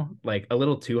now, like a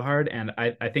little too hard, and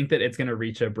I think that it's gonna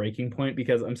reach a breaking point,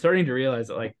 because I'm starting to realize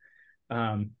that like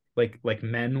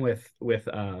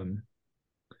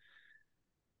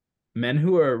men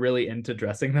who are really into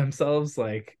dressing themselves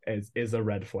like is a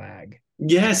red flag.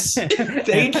 Yes. And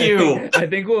Thank you. I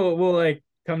think we'll like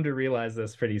come to realize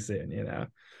this pretty soon.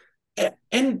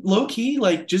 And low key,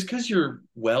 like just because you're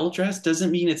well dressed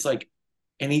doesn't mean it's like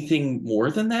anything more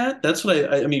than that. That's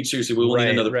what I mean, seriously, we will need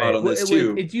Right, another pod right. on Well, this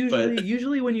too. it's But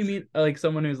usually when you meet like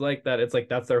someone who's like that, it's like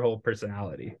that's their whole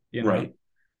personality. right.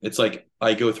 It's like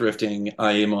I go thrifting.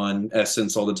 I am on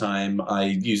Essence all the time. I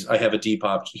have a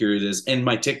Depop. Here it is. And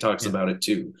my TikTok's Yeah, about it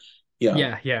too. Yeah.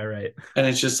 yeah, yeah. Right. And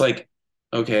it's just like,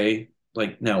 okay,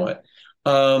 like now what?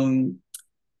 Um,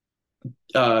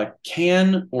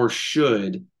 can or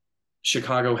should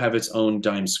Chicago have its own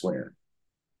dime square?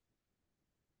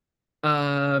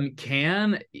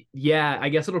 Can Yeah, I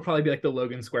guess it'll probably be like the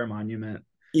Logan Square Monument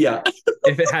Yeah.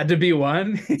 if it had to be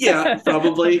one. Yeah,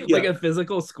 probably. Like Yeah. a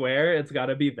physical square, it's got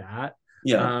to be that.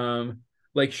 Yeah. Um,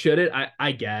 like should it?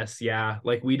 I guess, yeah.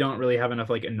 Like we don't really have enough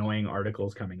like annoying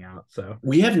articles coming out, so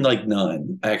We have like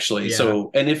none actually. yeah.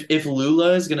 So, and if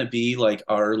Lula is gonna be like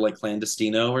our like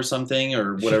clandestino or something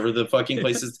or whatever the fucking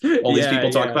places all these Yeah,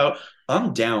 people talk yeah. about,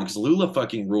 I'm down because Lula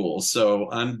fucking rules. So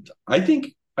I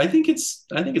think it's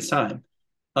time.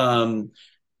 Um,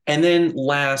 and then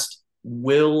last,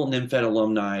 will Nymphet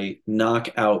alumni knock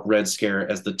out Red Scare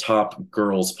as the top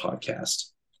girls podcast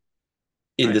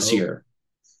in I this hope. year?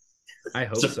 I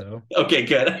hope so. Okay,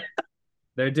 good.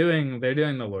 They're doing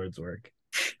the Lord's work.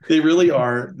 They really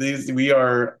are. We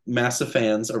are massive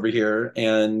fans over here,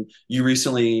 and you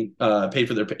recently paid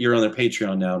for you're on their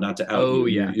Patreon now. Not to out Oh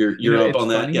you. yeah. You're up on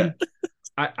that. Funny. Yeah.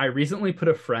 I recently put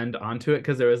a friend onto it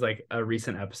because there was like a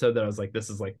recent episode that I was like, this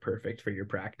is like perfect for your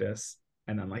practice.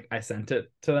 And then like I sent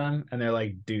it to them and they're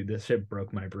like, dude, this shit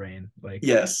broke my brain. Like,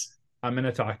 Yes. I'm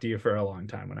gonna talk to you for a long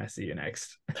time when I see you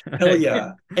next. Hell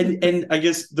yeah. And I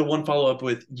guess the one follow up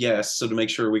with yes, so to make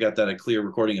sure we got that a clear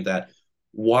recording of that.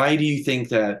 Why do you think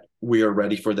that we are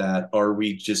ready for that? Are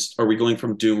we going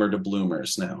from doomer to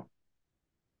bloomers now?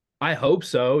 I hope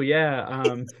so.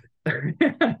 Yeah.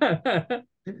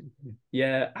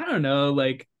 Yeah, I don't know.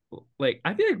 Like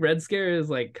I feel like Red Scare is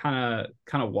like kind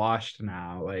of washed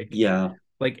now. Yeah.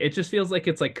 Like it just feels like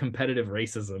it's like competitive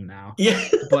racism now. Yeah.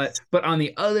 But on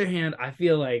the other hand, I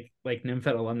feel like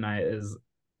NymFed alumni is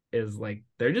like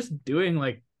they're just doing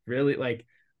like really like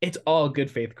it's all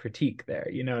good faith critique there.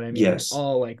 You know what I mean? Yes. It's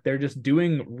all like they're just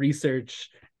doing research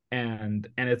and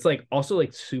it's like also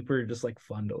like super just like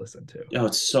fun to listen to. Oh,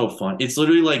 it's so fun. It's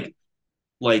literally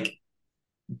like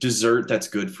dessert that's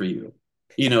good for you.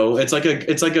 You know, it's like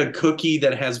a cookie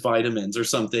that has vitamins or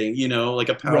something, you know, like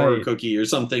a power Right. cookie or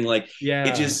something like Yeah.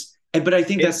 it just but I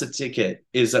think that's the ticket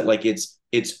is that like it's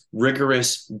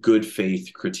rigorous good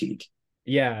faith critique.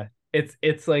 Yeah.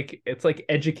 It's like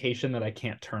education that I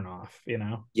can't turn off, you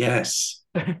know? Yes.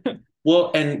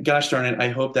 Well, and gosh darn it, I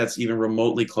hope that's even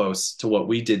remotely close to what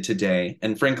we did today.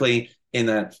 And frankly, in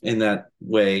that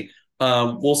way,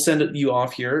 we'll send you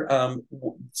off here.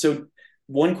 So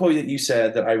one quote that you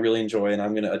said that I really enjoy and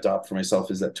I'm going to adopt for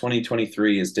myself is that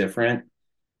 2023 is different.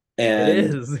 And It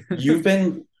is. you've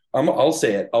been, I'll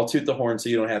say it. I'll toot the horn so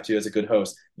you don't have to as a good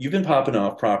host. You've been popping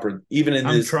off proper, even in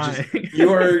I'm this. trying.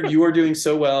 You are doing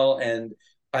so well, and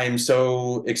I'm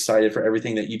so excited for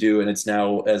everything that you do. And it's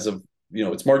now as of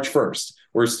it's March 1st.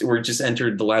 We're just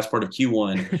entered the last part of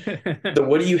Q1. So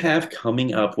what do you have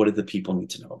coming up? What do the people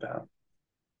need to know about?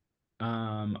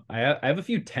 I have a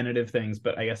few tentative things,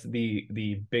 but I guess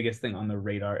the biggest thing on the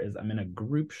radar is I'm in a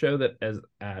group show that is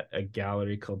at a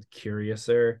gallery called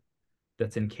Curiouser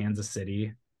that's in Kansas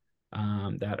City.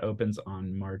 That opens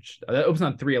on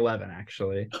 3/11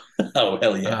 actually. Oh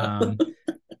hell yeah.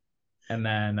 And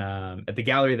then at the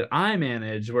gallery that I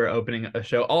manage, we're opening a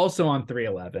show also on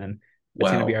 3/11. It's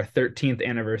going to be our 13th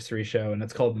anniversary show, and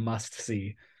it's called Must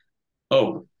See.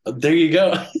 Oh, there you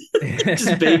go.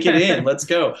 Just bake it in. Let's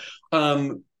go.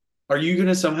 Are you going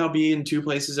to somehow be in two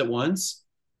places at once?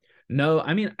 No,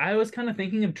 I mean, I was kind of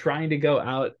thinking of trying to go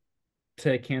out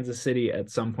to Kansas City at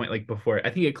some point, like before. I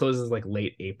think it closes like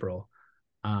late April.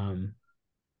 But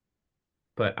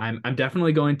I'm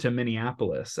definitely going to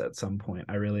Minneapolis at some point.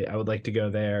 I would like to go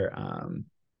there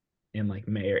in like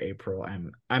May or April.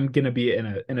 I'm gonna be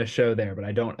in a show there, but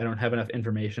I don't have enough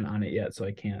information on it yet, so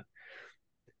I can't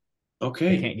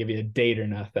give you a date or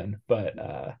nothing. But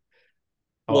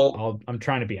I'm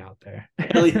trying to be out there.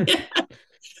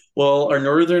 Well, our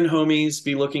northern homies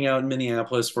be looking out in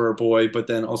Minneapolis for our boy, but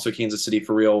then also Kansas City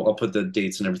for real. I'll put the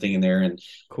dates and everything in there, and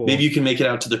cool. Maybe you can make it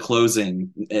out to the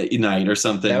closing night or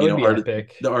something. That would be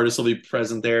epic. The artist will be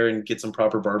present there and get some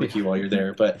proper barbecue while you're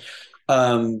there. But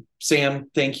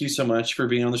Sam, thank you so much for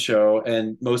being on the show,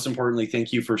 and most importantly,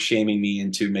 thank you for shaming me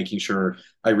into making sure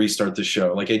I restart the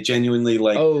show. Like I genuinely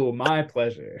like. Oh, my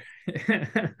pleasure.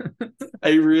 I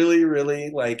really,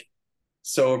 really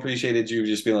so appreciated you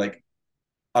just being like,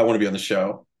 I want to be on the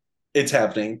show. It's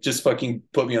happening. Just fucking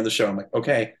put me on the show. I'm like,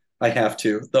 okay, I have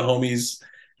to. The homies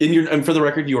and for the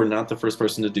record, you are not the first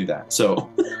person to do that.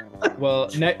 So well,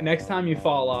 next time you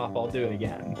fall off, I'll do it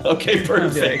again. Okay,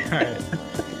 perfect. All right.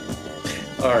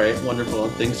 All right, wonderful.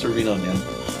 Thanks for being on,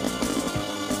 man.